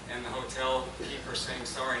hotel and the hotel keeper saying,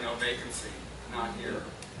 sorry, no vacancy, not here,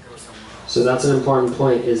 go somewhere else. So that's an important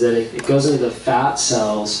point, is that it goes into the fat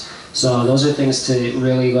cells. So those are things to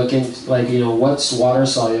really look into, like, what's water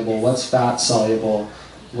soluble, what's fat soluble,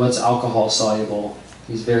 what's alcohol soluble,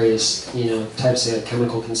 these various, types of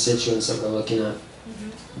chemical constituents that we're looking at.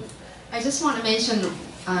 I just want to mention,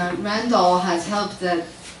 Randall has helped the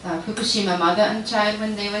Fukushima mother and child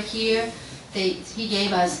when they were here. He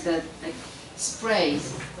gave us the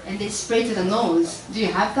sprays, and they spray to the nose. Do you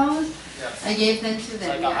have those? Yes. I gave them to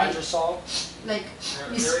them. Like a hydrosol? Like you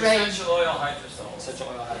They're spray. essential oil hydrosol. Essential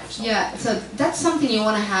oil hydrosol. Yeah, so that's something you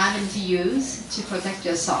want to have and to use to protect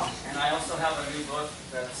yourself. And I also have a new book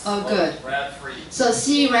that's good. rad-free. So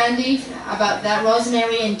see Randy about that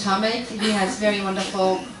rosemary and turmeric. He has very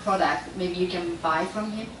wonderful product. Maybe you can buy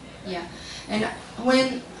from him. Yeah. And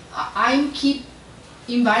when I keep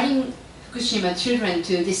inviting Fukushima children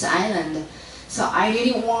to this island, so I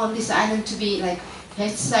really want this island to be like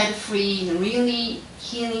pesticide-free and really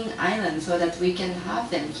healing island so that we can have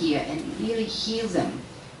them here and really heal them.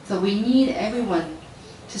 So we need everyone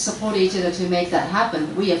to support each other to make that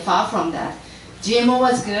happen. We are far from that. GMO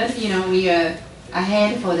was good, we are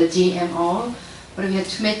ahead for the GMO, but we had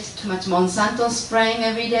too much Monsanto spraying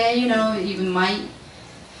every day, even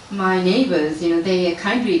my neighbors, they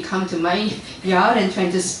kindly come to my yard and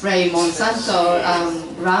trying to spray Monsanto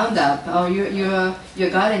Roundup. Oh, your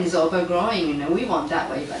garden is overgrowing. We want that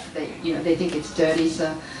way, but they think it's dirty.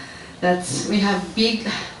 So we have big,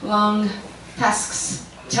 long tasks,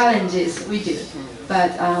 challenges. We do,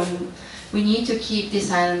 but we need to keep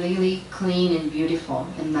this island really clean and beautiful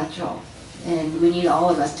and natural. And we need all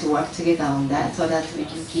of us to work together on that so that we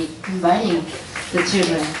can keep inviting the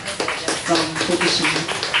children from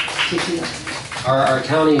Fukushima. Our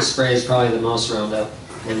county sprays probably the most Roundup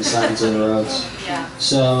on the sides of the roads. Yeah.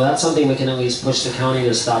 So that's something we can at least push the county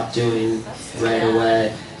to stop doing right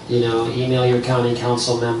away. Email your county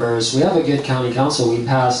council members. We have a good county council. We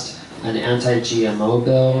passed an anti-GMO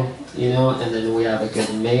bill, and then we have a good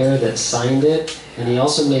mayor that signed it. And he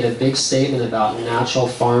also made a big statement about natural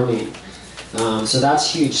farming. So that's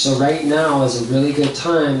huge. So right now is a really good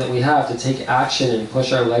time that we have to take action and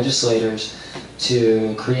push our legislators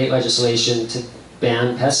to create legislation to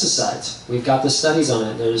ban pesticides. We've got the studies on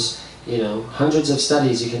it. There's, hundreds of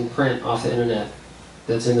studies you can print off the internet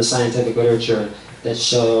that's in the scientific literature that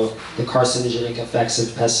show the carcinogenic effects of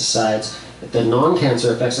pesticides, the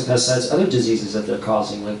non-cancer effects of pesticides, other diseases that they're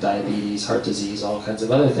causing, like diabetes, heart disease, all kinds of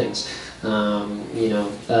other things,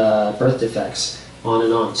 birth defects, on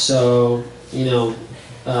and on. So,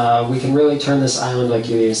 we can really turn this island, like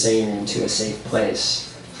you were saying, into a safe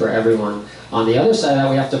place for everyone. On the other side of that,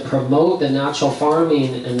 we have to promote the natural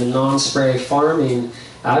farming and the non-spray farming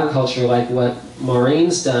agriculture, like what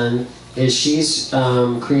Maureen's done, is she's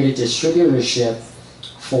created distributorship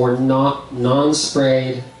for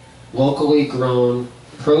non-sprayed, locally grown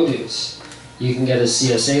produce. You can get a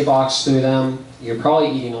CSA box through them. You're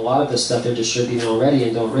probably eating a lot of the stuff they're distributing already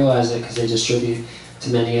and don't realize it because they distribute to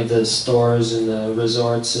many of the stores and the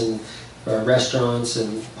resorts and restaurants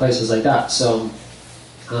and places like that. So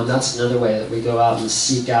that's another way that we go out and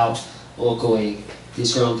seek out locally,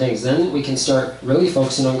 these grown things. Then we can start really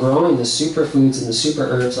focusing on growing the superfoods and the super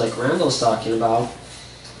herbs like Randall's talking about,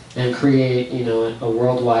 and create, you know, a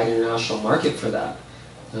worldwide international market for that.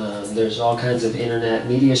 There's all kinds of internet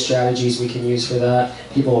media strategies we can use for that.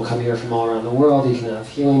 People will come here from all around the world. You can have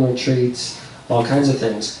healing retreats, all kinds of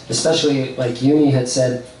things. Especially, like Yumi had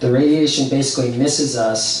said, the radiation basically misses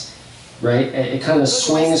us, right? It kind of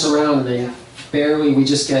swings around and barely, we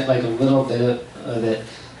just get like a little bit of it.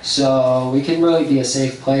 So we can really be a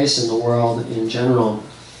safe place in the world in general.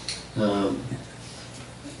 One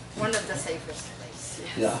of the safest places.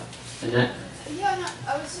 Yeah. Annette? Yeah, no,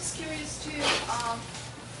 I was just curious too.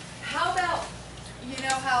 How about, you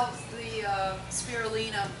know how the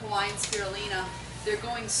spirulina, Hawaiian spirulina, they're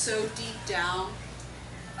going so deep down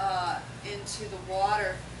into the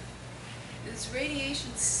water. Does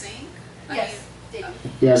radiation sink? Yes.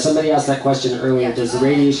 Yeah, somebody asked that question earlier. Yeah. Does the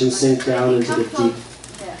radiation sink down into the deep?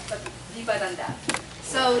 Yeah, but deeper than that.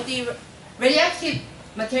 So the radioactive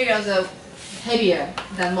materials are heavier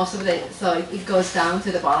than most of the, so it goes down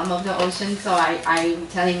to the bottom of the ocean. So I'm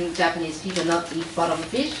telling Japanese people not to eat bottom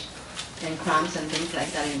fish and crabs and things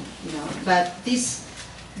like that, you know. But this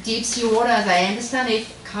deep sea water, as I understand it,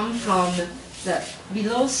 comes from the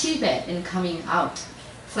below seabed and coming out.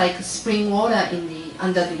 It's like spring water in the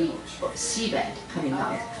under the seabed coming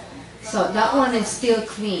out. So that one is still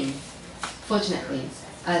clean, fortunately,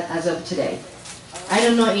 as of today. I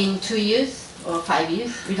don't know in 2 years or 5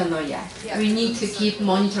 years, we don't know yet. Yeah, we need to keep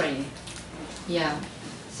monitoring. Yeah.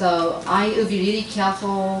 So I will be really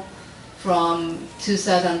careful from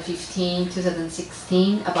 2015,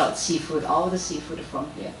 2016 about seafood, all the seafood from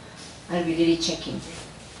here. I'll be really checking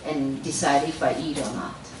and decide if I eat or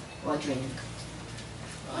not, or drink.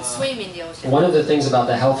 Or swim in the ocean. One of the things about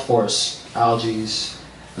the health force algae,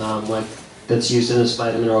 like that's used in this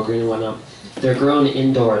vitamin oil green and whatnot, they're grown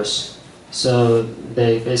indoors. So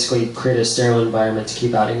they basically create a sterile environment to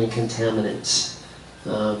keep out any contaminants.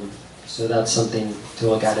 So that's something to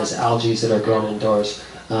look at, is algae that are grown indoors.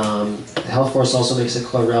 The health force also makes a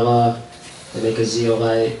chlorella, they make a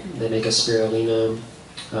zeolite, they make a spirulina.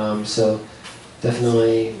 So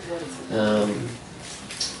definitely.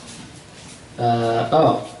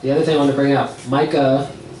 Oh, the other thing I want to bring up, Micah.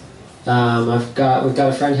 We've got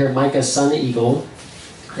a friend here, Micah Sun Eagle,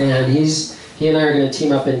 and he and I are going to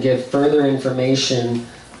team up and give further information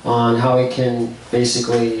on how we can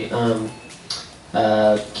basically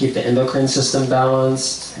keep the endocrine system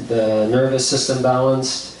balanced, the nervous system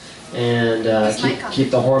balanced, and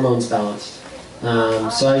keep the hormones balanced.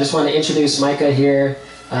 So I just want to introduce Micah here.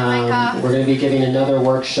 We're going to be giving another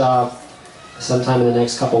workshop sometime in the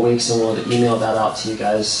next couple weeks, and we'll email that out to you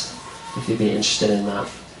guys if you'd be interested in that.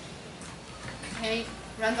 Okay,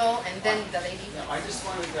 Randall, and then the lady. Yeah, I just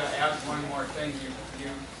wanted to add one more thing.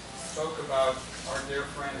 You spoke about our dear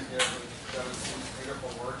friend here who does these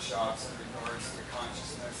beautiful workshops in regards to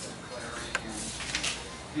consciousness and clearing and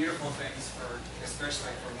beautiful things for,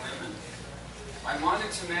 especially for women. I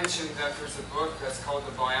wanted to mention that there's a book that's called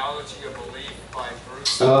The Biology of Belief by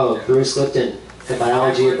Bruce Lipton. Oh, Bruce Lipton, The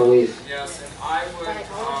Biology of Belief. Yes, and I would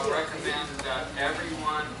recommend that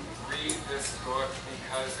everyone read this book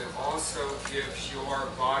because it also gives your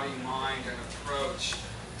body, mind, an approach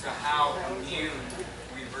to how immune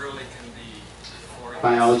we really can be.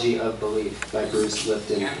 Biology of Belief by Bruce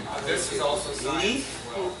Lipton. And this is also science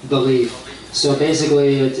as well. Belief. So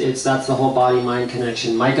basically, that's the whole body-mind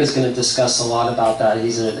connection. Micah's going to discuss a lot about that.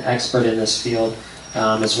 He's an expert in this field,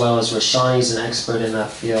 as well as Rashani's an expert in that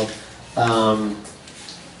field.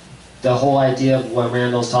 The whole idea of what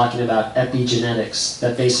Randall's talking about, epigenetics,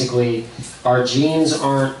 that basically our genes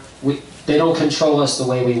they don't control us the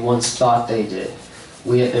way we once thought they did.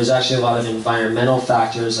 There's actually a lot of environmental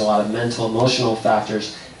factors, a lot of mental, emotional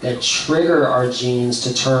factors that trigger our genes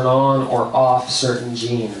to turn on or off certain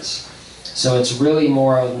genes. So it's really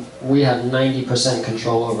more, we have 90%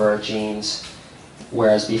 control over our genes,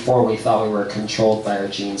 whereas before we thought we were controlled by our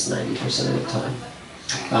genes 90% of the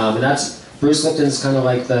time. And that's, Bruce Lipton's kind of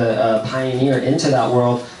like the pioneer into that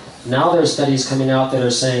world. Now there's studies coming out that are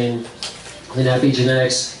saying, in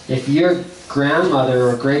epigenetics, if your grandmother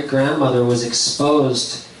or great-grandmother was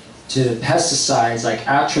exposed to pesticides like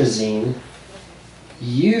atrazine,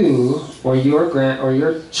 you or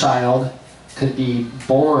your child could be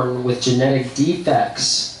born with genetic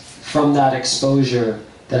defects from that exposure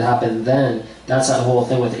that happened then. That's that whole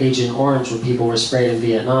thing with Agent Orange, when people were sprayed in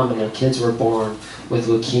Vietnam and their kids were born with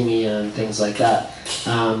leukemia and things like that.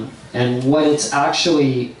 And what it's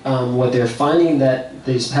actually, what they're finding that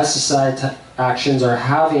these pesticide actions are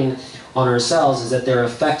having on our cells is that they're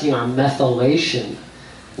affecting our methylation,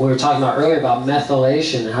 we were talking about earlier about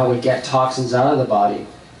methylation and how we get toxins out of the body.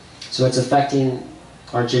 So it's affecting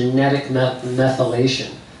our genetic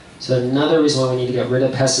methylation. So another reason why we need to get rid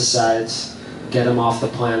of pesticides, get them off the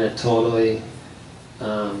planet totally,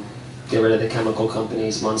 get rid of the chemical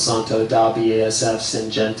companies, Monsanto, Dow, BASF,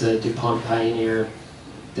 Syngenta, DuPont, Pioneer.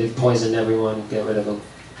 They've poisoned everyone, get rid of them.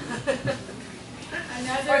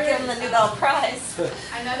 Or give them the Nobel Prize.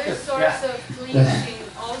 Another source of cleansing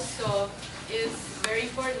also is very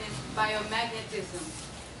important is biomagnetism.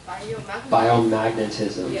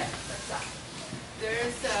 Biomagnetism. Yes, that's that.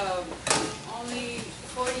 There's only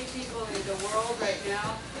 40 people in the world right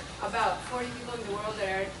now, about 40 people in the world that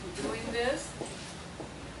are doing this.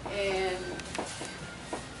 And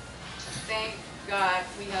thank God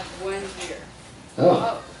we have one here.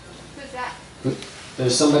 Oh. Who's that?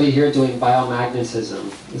 There's somebody here doing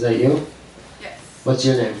biomagnetism. Is that you? Yes. What's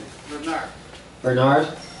your name? Bernard. Bernard?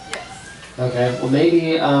 Yes. Okay, well maybe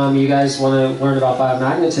you guys want to learn about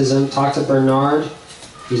biomagnetism. Talk to Bernard.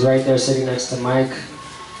 He's right there sitting next to Mike.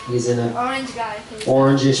 He's in a Orange guy.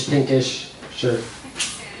 orangish, pinkish shirt.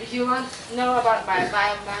 If you want to know about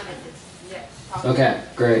biomagnetism, yes. Okay,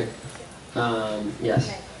 great. Yes.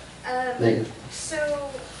 Okay. Megan. So,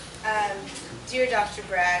 dear Dr.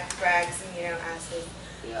 Bragg's amino acid,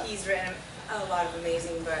 he's written a lot of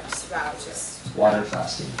amazing books about just Water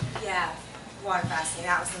fasting. Yeah, water fasting.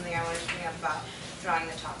 That was something I wanted to bring up about drawing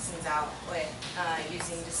the toxins out with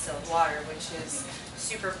using distilled water, which is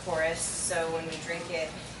super porous. So when we drink it,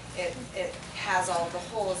 it has all the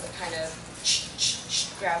holes that kind of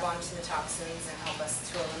grab onto the toxins and help us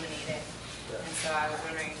to eliminate it. And so I was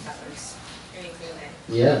wondering if that was anything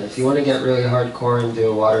that... Yeah, if you want to get really hardcore and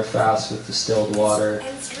do a water fast with distilled water.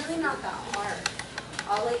 And it's really not that hard.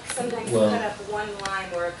 I'll sometimes cut up one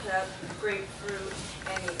lime or cut up grapefruit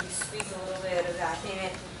and you squeeze a little bit of that in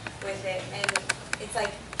it with it. And it's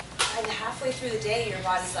like halfway through the day your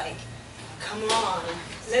body's like, come on,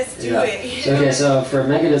 let's do it. Okay, so for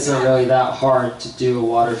Megan it's not really that hard to do a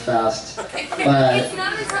water fast. But it's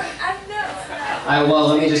not as hard, I know. well,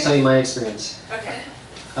 let me just tell you my experience. Okay.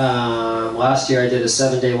 Last year I did a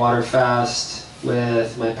 7-day water fast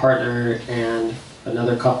with my partner and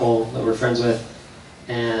another couple that we're friends with,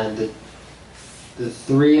 and the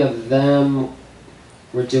three of them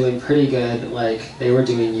were doing pretty good. Like they were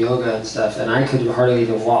doing yoga and stuff, and I could hardly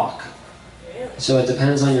even walk. So it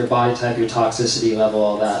depends on your body type, your toxicity level,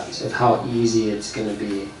 all that, so how easy it's going to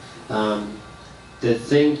be. The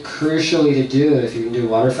thing crucially to do if you can do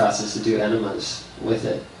water fast is to do enemas with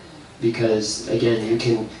it. Because again, you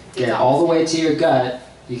can get all the way to your gut,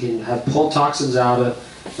 you can have pull toxins out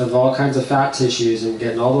of all kinds of fat tissues and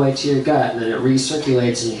getting all the way to your gut, and then it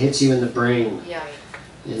recirculates and hits you in the brain. Yeah.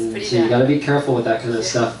 And so you got to be careful with that kind of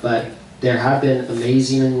stuff. But there have been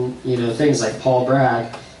amazing, things like Paul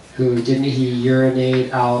Bragg, who didn't he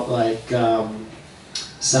urinate out like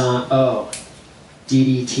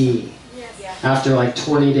DDT. After like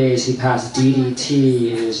 20 days, he passed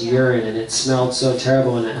DDT in his urine, and it smelled so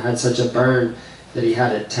terrible, and it had such a burn that he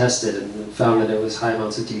had it tested and found that it was high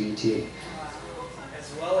amounts of DDT.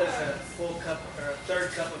 As well as a full cup or a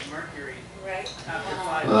third cup of mercury. Right. After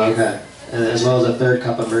 5 days. Okay, and as well as a third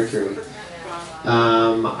cup of mercury.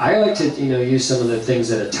 I like to, use some of the things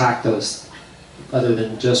that attack those, other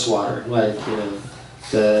than just water, like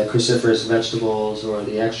the cruciferous vegetables or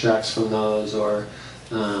the extracts from those, or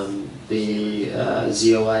the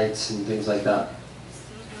zeolites and things like that.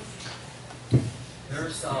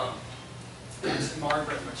 There's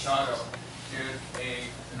Margaret Machado did a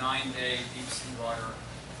 9-day deep sea water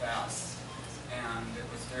fast, and it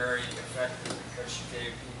was very effective because she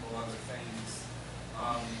gave people other things.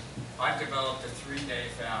 I've developed a 3-day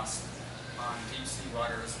fast on deep sea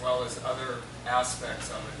water as well as other aspects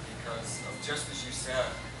of it because of, just as you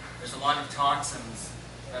said, there's a lot of toxins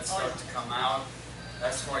that start to come out.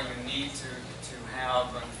 That's why you need to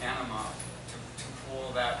have an enema to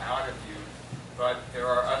pull that out of you. But there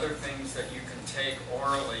are other things that you can take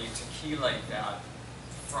orally to chelate that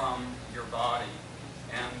from your body.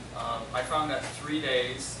 And I found that 3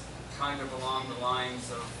 days, kind of along the lines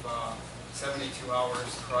of 72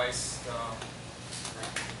 hours Christ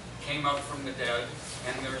came up from the dead.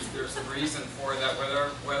 And there's a reason for that,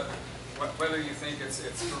 whether you think it's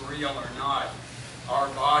for real or not. Our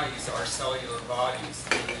bodies are cellular bodies.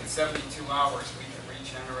 In 72 hours, we can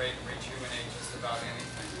regenerate and rejuvenate just about anything.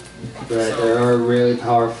 Right, there are really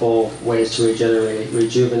powerful ways to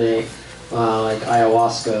rejuvenate, like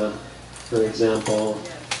ayahuasca, for example,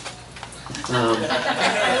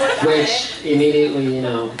 which immediately,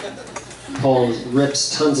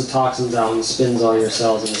 rips tons of toxins out and spins all your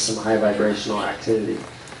cells into some high vibrational activity.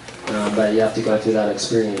 but you have to go through that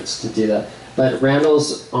experience to do that. But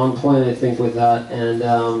Randall's on point, I think, with that. And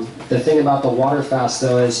the thing about the water fast,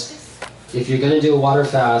 though, is if you're going to do a water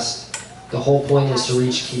fast, the whole point is to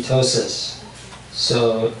reach ketosis.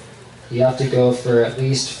 So you have to go for at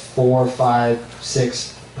least 4, 5,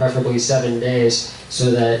 6, preferably 7 days,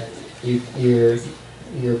 so that your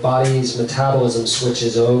body's metabolism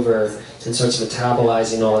switches over and starts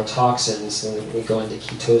metabolizing all the toxins, and we go into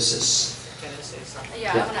ketosis. Can I say something?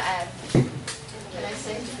 Yeah, I want to add. Can I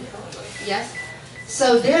say? Yes.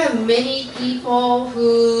 So there are many people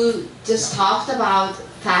who just talked about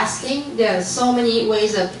fasting. There are so many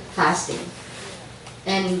ways of fasting.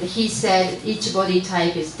 And he said each body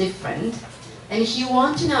type is different. And if you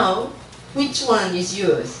want to know which one is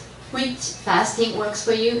yours, which fasting works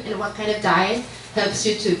for you, and what kind of diet helps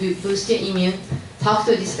you to boost your immune, talk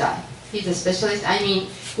to this guy. He's a specialist. I mean,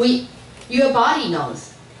 your body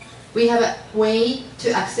knows. We have a way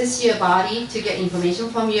to access your body, to get information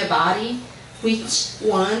from your body, which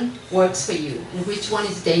one works for you, and which one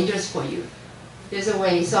is dangerous for you. There's a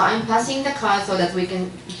way. So I'm passing the card so that we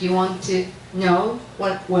can, if you want to know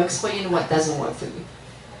what works for you and what doesn't work for you.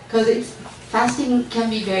 Because fasting can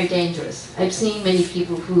be very dangerous. I've seen many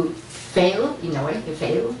people who fail, in a way, they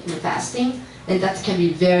fail in fasting, and that can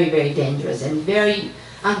be very, very dangerous and very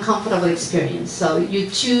uncomfortable experience. So you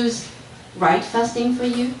choose right fasting for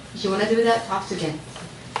you. If you want to do that, talk to Gen.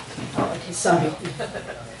 Oh, okay, sorry.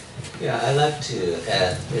 Yeah, I like to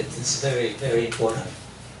add it's very, very important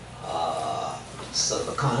sort of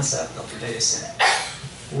a concept of medicine.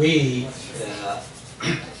 We,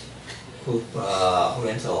 who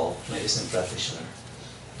oriental medicine practitioner,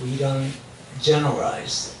 we don't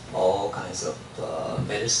generalize all kinds of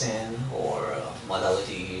medicine or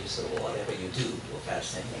modalities or whatever you do for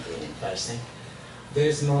fasting, including fasting.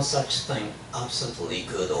 There's no such thing absolutely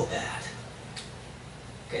good or bad.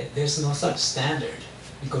 Okay, there's no such standard,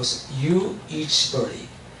 because each body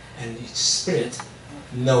and each spirit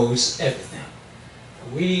knows everything.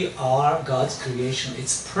 We are God's creation.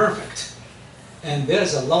 It's perfect. And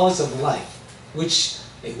there's a laws of life, which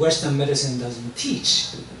Western medicine doesn't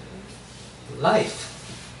teach. Life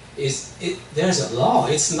there's a law.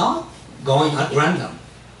 It's not going at random.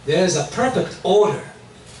 There's a perfect order.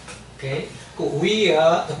 Okay? We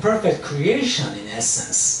are the perfect creation in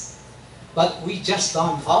essence. But we just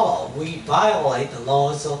don't follow. We violate the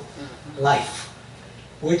laws of life,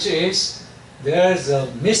 which is there's a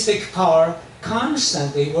mystic power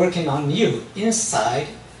constantly working on you inside,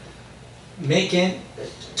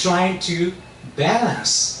 trying to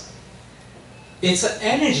balance. It's an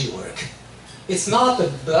energy work. It's not the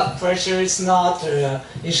blood pressure. It's not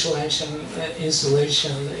insulation,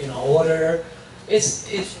 order. It's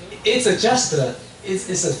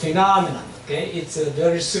a phenomenon. Okay, it's a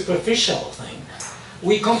very superficial thing.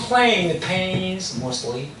 We complain pains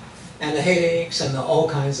mostly, and headaches and all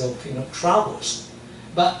kinds of troubles.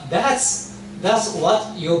 But that's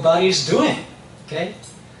what your body is doing. Okay,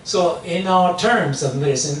 so in our terms of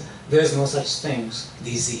medicine, there's no such things,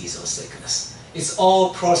 disease or sickness. It's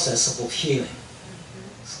all process of healing.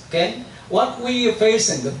 Okay, what we are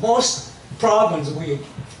facing, the most problems we are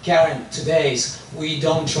carrying today is we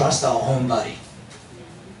don't trust our own body,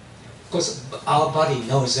 because our body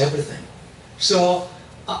knows everything. So,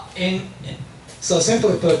 so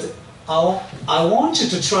simply put, I want you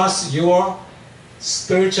to trust your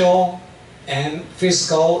spiritual and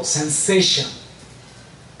physical sensation,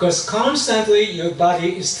 because constantly your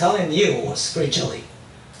body is telling you spiritually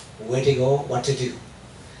where to go, what to do.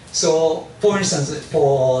 So, for instance, in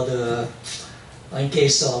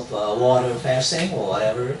case of water fasting or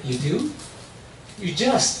whatever you do, you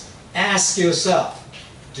just ask yourself,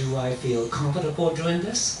 do I feel comfortable doing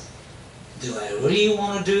this? Do I really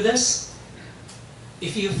want to do this?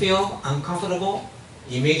 If you feel uncomfortable,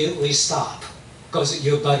 immediately stop, because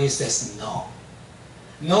your body says no.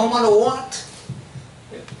 No matter what,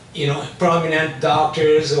 prominent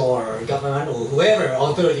doctors or government or whoever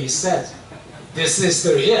authorities said, this is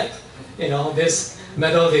the it. This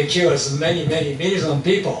method cures many, many millions of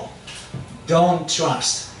people. Don't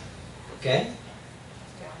trust. Okay?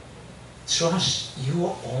 Trust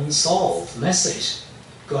your own soul message,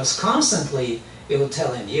 because constantly it will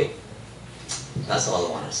telling you. That's all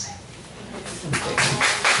I want to say.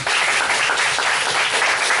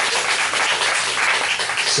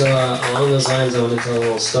 So along those lines, I want to tell a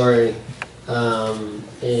little story.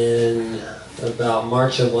 In about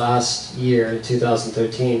March of last year,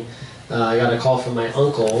 2013, I got a call from my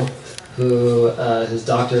uncle, who his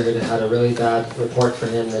doctor had a really bad report for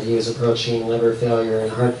him that he was approaching liver failure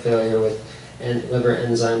and heart failure with liver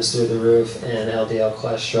enzymes through the roof and LDL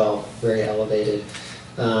cholesterol very elevated.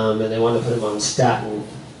 and they wanted to put him on statin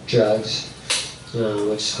drugs,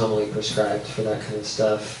 which is commonly prescribed for that kind of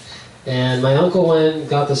stuff. And my uncle went,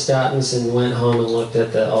 got the statins, and went home and looked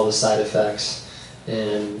at all the side effects,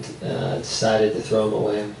 and decided to throw them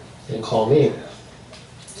away and call me.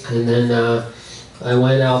 And then I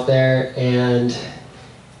went out there, and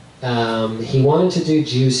he wanted to do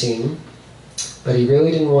juicing, but he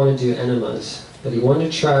really didn't want to do enemas. But he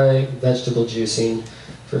wanted to try vegetable juicing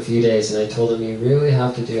for a few days, and I told him, you really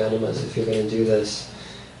have to do enemas if you're going to do this.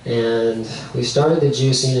 And we started the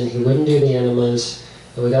juicing, and he wouldn't do the enemas,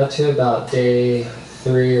 and we got to about day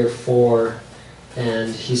 3 or 4,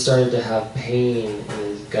 and he started to have pain in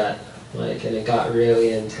his gut, and it got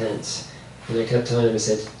really intense. And I kept telling him, I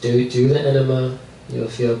said, do the enema, you'll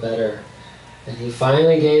feel better. And he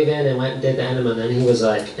finally gave in and went and did the enema, and then he was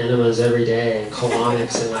like, enemas every day, and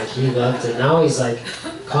colonics, and he loved it. Now he's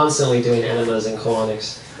constantly doing enemas and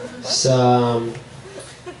colonics. So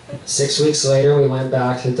 6 weeks later, we went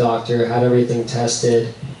back to the doctor, had everything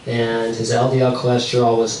tested, and his LDL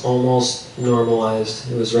cholesterol was almost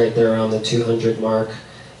normalized. It was right there around the 200 mark,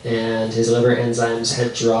 and his liver enzymes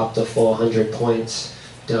had dropped a full 100 points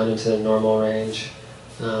down into the normal range.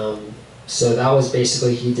 So that was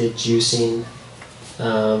basically, he did juicing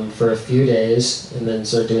for a few days, and then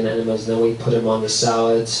started doing enemas, and then we put him on the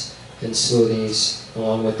salads and smoothies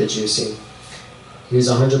along with the juicing. He was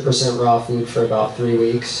 100% raw food for about 3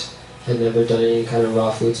 weeks. Had never done any kind of raw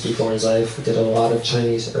foods before in his life. We did a lot of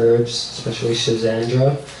Chinese herbs, especially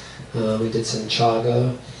Shizandra. We did some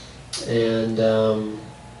chaga, and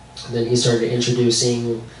then he started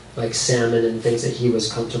introducing salmon and things that he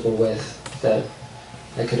was comfortable with, that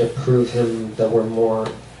I could approve him that were more,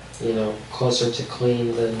 closer to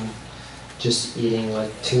clean than just eating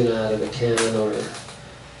tuna out of a can, or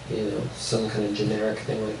some kind of generic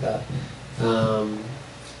thing like that.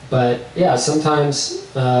 But yeah,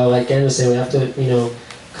 sometimes, like Anna was saying, we have to,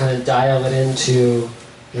 kind of dial it into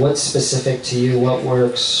what's specific to you, what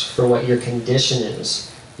works for what your condition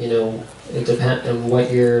is. It depends on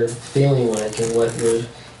what you're feeling like and what your,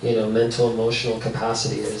 mental, emotional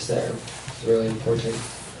capacity is there. It's really important.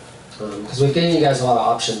 Because we've given you guys a lot of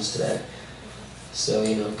options today. So,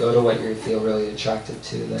 go to what you feel really attracted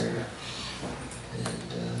to there. And,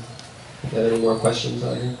 do you have any more questions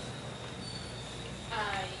out here?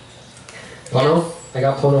 Pono? I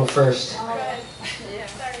got Pono first. Yeah.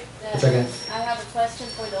 It's okay. I have a question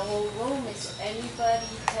for the whole room. Is anybody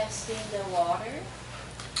testing the water?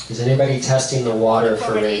 Is anybody testing the water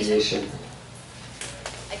for radiation?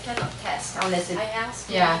 I cannot test unless I asked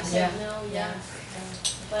you. Yeah, You said yeah. no, yeah.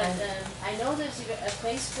 But I know there's a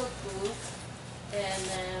Facebook group,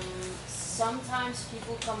 and sometimes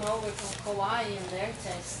people come over from Kauai and they're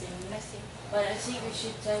testing. I see. But I think we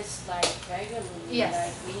should test regularly,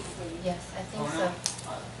 Yes. weekly. Yes, I think Oh, so.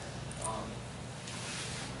 no.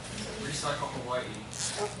 Recycle Hawaii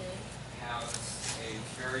has a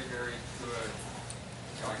very, very good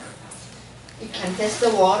Geiger counter. You can test the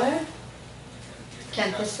water.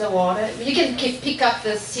 Can test the water. You can pick up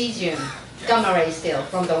the cesium, gamma ray still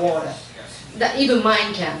from the water. That even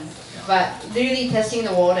mine can. But really testing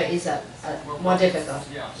the water is more difficult.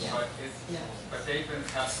 Yeah, but they've been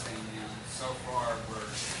testing, and so far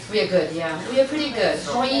we are good. Yeah, we are pretty good.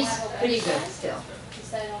 Hawaii's pretty good still. Is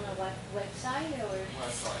that on a website or?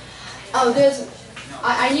 Oh,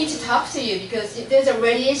 I need to talk to you because there's a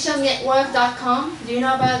radiationnetwork.com. Do you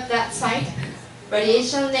know about that site?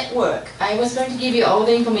 Radiation Network. I was going to give you all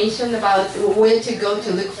the information about where to go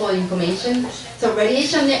to look for information. So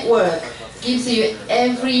Radiation Network gives you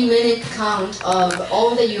every minute count of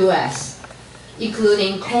all the US,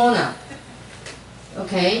 including Kona.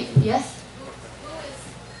 Okay, yes?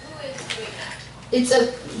 It's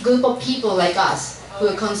a group of people like us who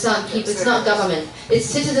are concerned people. It's not government. It's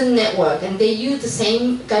citizen network, and they use the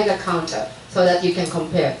same Geiger counter so that you can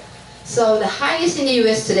compare. So the highest in the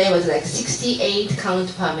US today was 68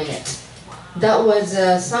 count per minute. That was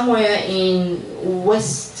somewhere in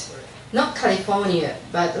West, not California,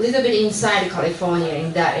 but a little bit inside California,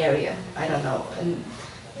 in that area. I don't know, and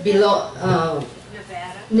below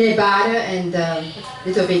Nevada and a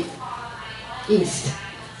little bit east.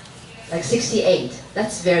 68,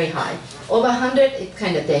 that's very high. Over 100, it's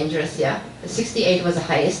kind of dangerous, yeah. 68 was the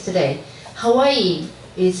highest today. Hawaii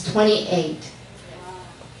is 28,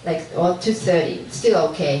 or 230, still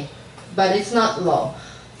okay, but it's not low.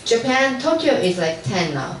 Japan, Tokyo is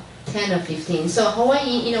 10 now, 10 or 15. So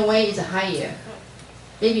Hawaii, in a way, is higher.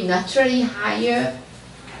 Maybe naturally higher.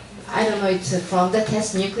 I don't know, it's from the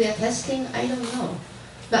nuclear testing, I don't know.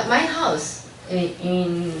 But my house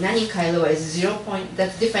in Nani Kailua is 0.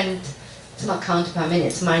 That's different It's not count per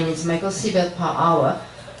minute. Mine is microsievert per hour.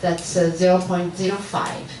 That's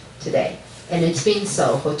 0.05 today. And it's been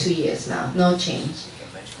so for 2 years now, no change.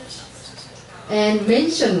 And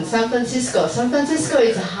mention San Francisco. San Francisco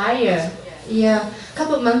is higher. Yeah, a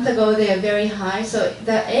couple of months ago they are very high. So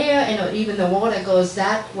the air and even the water goes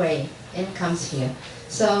that way and comes here.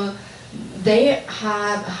 So they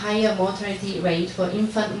have higher mortality rate for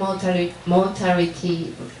infant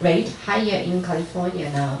mortality rate higher in California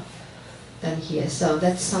now than here. So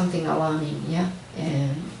that's something alarming, yeah.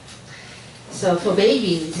 And so for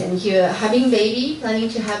babies, and if you're having baby, planning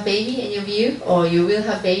to have baby in your view, or you will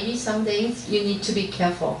have baby some days, you need to be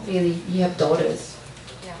careful, really. You have daughters.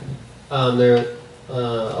 Yeah.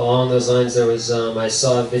 Along those lines, there was, I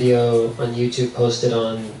saw a video on YouTube posted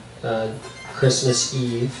on Christmas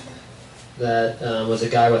Eve that was a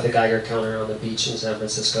guy with a Geiger counter on the beach in San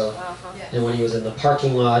Francisco. And when he was in the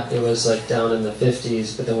parking lot, it was like down in the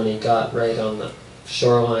 50s, but then when he got right on the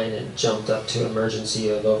shoreline, it jumped up to emergency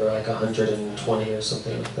of over like 120 or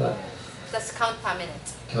something like that. That's count per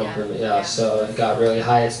minute. Count per minute, yeah. So it got really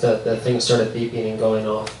high. It's the thing started beeping and going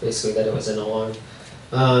off, basically that it was an alarm.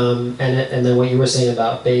 And then what you were saying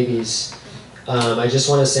about babies, I just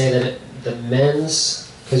want to say that the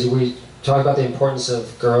men's, because we talk about the importance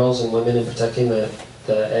of girls and women in protecting the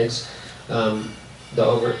eggs, the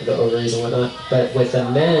ovaries and whatnot, but with the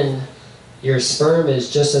men, your sperm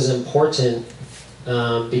is just as important.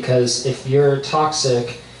 Because if you're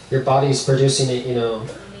toxic, your body's producing it, you know,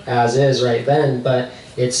 as is right then, but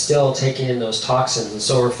it's still taking in those toxins. And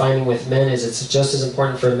so what we're finding with men is it's just as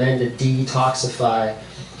important for men to detoxify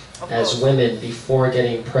as women before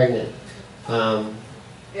getting pregnant.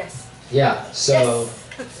 Yes. Yeah, so,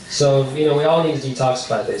 so, you know, we all need to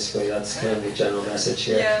detoxify, basically. That's kind of the general message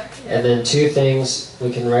here. Yeah. And then 2 things,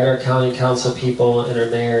 we can write our county council people and our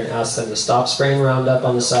mayor and ask them to stop spraying Roundup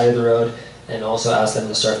on the side of the road, and also ask them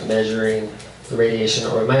to start measuring the radiation,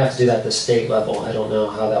 or we might have to do that at the state level. I don't know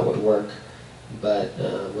how that would work, but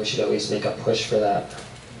we should at least make a push for that.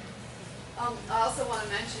 I also want to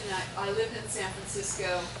mention that I lived in San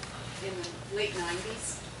Francisco in the late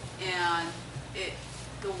 90s, and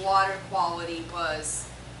the water quality was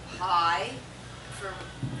high for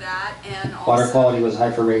that, and also Water quality was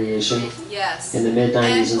high for radiation? Yes. In the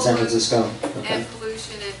mid-90s in San Francisco? Okay. And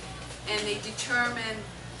pollution, and they determined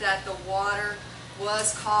that the water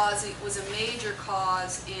was a major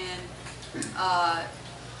cause in, what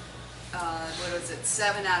was it,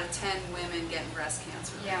 7 out of 10 women getting breast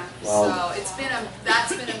cancer. Yeah. Wow. So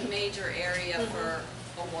that's been a major area for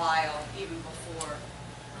a while, even before,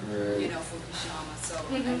 you know, Fukushima. So,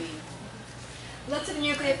 I mean. Lots of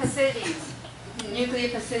nuclear facilities. Nuclear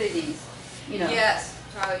facilities, you know. Yes,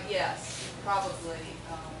 probably.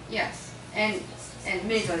 Yes, and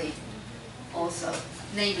military also,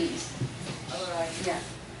 navies. Yeah.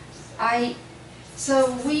 I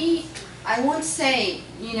would say,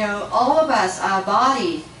 you know, all of us, our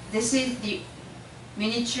body, this is the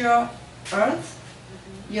miniature earth.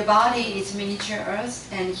 Your body is miniature earth,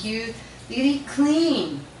 and you really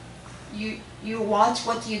clean. You watch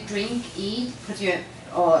what you drink, eat,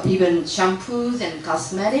 or even shampoos and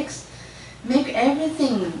cosmetics. Make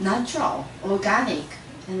everything natural, organic,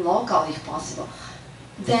 and local if possible.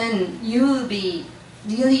 Then you will be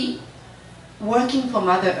really working for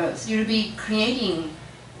Mother Earth. You'll be creating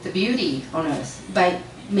the beauty on Earth by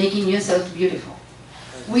making yourself beautiful.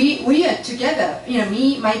 We are together, you know,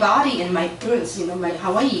 me, my body, and my Earth, you know, my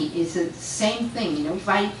Hawaii is the same thing. You know, if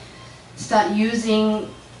I start using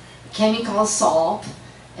chemical soap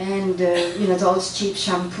and you know, those cheap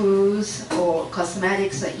shampoos or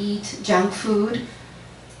cosmetics, or eat junk food,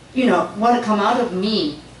 you know, what come out of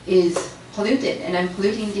me is polluted, and I'm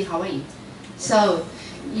polluting the Hawaii. So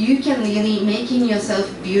you can really making yourself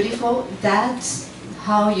beautiful. That's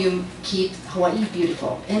how you keep Hawaii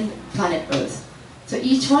beautiful and planet Earth. So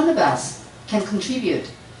each one of us can contribute.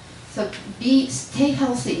 So stay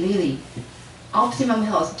healthy, really. Optimum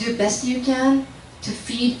health. Do best you can to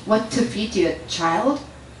feed your child.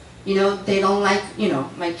 You know, they don't like, you know,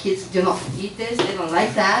 my kids do not eat this, they don't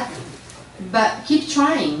like that. But keep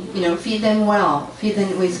trying, you know, feed them well, feed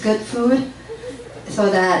them with good food, so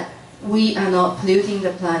that we are not polluting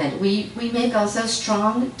the planet. We make ourselves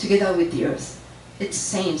strong together with the earth. It's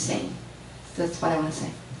same. That's what I want to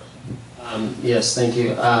say. Yes, thank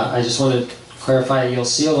you. I just want to clarify, you'll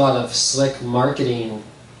see a lot of slick marketing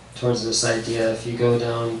towards this idea. If you go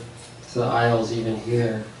down to the aisles even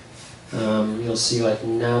here, you'll see like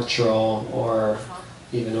natural or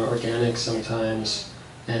even organic sometimes,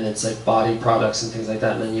 and it's like body products and things like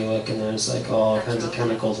that, and then you look and there's like all kinds of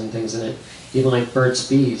chemicals and things in it, even like Burt's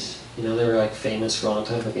Bees. You know, they were like famous for a long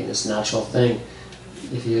time for being this natural thing.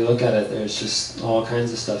 If you look at it, there's just all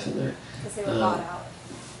kinds of stuff in there. Because they were bought out.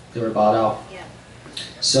 They were bought out. Yeah.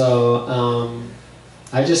 So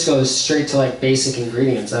I just go straight to like basic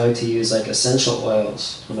ingredients. I like to use like essential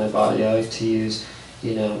oils on my body. I like to use,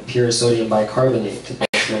 you know, pure sodium bicarbonate to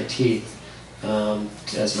brush my teeth.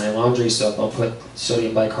 As my laundry soap, I'll put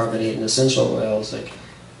sodium bicarbonate and essential oils. Like,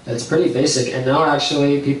 it's pretty basic. And now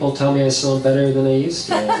actually, people tell me I smell better than I used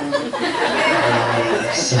to.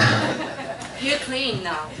 You're clean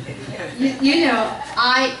now. You know,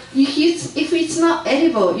 if it's not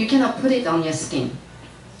edible, you cannot put it on your skin.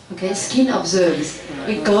 Okay, skin absorbs.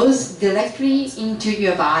 It goes directly into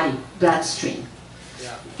your body, bloodstream.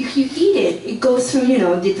 If you eat it, it goes through, you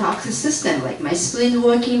know, detox system, like my spleen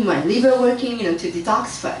working, my liver working, you know, to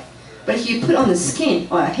detoxify. But if you put on the skin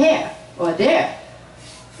or hair or there,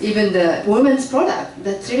 even the woman's product,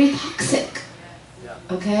 that's really toxic.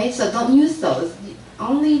 Okay, so don't use those.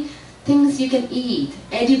 Only things you can eat,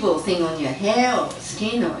 edible thing on your hair or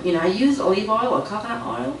skin, or, you know, I use olive oil or coconut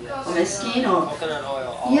oil on my skin, or coconut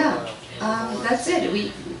oil. yeah, that's it.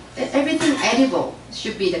 Everything edible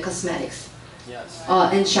should be the cosmetics. Yes.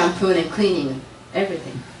 And shampoo and cleaning,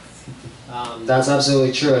 everything. That's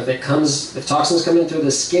absolutely true. If toxins come in through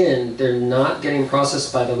the skin, they're not getting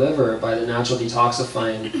processed by the liver, by the natural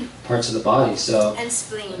detoxifying parts of the body. So And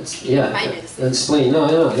spleen. yeah, and spleen.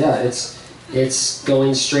 No, yeah, it's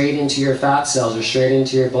going straight into your fat cells or straight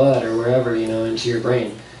into your blood or wherever, you know, into your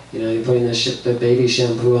brain. You know, you're putting the baby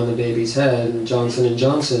shampoo on the baby's head, and Johnson &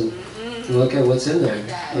 Johnson. Look at what's in there.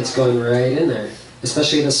 It's going right in there,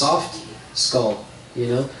 especially the soft skull. You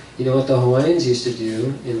know what the Hawaiians used to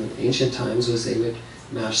do in ancient times was they would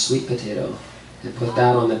mash sweet potato and put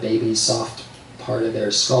that on the baby's soft part of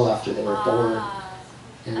their skull after they were born,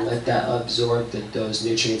 and let that absorb those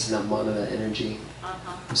nutrients and that mana, that energy,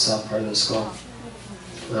 the soft part of the skull.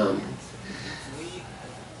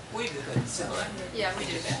 We do that similar. Yeah, we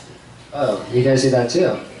do that. Oh, you guys do that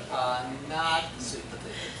too? Not sweet potato.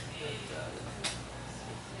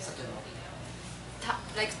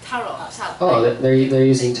 Like taro. Oh, they're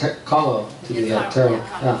using kalo to do that. Taro.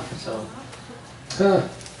 Yeah. So.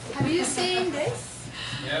 Have you seen this?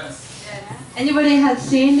 Yes. Anybody has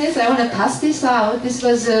seen this? I want to pass this out. This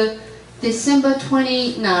was December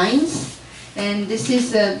 29th, and this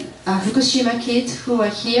is Fukushima Kids who are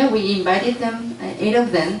here. We invited them, 8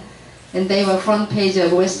 of them, and they were front page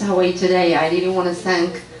of West Hawaii Today. I really want to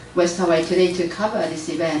thank West Hawaii Today to cover this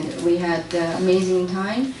event. We had an amazing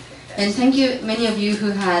time. And thank you, many of you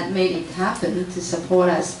who had made it happen to support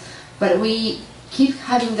us. But we keep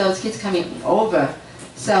having those kids coming over.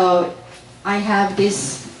 So I have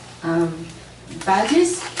these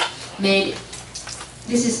badges made.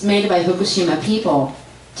 This is made by Fukushima people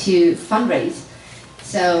to fundraise.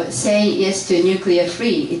 So say yes to nuclear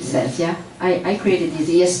free, it says, yeah? I created these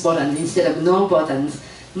yes buttons instead of no buttons,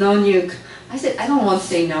 no nuke. I said, I don't want to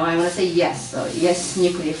say no, I want to say yes. So yes,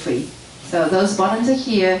 nuclear free. So those buttons are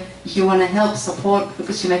here. If you want to help support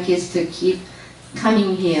Fukushima Kids to keep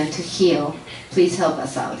coming here to heal, please help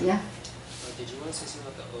us out, yeah? Did you want to say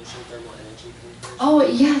something about the ocean thermal energy conversion? Oh,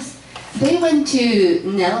 yes. They went to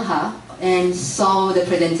Nelha and saw the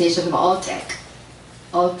presentation of OTEC,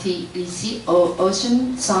 OTEC,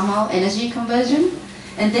 Ocean Thermal Energy Conversion.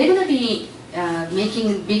 And they're going to be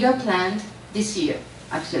making a bigger plant this year,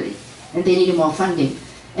 actually. And they need more funding.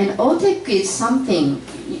 And OTEC is something,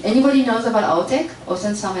 anybody knows about OTEC,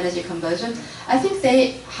 Ocean Thermal Energy Conversion? I think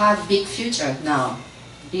they have big future now,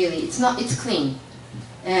 really. It's clean.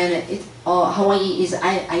 And Hawaii is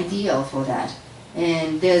ideal for that.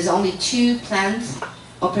 And there's only 2 plants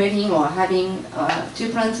operating or having 2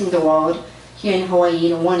 plants in the world, here in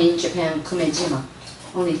Hawaii and 1 in Japan, Kumejima,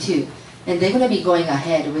 only 2. And they're going to be going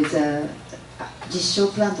ahead with the Jisho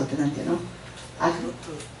plant,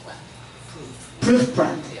 proof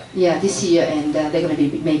plant, yeah, this year, and they're going to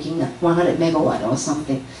be making 100 megawatt or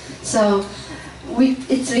something. So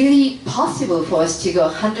it's really possible for us to go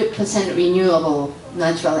 100% renewable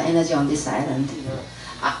natural energy on this island.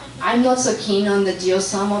 I'm not so keen on the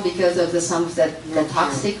geothermal because of the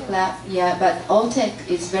toxic lab, yeah, but OTEC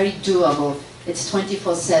is very doable. It's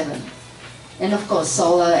 24/7. And of course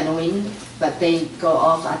solar and wind, but they go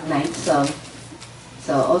off at night, so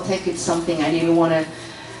OTEC is something I really want to.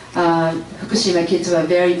 Fukushima Kids were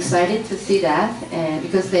very excited to see that, and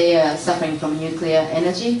because they are suffering from nuclear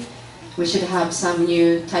energy, we should have some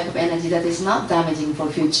new type of energy that is not damaging for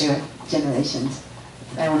future generations.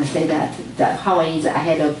 I want to say that Hawaii is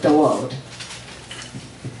ahead of the world.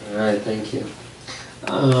 All right, thank you.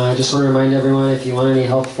 I just want to remind everyone, if you want any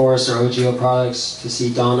help for us or OGO products, to see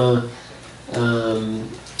Donna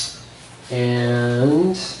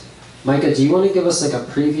And Micah, do you want to give us like a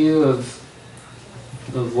preview of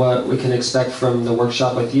what we can expect from the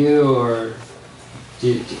workshop with you, or are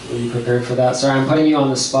you prepared for that? Sorry, I'm putting you on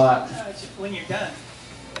the spot. No, it's when you're done.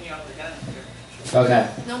 When you're done. Okay.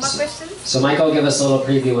 No more questions? So Michael will give us a little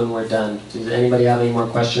preview when we're done. Does anybody have any more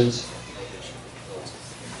questions?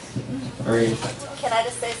 Maureen? Can I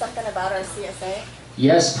just say something about our CSA?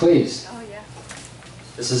 Yes, please. Oh, yeah.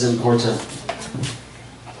 This is important.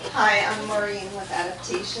 Hi, I'm Maureen with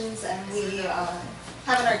Adaptations, and we have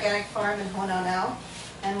an organic farm in Kona now,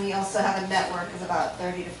 and we also have a network of about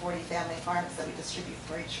 30 to 40 family farms that we distribute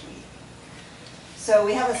for each week. So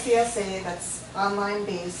we have a CSA that's online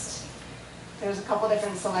based. There's a couple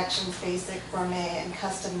different selections, basic, gourmet, and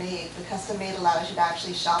custom made. The custom made allows you to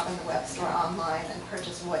actually shop in the web store online and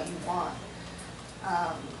purchase what you want.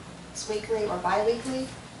 It's weekly or bi-weekly,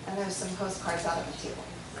 and there's some postcards out of the table.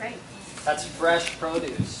 Great. That's fresh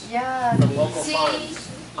produce. Yeah. From local farms.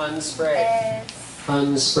 Unsprayed.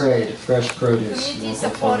 Unsprayed, fresh produce. Community local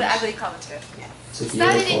support farms. agriculture. Yeah. It's a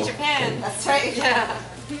Started in beautiful- Japan. That's right. Yeah.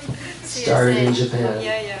 Started in Japan.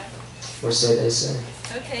 Yeah, yeah. Or so they say.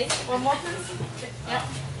 Okay, one more please. Yeah.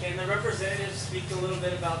 Can the representatives speak a little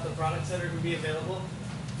bit about the products that are going to be available?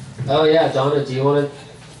 Oh yeah, Donna, do you want to?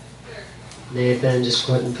 Nathan, just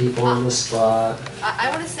putting people on the spot. I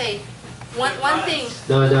want to say one thing.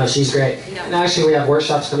 No, she's great. No. And actually, we have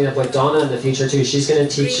workshops coming up with Donna in the future too. She's going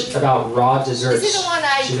to teach about raw desserts. This is the one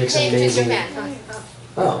I She makes take to amazing. Japan.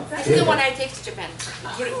 Oh, This is beautiful. the one I take to Japan.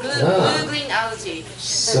 Ah. Blue green algae.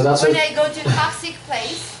 So that's when what- I go to toxic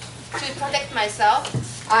place to protect myself.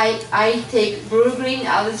 I take blue green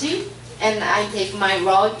algae and I take my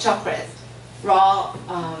raw chocolate. Raw,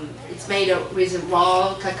 it's made with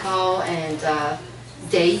raw cacao and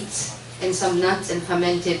dates and some nuts and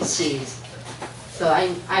fermented cheese. So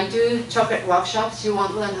I do chocolate workshops. You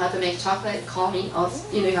want to learn how to make chocolate, call me. Also,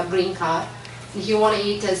 you have green card. If you want to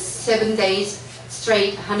eat 7 days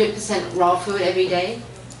straight, 100% raw food every day,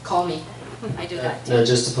 call me. I do that. Now,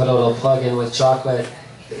 just to put a little plug in with chocolate,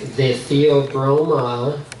 the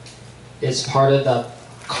theobroma is part of the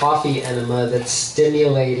coffee enema that's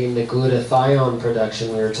stimulating the glutathione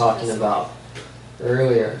production we were talking about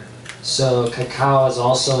earlier. So cacao is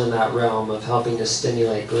also in that realm of helping to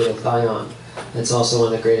stimulate glutathione. It's also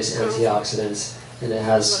one of the greatest antioxidants, and it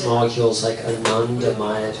has molecules like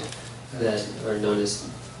anandamide that are known as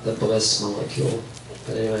the bliss molecule.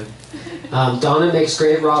 But anyway, Donna makes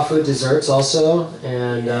great raw food desserts also,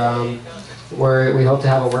 and we hope to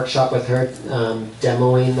have a workshop with her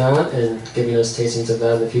demoing that and giving us tastings of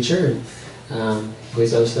that in the future. And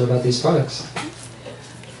please let us know about these products.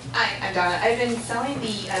 Hi, I'm Donna. I've been selling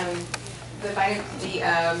the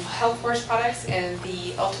Health Force products and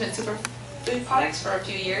the Ultimate Superfood products for a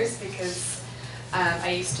few years because I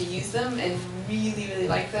used to use them and really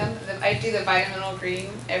like them. I do the Vitamin Green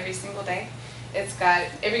every single day. It's got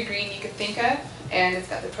every green you could think of, and it's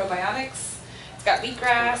got the probiotics. It's got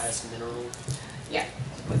wheatgrass. Minerals. Yeah.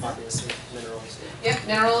 Obviously, minerals. Yep,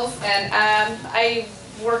 minerals. And I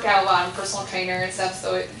work out a lot. I'm a personal trainer and stuff,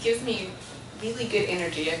 so it gives me really good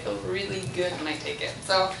energy. I feel really good when I take it.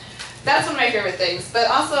 So that's one of my favorite things. But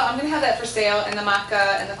also, I'm going to have that for sale in the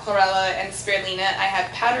maca and the chlorella and spirulina. I have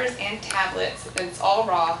powders and tablets, and it's all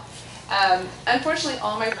raw. Unfortunately,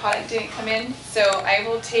 all my product didn't come in, so I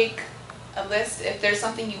will take a list. If there's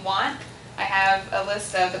something you want, I have a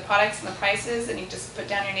list of the products and the prices, and you just put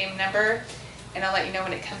down your name and number, and I'll let you know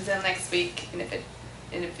when it comes in next week. And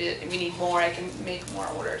if we need more, I can make more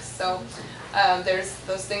orders. So there's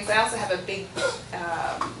those things. I also have a big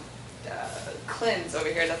cleanse over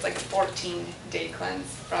here. That's like a 14-day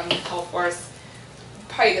cleanse from Health Force.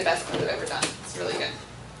 Probably the best cleanse I've ever done. It's really good.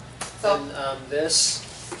 So And,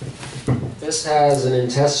 this has an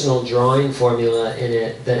intestinal drawing formula in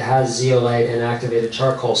it that has zeolite and activated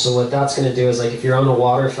charcoal. So what that's going to do is, like, if you're on a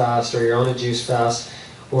water fast or you're on a juice fast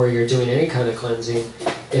or you're doing any kind of cleansing,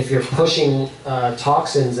 if you're pushing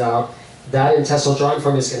toxins out, that intestinal drawing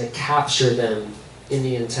formula is going to capture them in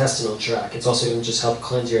the intestinal tract. It's also going to just help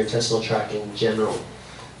cleanse your intestinal tract in general.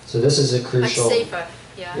 So this is a crucial. Much safer.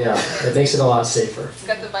 Yeah. Yeah, it makes it a lot safer. it's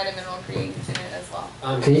got the vitamin green in it as well.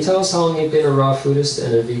 Can you tell us how long you've been a raw foodist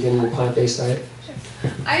and a vegan plant-based diet?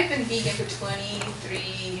 I've been vegan for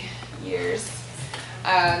 23 years.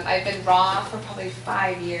 I've been raw for probably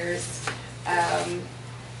 5 years. I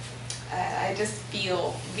just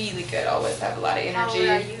feel really good. Always have a lot of energy. How old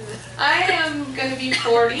are you? I am going to be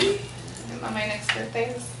 40 on my next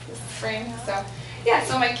birthday this spring. So yeah,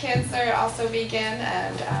 so my kids are also vegan,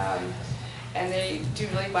 and they do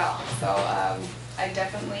really well. So I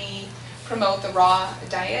definitely promote the raw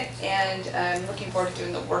diet, and I'm looking forward to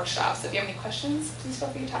doing the workshop. So if you have any questions, please feel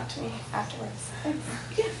free to talk to me afterwards. Thanks.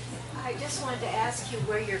 Yeah. I just wanted to ask you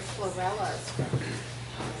where your chlorella is from.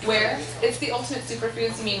 Where? It's the ultimate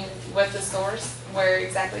superfoods. You mean what the source, where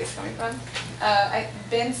exactly it's coming from?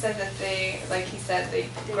 Ben said that they, like he said, they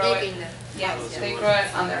grow it. Yeah, they grow it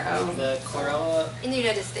on their own. The chlorella in the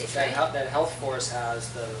United States, that, right? that Health Force has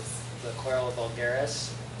the chlorella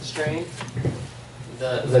vulgaris strain.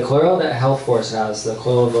 The chlorella that Health Force has, the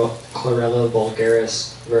chlorella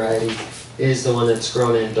vulgaris variety, is the one that's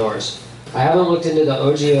grown indoors. I haven't looked into the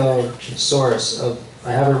OGO source of.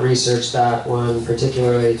 I haven't researched that one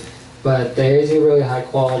particularly, but they do really high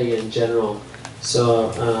quality in general.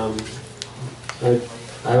 So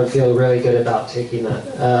I would feel really good about taking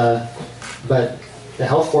that. But the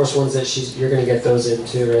Health Force ones that you're going to get those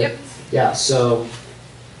into, right? Yep. Yeah. So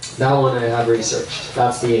that one I have researched.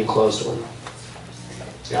 That's the enclosed one.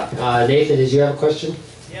 Yeah. Nathan, did you have a question?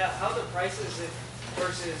 Yeah. How the prices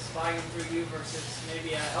versus buying them through you versus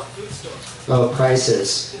maybe a health food store? Oh,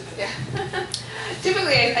 prices. Yeah.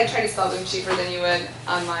 Typically, I try to sell them cheaper than you would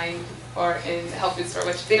online or in the health food store,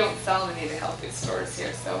 which they don't sell in any of the health food stores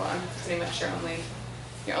here. So I'm pretty much your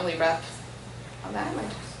only rep on that one.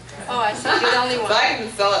 Oh, I see. You're the only one. So I can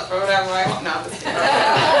sell it for whatever I want. No,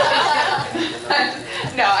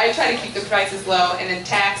 no, I try to keep the prices low, and then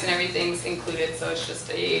tax and everything's included, so it's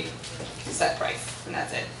just a set price, and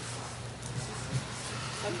that's it.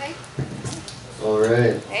 Okay. All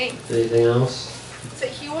right. Hey. Anything else? So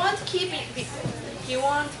if you want to keep it, make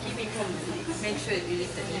sure you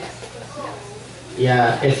use the email.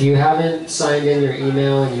 Yeah, if you haven't signed in your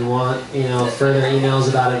email and you want, further emails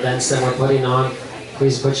about events that we're putting on,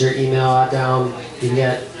 please put your email down. You can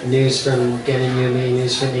get news from Gen and Yumi,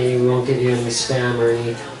 news from me. We won't give you any spam or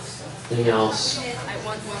anything else,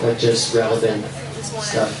 but just relevant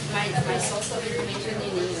stuff. My source of information in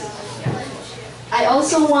English. I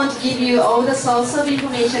also want to give you all the source of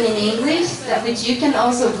information in English, which you can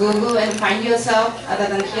also Google and find yourself other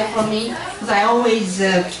than hear from me. Because I always,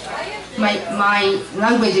 my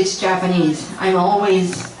language is Japanese. I'm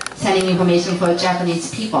always sending information for Japanese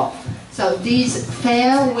people. So these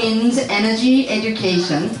Fair Winds Energy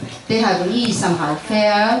Education, they have E somehow,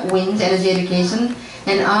 Fair Winds Energy Education.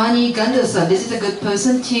 And Arnie Gunderson, this is a good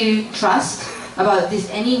person to trust about this,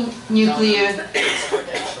 any nuclear.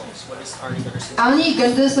 Arnie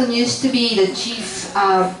Gunderson used to be the chief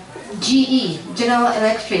GE, General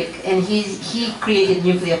Electric, and he created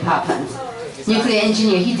nuclear power plants. Nuclear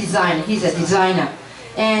engineer, he's a designer.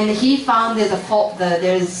 And he found there's a fault,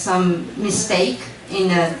 there's some mistake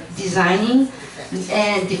in designing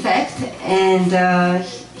and defect, and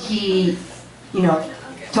he,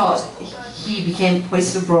 thought he became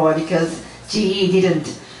whistleblower because GE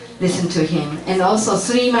didn't listen to him. And also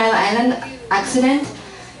 3 Mile Island accident,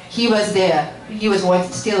 he was there. He was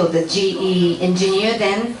still the GE engineer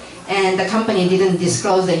then, and the company didn't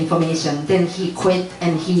disclose the information. Then he quit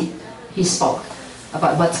and he spoke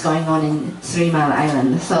about what's going on in 3 Mile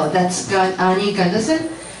Island. So that's Arnie Gunderson.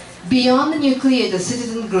 Beyond Nuclear, the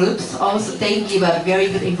citizen groups also, they give out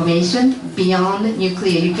very good information. Beyond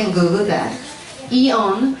Nuclear, you can Google that.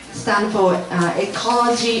 EON stand for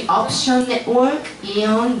Ecology Option Network.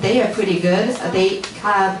 EON, they are pretty good. They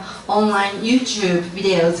have online YouTube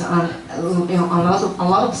videos on a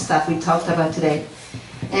lot of stuff we talked about today.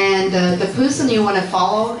 And the person you want to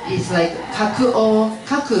follow is like Kaku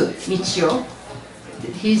Michio.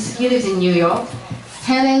 He lives in New York.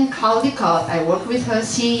 Helen Caldicott, I work with her.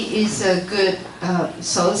 She is a good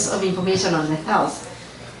source of information on the health.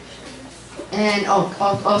 And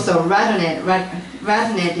also Radonet.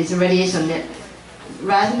 Radonet is a radiation net.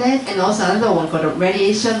 Radonet, and also another one called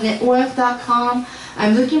radiationnetwork.com.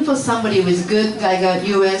 I'm looking for somebody with good Geiger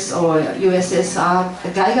US or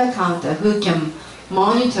USSR Geiger counter who can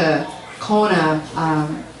monitor Kona,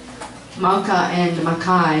 Mauka, and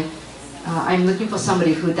Makai. I'm looking for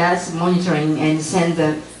somebody who does monitoring and send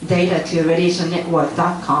the data to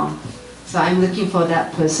radiationnetwork.com. So I'm looking for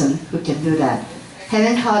that person who can do that.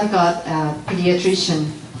 Helen Caldicott, pediatrician,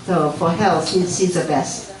 so for health, she's the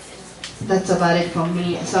best. That's about it from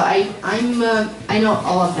me. So I know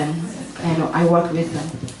all of them. I work with them.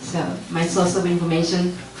 So my source of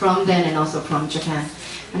information from them and also from Japan.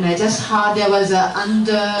 And I just heard there was an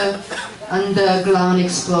underground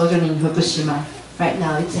explosion in Fukushima. Right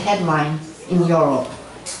now, it's a headline in Europe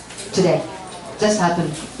today. Just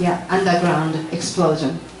happened. Yeah, underground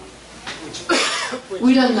explosion.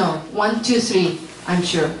 We don't know. 1, 2, 3. I'm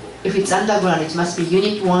sure. If it's underground, it must be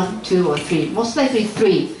unit 1, 2, or 3. Most likely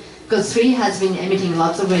 3, because 3 has been emitting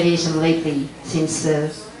lots of radiation lately since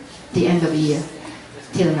the end of the year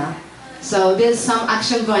till now. So there's some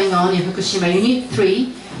action going on in Fukushima. Unit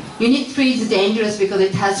 3. Unit 3 is dangerous because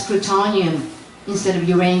it has plutonium instead of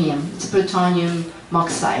uranium. It's plutonium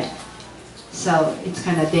monoxide. So it's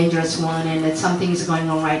kind of dangerous one, and it's something is going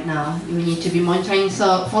on right now. We need to be monitoring.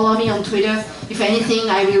 So follow me on Twitter. If anything,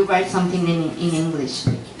 I will write something in English.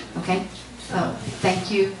 Okay? So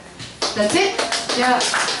thank you. That's it. Yeah.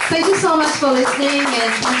 Thank you so much for listening,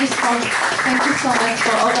 and thank you so much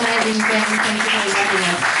for organizing them. Thank you for inviting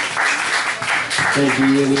us. Thank you,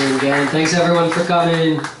 Yumi and Gen. Thanks everyone for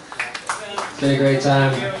coming. It's been a great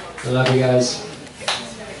time. I love you guys.